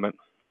get from it.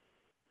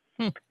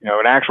 An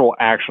actual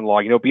action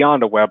log,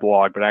 beyond a web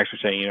log, but actually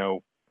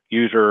saying,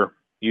 user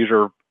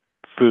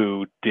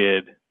foo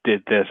did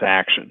this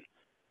action.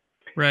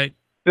 Right.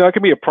 That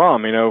could be a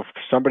problem.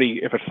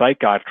 If a site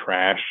got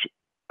trashed,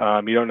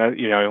 you don't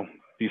know,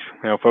 these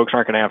folks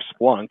aren't going to have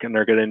Splunk, and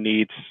they're going to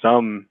need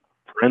some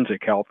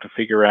forensic help to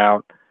figure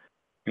out,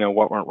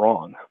 what went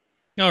wrong.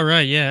 Oh,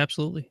 right. Yeah,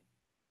 absolutely.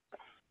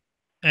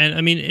 And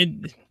I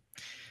mean,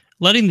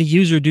 letting the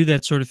user do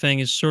that sort of thing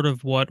is sort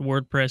of what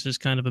WordPress is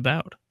kind of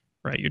about,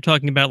 right? You're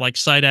talking about like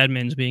site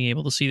admins being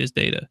able to see this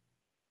data.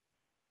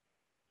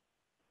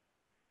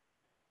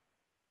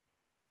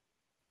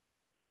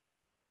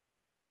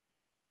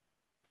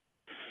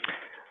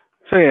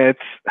 So yeah,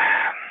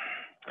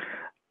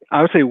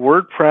 I would say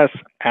WordPress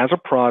as a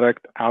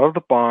product out of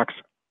the box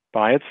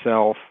by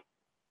itself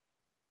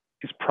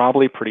is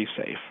probably pretty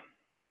safe.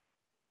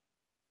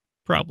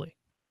 Probably.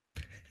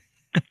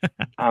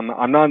 I'm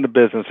not in the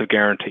business of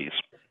guarantees.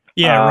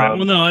 Yeah, right.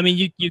 Well, no, I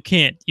mean you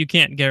can't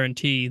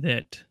guarantee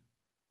that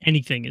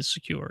anything is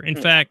secure. In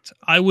fact,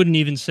 I wouldn't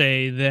even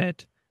say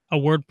that a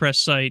WordPress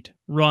site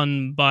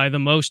run by the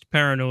most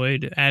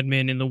paranoid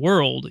admin in the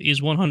world is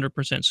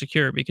 100%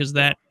 secure, because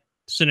that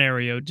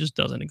scenario just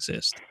doesn't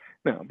exist.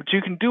 No, but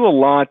you can do a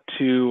lot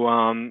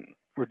to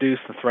reduce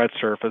the threat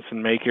surface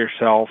and make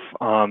yourself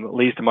at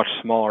least a much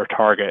smaller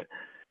target.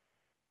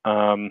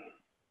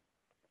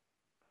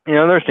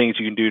 Other things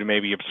you can do to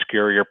maybe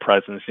obscure your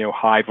presence,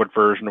 hide what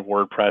version of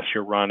WordPress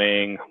you're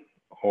running,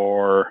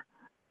 or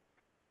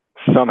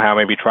somehow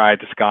maybe try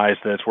to disguise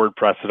that it's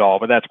WordPress at all,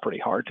 but that's pretty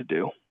hard to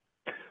do.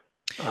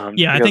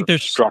 Yeah, I think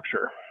there's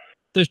structure.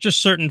 There's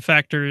just certain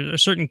factors or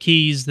certain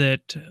keys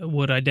that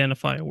would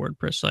identify a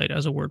WordPress site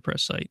as a WordPress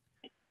site.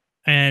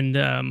 And,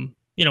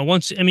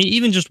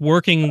 even just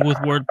working with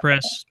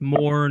WordPress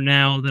more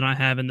now than I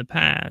have in the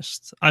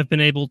past, I've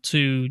been able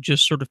to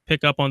just sort of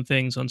pick up on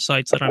things on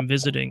sites that I'm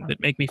visiting that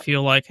make me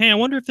feel like, hey, I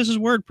wonder if this is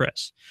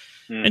WordPress.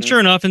 And sure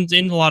enough, in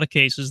a lot of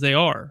cases, they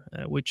are,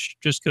 which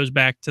just goes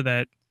back to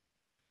that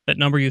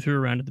number you threw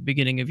around at the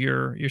beginning of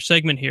your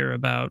segment here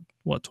about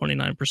what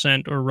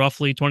 29% or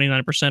roughly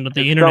 29% of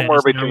the internet somewhere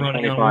is now between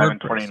running on 25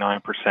 and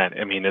WordPress. 29%.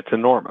 I mean, it's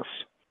enormous.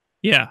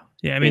 Yeah.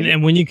 I mean,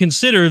 and when you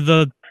consider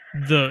the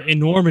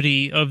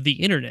enormity of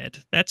the internet,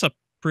 that's a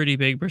pretty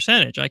big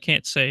percentage. I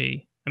can't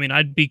say. I mean,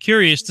 I'd be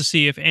curious to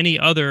see if any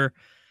other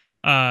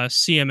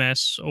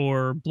CMS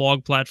or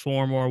blog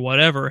platform or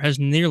whatever has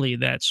nearly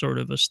that sort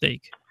of a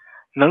stake.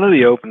 None of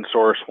the open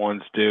source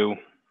ones do,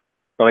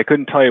 but I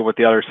couldn't tell you what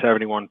the other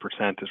 71%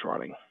 is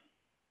running.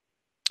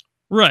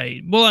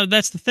 Right. Well,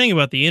 that's the thing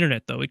about the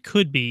internet, though. It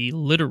could be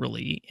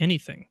literally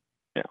anything.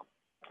 Yeah.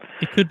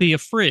 It could be a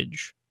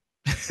fridge.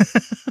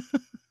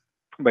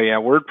 But yeah,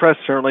 WordPress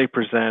certainly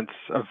presents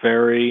a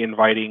very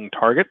inviting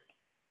target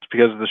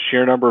because of the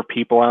sheer number of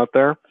people out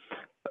there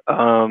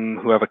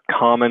who have a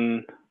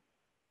common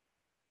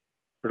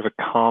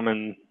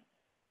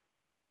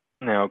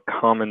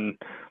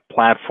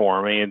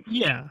platform. I mean,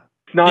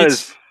 it's not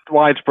as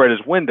widespread as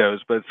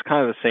Windows, but it's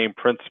kind of the same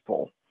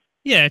principle.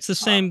 Yeah, it's the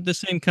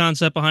same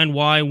concept behind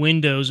why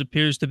Windows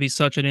appears to be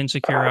such an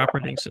insecure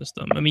operating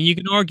system. I mean, you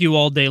can argue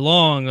all day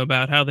long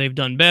about how they've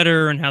done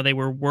better and how they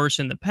were worse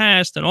in the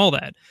past and all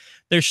that.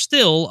 There's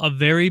still a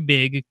very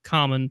big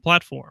common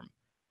platform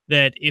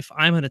that if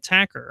I'm an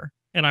attacker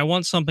and I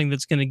want something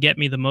that's going to get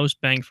me the most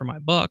bang for my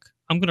buck,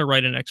 I'm going to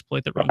write an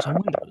exploit that runs on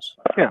Windows.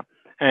 Yeah,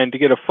 and to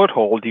get a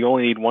foothold, you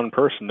only need one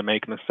person to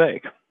make a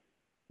mistake.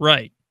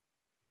 Right.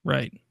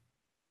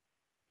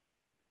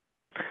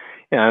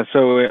 Yeah,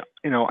 so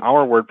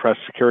our WordPress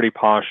security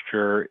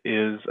posture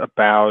is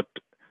about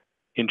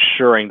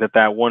ensuring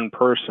that one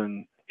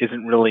person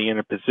isn't really in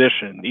a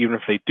position, even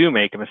if they do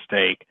make a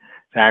mistake,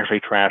 to actually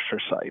trash their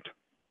site.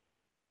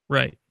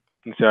 Right.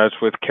 And so that's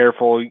with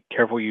careful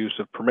use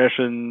of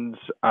permissions.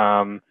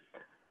 The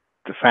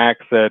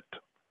fact that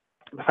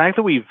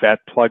we vet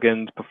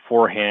plugins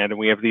beforehand and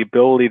we have the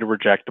ability to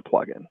reject a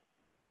plugin.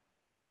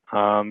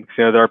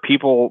 There are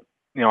people.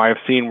 I've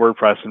seen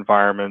WordPress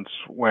environments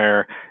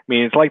where,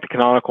 it's like the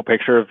canonical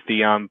picture of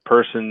the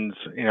person's,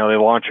 they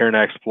launch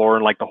Internet Explorer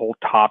and like the whole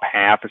top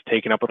half is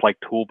taken up with like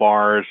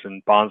toolbars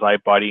and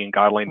Bonsai Buddy and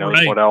God only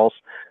knows what else.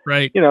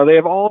 Right. They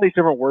have all these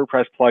different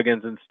WordPress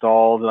plugins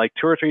installed, like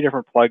 2 or 3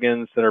 different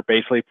plugins that are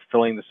basically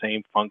fulfilling the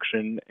same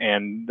function,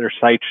 and their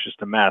site's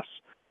just a mess.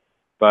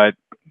 But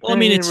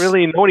it's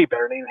really nobody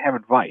better than have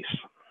advice.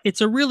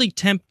 It's a really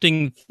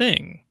tempting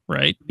thing,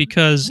 right?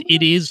 Because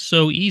it is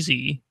so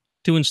easy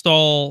to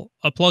install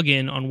a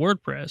plugin on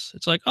WordPress.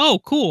 It's like, oh,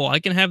 cool,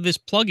 I can have this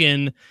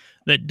plugin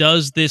that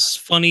does this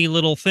funny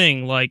little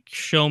thing, like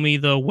show me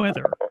the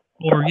weather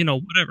or,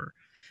 whatever.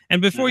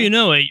 And before you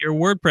know it, your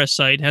WordPress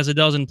site has a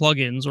dozen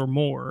plugins or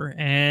more.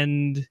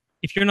 And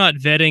if you're not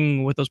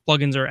vetting what those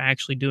plugins are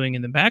actually doing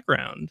in the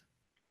background,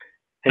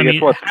 half the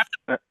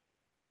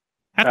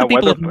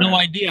people have no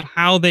idea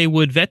how they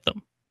would vet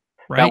them.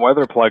 Right? That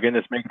weather plugin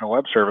is making a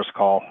web service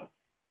call.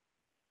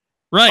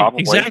 Right, Probably.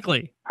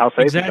 Exactly. How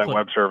safe is that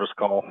web service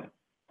call?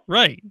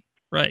 Right.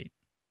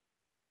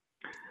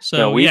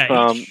 So we've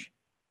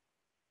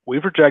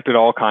rejected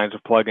all kinds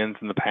of plugins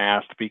in the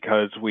past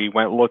because we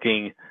went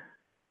looking.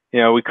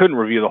 We couldn't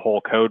review the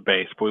whole code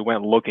base, but we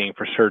went looking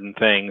for certain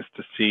things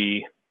to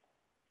see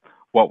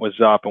what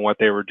was up and what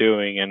they were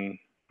doing, and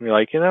we're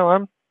like,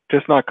 I'm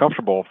just not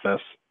comfortable with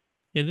this.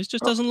 Yeah, this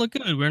just doesn't look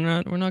good. We're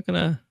not going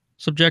to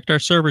subject our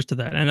servers to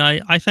that, and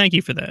I thank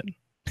you for that.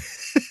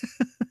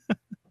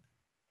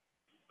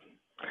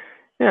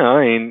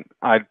 Yeah,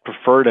 I'd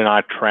prefer to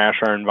not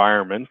trash our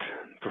environment,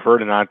 prefer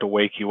to not to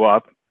wake you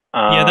up.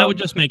 Yeah, that would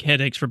just make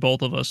headaches for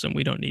both of us, and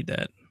we don't need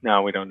that.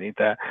 No, we don't need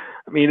that.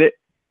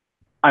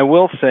 I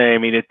will say,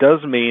 it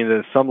does mean that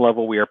at some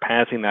level we are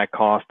passing that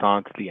cost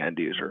on to the end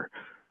user,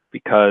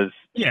 because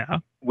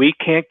we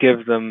can't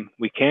give them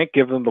the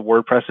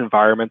WordPress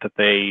environment that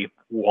they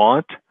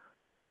want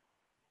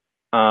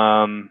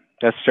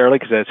necessarily,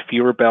 because it has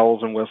fewer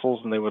bells and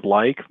whistles than they would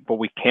like, but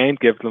we can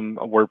give them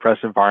a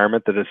WordPress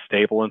environment that is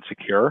stable and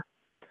secure.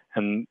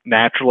 And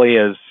naturally,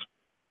 as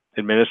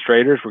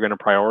administrators, we're going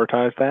to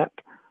prioritize that.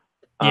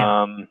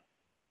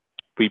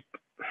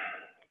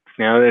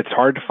 It's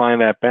hard to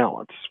find that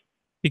balance.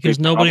 Because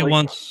nobody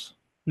wants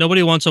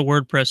a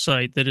WordPress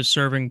site that is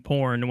serving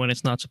porn when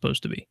it's not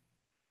supposed to be.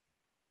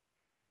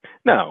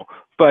 No,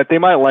 but they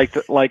might like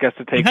us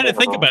to take. You had to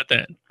think about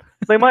that.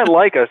 They might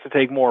like us to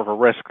take more of a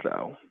risk,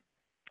 though.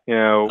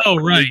 Oh,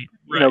 right.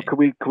 Could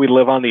we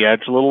live on the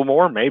edge a little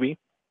more? Maybe,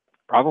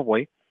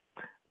 probably.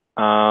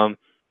 Right.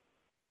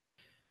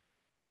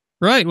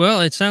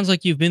 Well, it sounds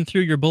like you've been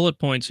through your bullet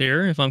points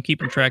here, if I'm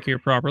keeping track here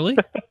properly.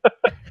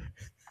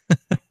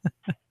 I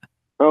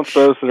don't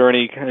suppose there are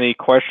any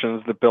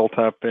questions that built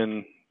up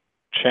in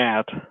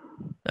chat.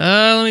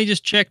 Let me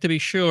just check to be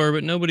sure,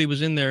 but nobody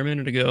was in there a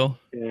minute ago.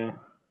 Yeah.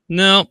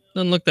 No,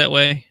 doesn't look that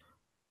way.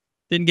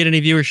 Didn't get any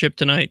viewership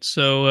tonight,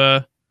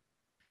 so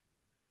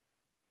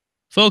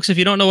Folks, if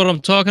you don't know what I'm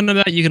talking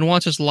about, you can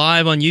watch us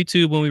live on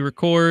YouTube when we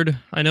record.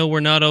 I know we're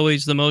not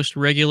always the most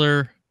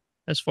regular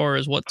as far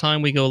as what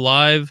time we go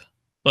live,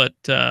 but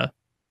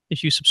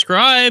if you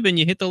subscribe and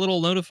you hit the little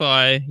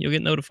notify, you'll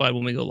get notified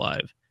when we go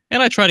live.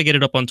 And I try to get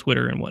it up on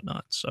Twitter and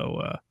whatnot.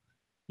 So,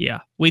 yeah,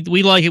 we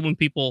like it when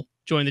people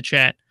join the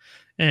chat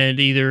and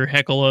either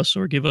heckle us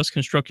or give us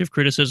constructive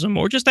criticism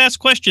or just ask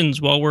questions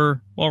while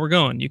we're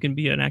going. You can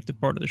be an active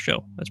part of the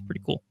show. That's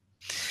pretty cool.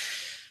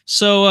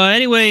 So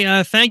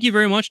anyway, thank you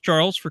very much,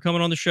 Charles, for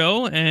coming on the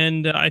show.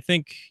 And I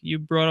think you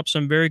brought up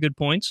some very good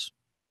points.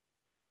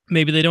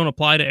 Maybe they don't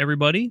apply to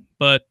everybody,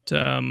 but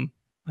I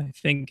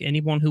think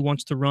anyone who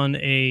wants to run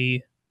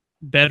a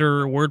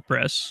better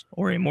WordPress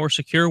or a more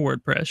secure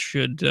WordPress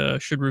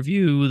should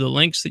review the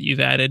links that you've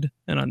added.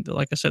 And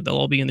like I said, they'll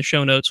all be in the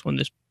show notes when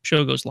this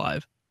show goes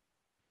live.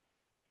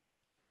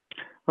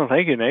 Well,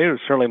 thank you, Nate. It was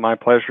certainly my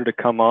pleasure to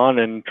come on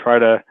and try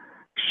to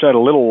shed a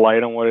little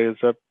light on what is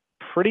a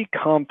pretty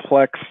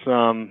complex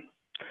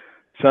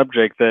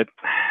subject that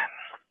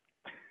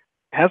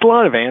has a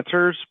lot of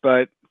answers,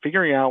 but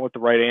figuring out what the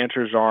right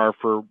answers are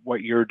for what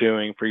you're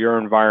doing for your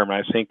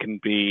environment, I think, can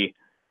be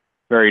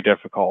very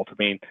difficult. I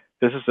mean,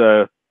 this is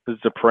a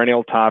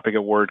perennial topic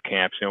at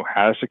WordCamps. You know,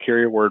 how to secure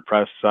your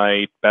WordPress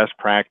site, best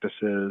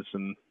practices,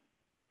 and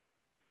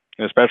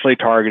especially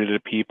targeted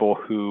at people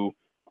who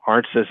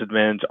aren't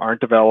sysadmins,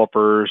 aren't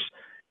developers.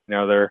 You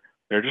know, they're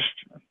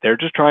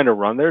just trying to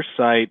run their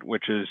site,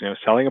 which is, you know,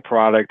 selling a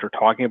product or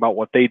talking about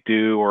what they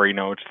do, or, you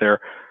know, it's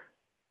their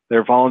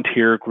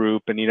volunteer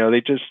group, and, you know,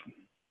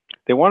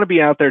 they want to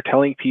be out there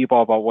telling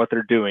people about what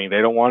they're doing.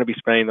 They don't want to be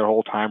spending their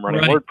whole time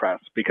running WordPress,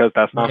 because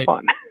that's not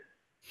fun.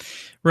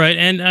 Right.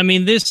 And I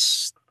mean,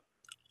 this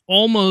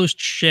almost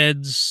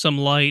sheds some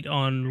light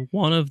on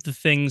one of the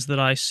things that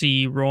I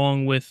see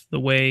wrong with the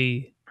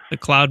way the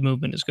cloud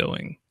movement is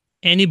going.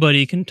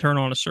 Anybody can turn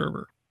on a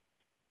server.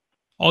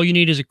 All you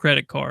need is a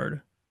credit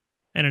card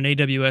and an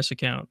AWS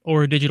account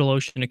or a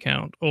DigitalOcean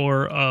account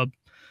or a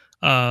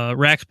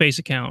Rackspace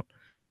account,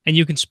 and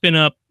you can spin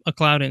up a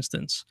cloud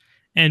instance.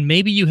 And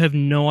maybe you have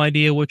no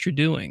idea what you're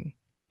doing,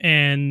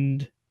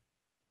 and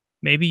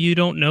maybe you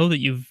don't know that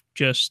you've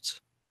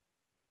just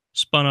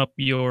spun up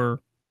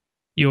your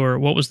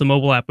what was the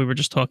mobile app we were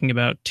just talking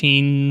about?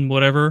 Teen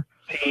whatever?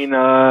 Teen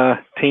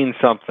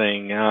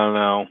something. I don't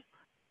know.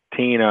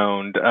 Teen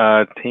owned.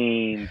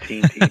 Teen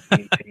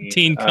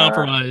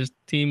compromised.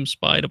 Team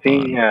spied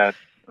upon.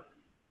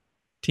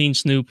 Teen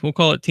Snoop. We'll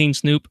call it Teen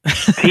Snoop.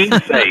 Teen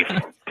safe.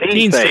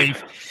 Teen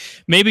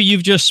safe. Maybe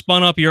you've just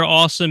spun up your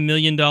awesome $1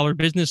 million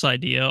business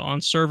idea on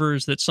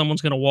servers that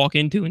someone's going to walk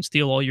into and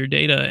steal all your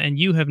data, and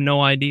you have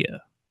no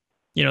idea.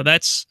 You know,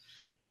 that's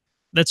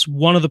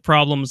one of the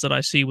problems that I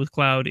see with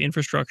cloud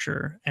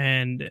infrastructure.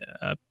 And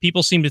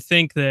people seem to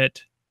think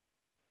that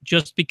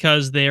just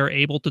because they're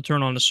able to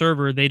turn on a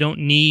server, they don't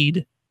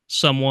need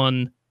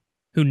someone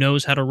who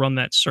knows how to run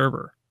that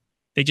server.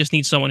 They just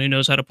need someone who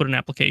knows how to put an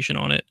application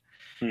on it.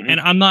 Mm-hmm. And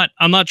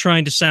I'm not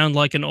trying to sound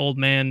like an old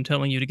man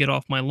telling you to get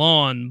off my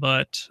lawn,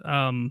 but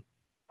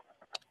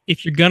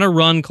if you're going to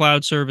run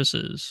cloud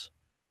services,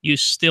 you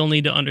still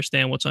need to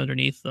understand what's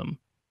underneath them.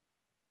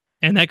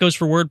 And that goes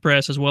for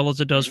WordPress as well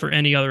as it does for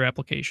any other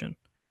application.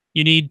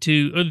 You need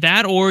to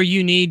or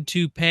you need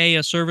to pay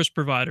a service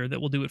provider that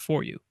will do it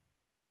for you.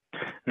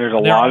 There's a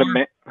lot of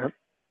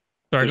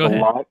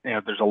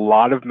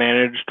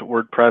managed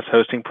WordPress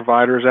hosting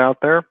providers out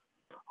there.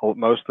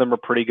 Most of them are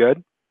pretty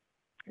good.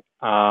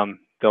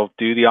 They'll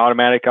do the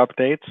automatic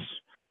updates.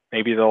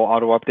 Maybe they'll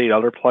auto-update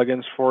other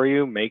plugins for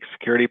you, make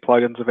security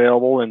plugins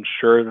available,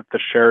 ensure that the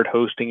shared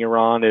hosting you're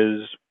on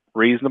is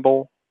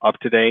reasonable, up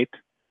to date,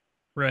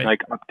 right?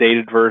 Like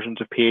updated versions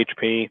of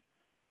PHP, you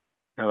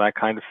know, that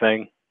kind of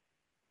thing.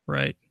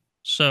 Right.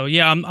 So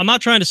yeah, I'm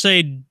not trying to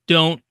say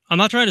I'm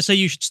not trying to say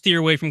you should steer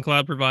away from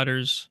cloud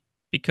providers,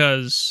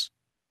 because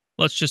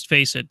let's just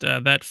face it,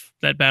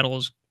 that battle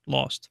is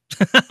lost.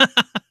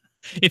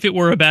 If it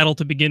were a battle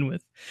to begin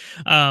with.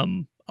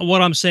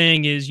 What I'm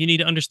saying is you need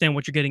to understand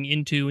what you're getting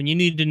into, and you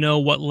need to know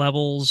what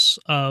levels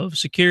of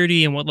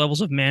security and what levels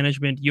of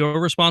management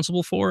you're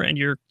responsible for and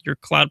your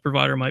cloud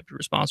provider might be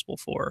responsible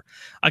for.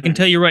 I can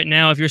tell you right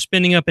now, if you're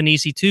spinning up an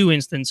EC2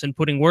 instance and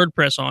putting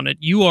WordPress on it,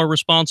 you are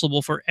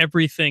responsible for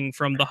everything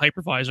from the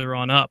hypervisor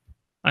on up.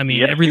 I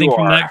mean, everything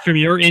from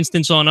your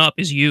instance on up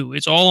is you.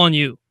 It's all on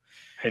you.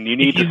 And you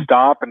need to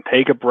stop and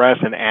take a breath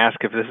and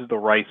ask if this is the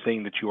right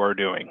thing that you are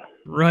doing.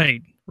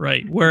 Right.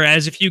 Right.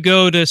 Whereas if you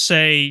go to,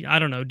 say, I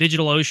don't know,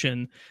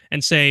 DigitalOcean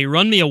and say,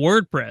 run me a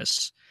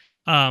WordPress,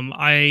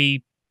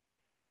 I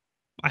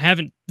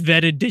haven't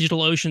vetted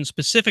DigitalOcean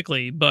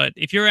specifically, but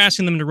if you're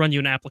asking them to run you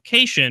an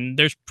application,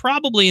 there's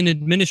probably an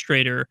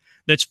administrator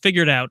that's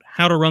figured out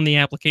how to run the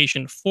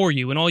application for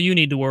you, and all you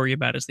need to worry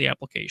about is the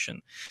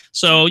application.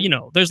 So, you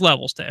know, there's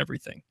levels to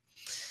everything.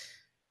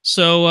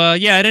 So,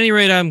 yeah, at any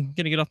rate, I'm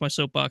going to get off my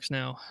soapbox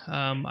now.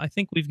 I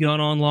think we've gone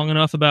on long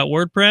enough about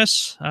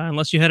WordPress.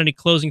 Unless you had any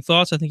closing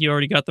thoughts, I think you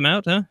already got them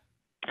out, huh?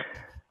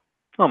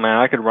 Oh, man,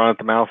 I could run at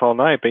the mouth all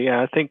night. But,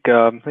 yeah, I think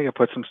I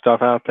put some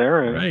stuff out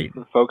there. And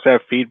if folks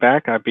have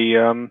feedback, I'd be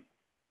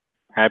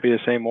happy to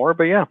say more.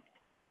 But yeah.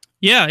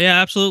 Yeah,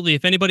 absolutely.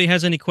 If anybody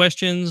has any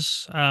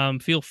questions,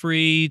 feel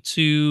free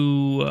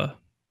to.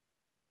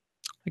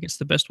 I guess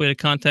the best way to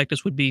contact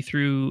us would be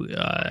through.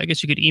 I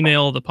guess you could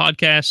email the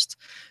podcast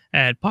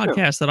at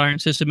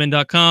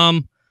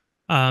podcast@ironsysadmin.com.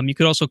 You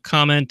could also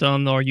comment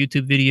on our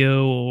YouTube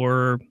video,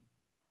 or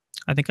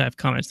I think I have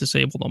comments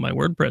disabled on my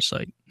WordPress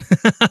site.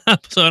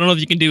 So I don't know if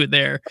you can do it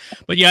there.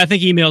 But yeah, I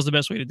think email is the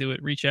best way to do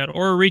it. Reach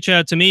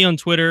out to me on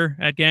Twitter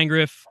at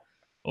Gangriff.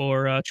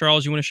 Or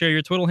Charles, you want to share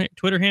your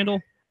Twitter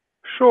handle?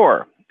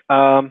 Sure.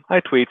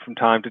 I tweet from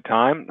time to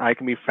time. I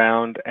can be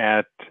found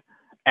at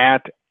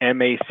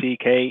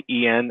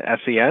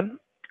MACKENSEN.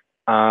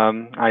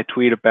 I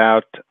tweet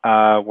about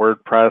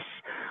WordPress,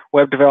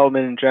 web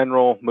development in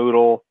general,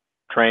 Moodle,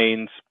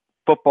 trains,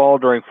 football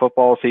during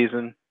football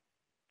season.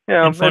 You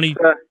know,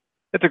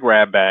 it's a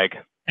grab bag.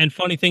 And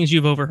funny things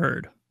you've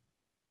overheard.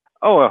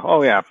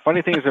 Oh yeah,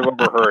 funny things I've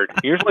overheard.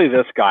 Usually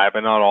this guy, but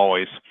not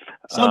always.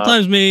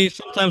 Sometimes me,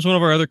 sometimes one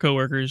of our other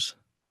coworkers.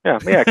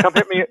 Yeah. Come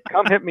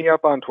hit me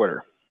up on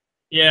Twitter.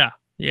 Yeah.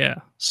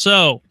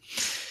 So,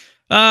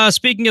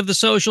 speaking of the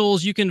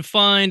socials, you can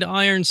find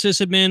Iron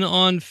Sysadmin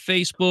on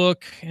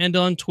Facebook and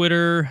on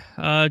Twitter.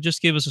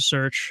 Just give us a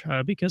search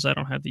because I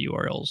don't have the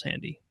URLs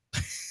handy.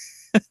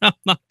 I'm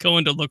not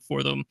going to look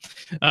for them.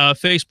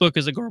 Facebook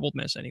is a garbled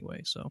mess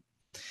anyway, so.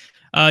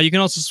 You can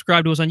also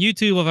subscribe to us on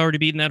YouTube. I've already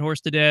beaten that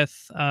horse to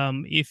death.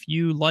 If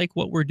you like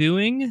what we're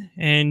doing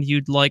and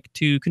you'd like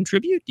to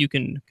contribute, you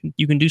can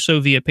do so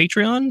via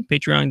Patreon.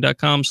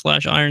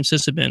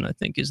 Patreon.com/IronSysadmin, I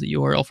think, is the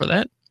URL for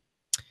that.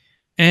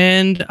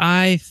 And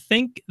I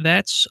think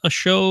that's a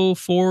show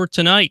for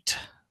tonight.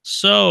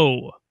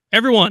 So,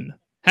 everyone,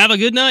 have a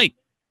good night.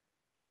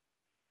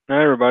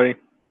 Night, everybody.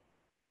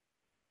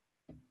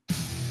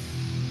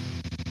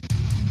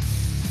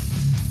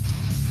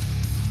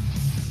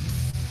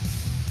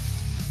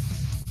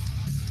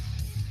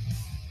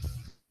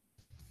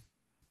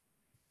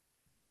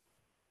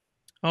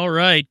 All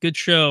right, good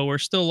show. We're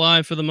still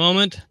live for the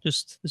moment.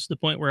 Just this is the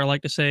point where I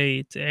like to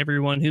say to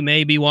everyone who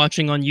may be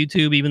watching on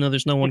YouTube, even though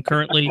there's no one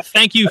currently,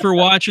 thank you for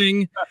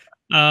watching.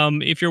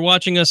 If you're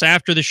watching us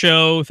after the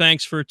show,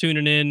 thanks for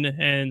tuning in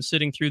and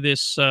sitting through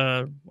this,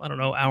 I don't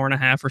know, hour and a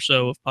half or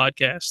so of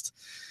podcast.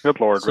 Good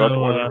Lord,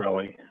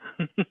 really?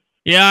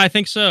 Yeah, I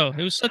think so.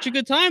 It was such a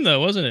good time, though,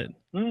 wasn't it?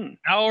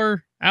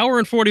 Hour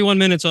and 41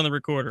 minutes on the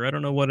recorder. I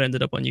don't know what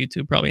ended up on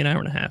YouTube. Probably an hour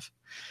and a half.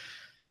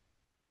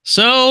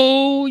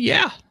 So,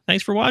 yeah,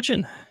 thanks for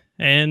watching,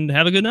 and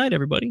have a good night,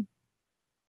 everybody.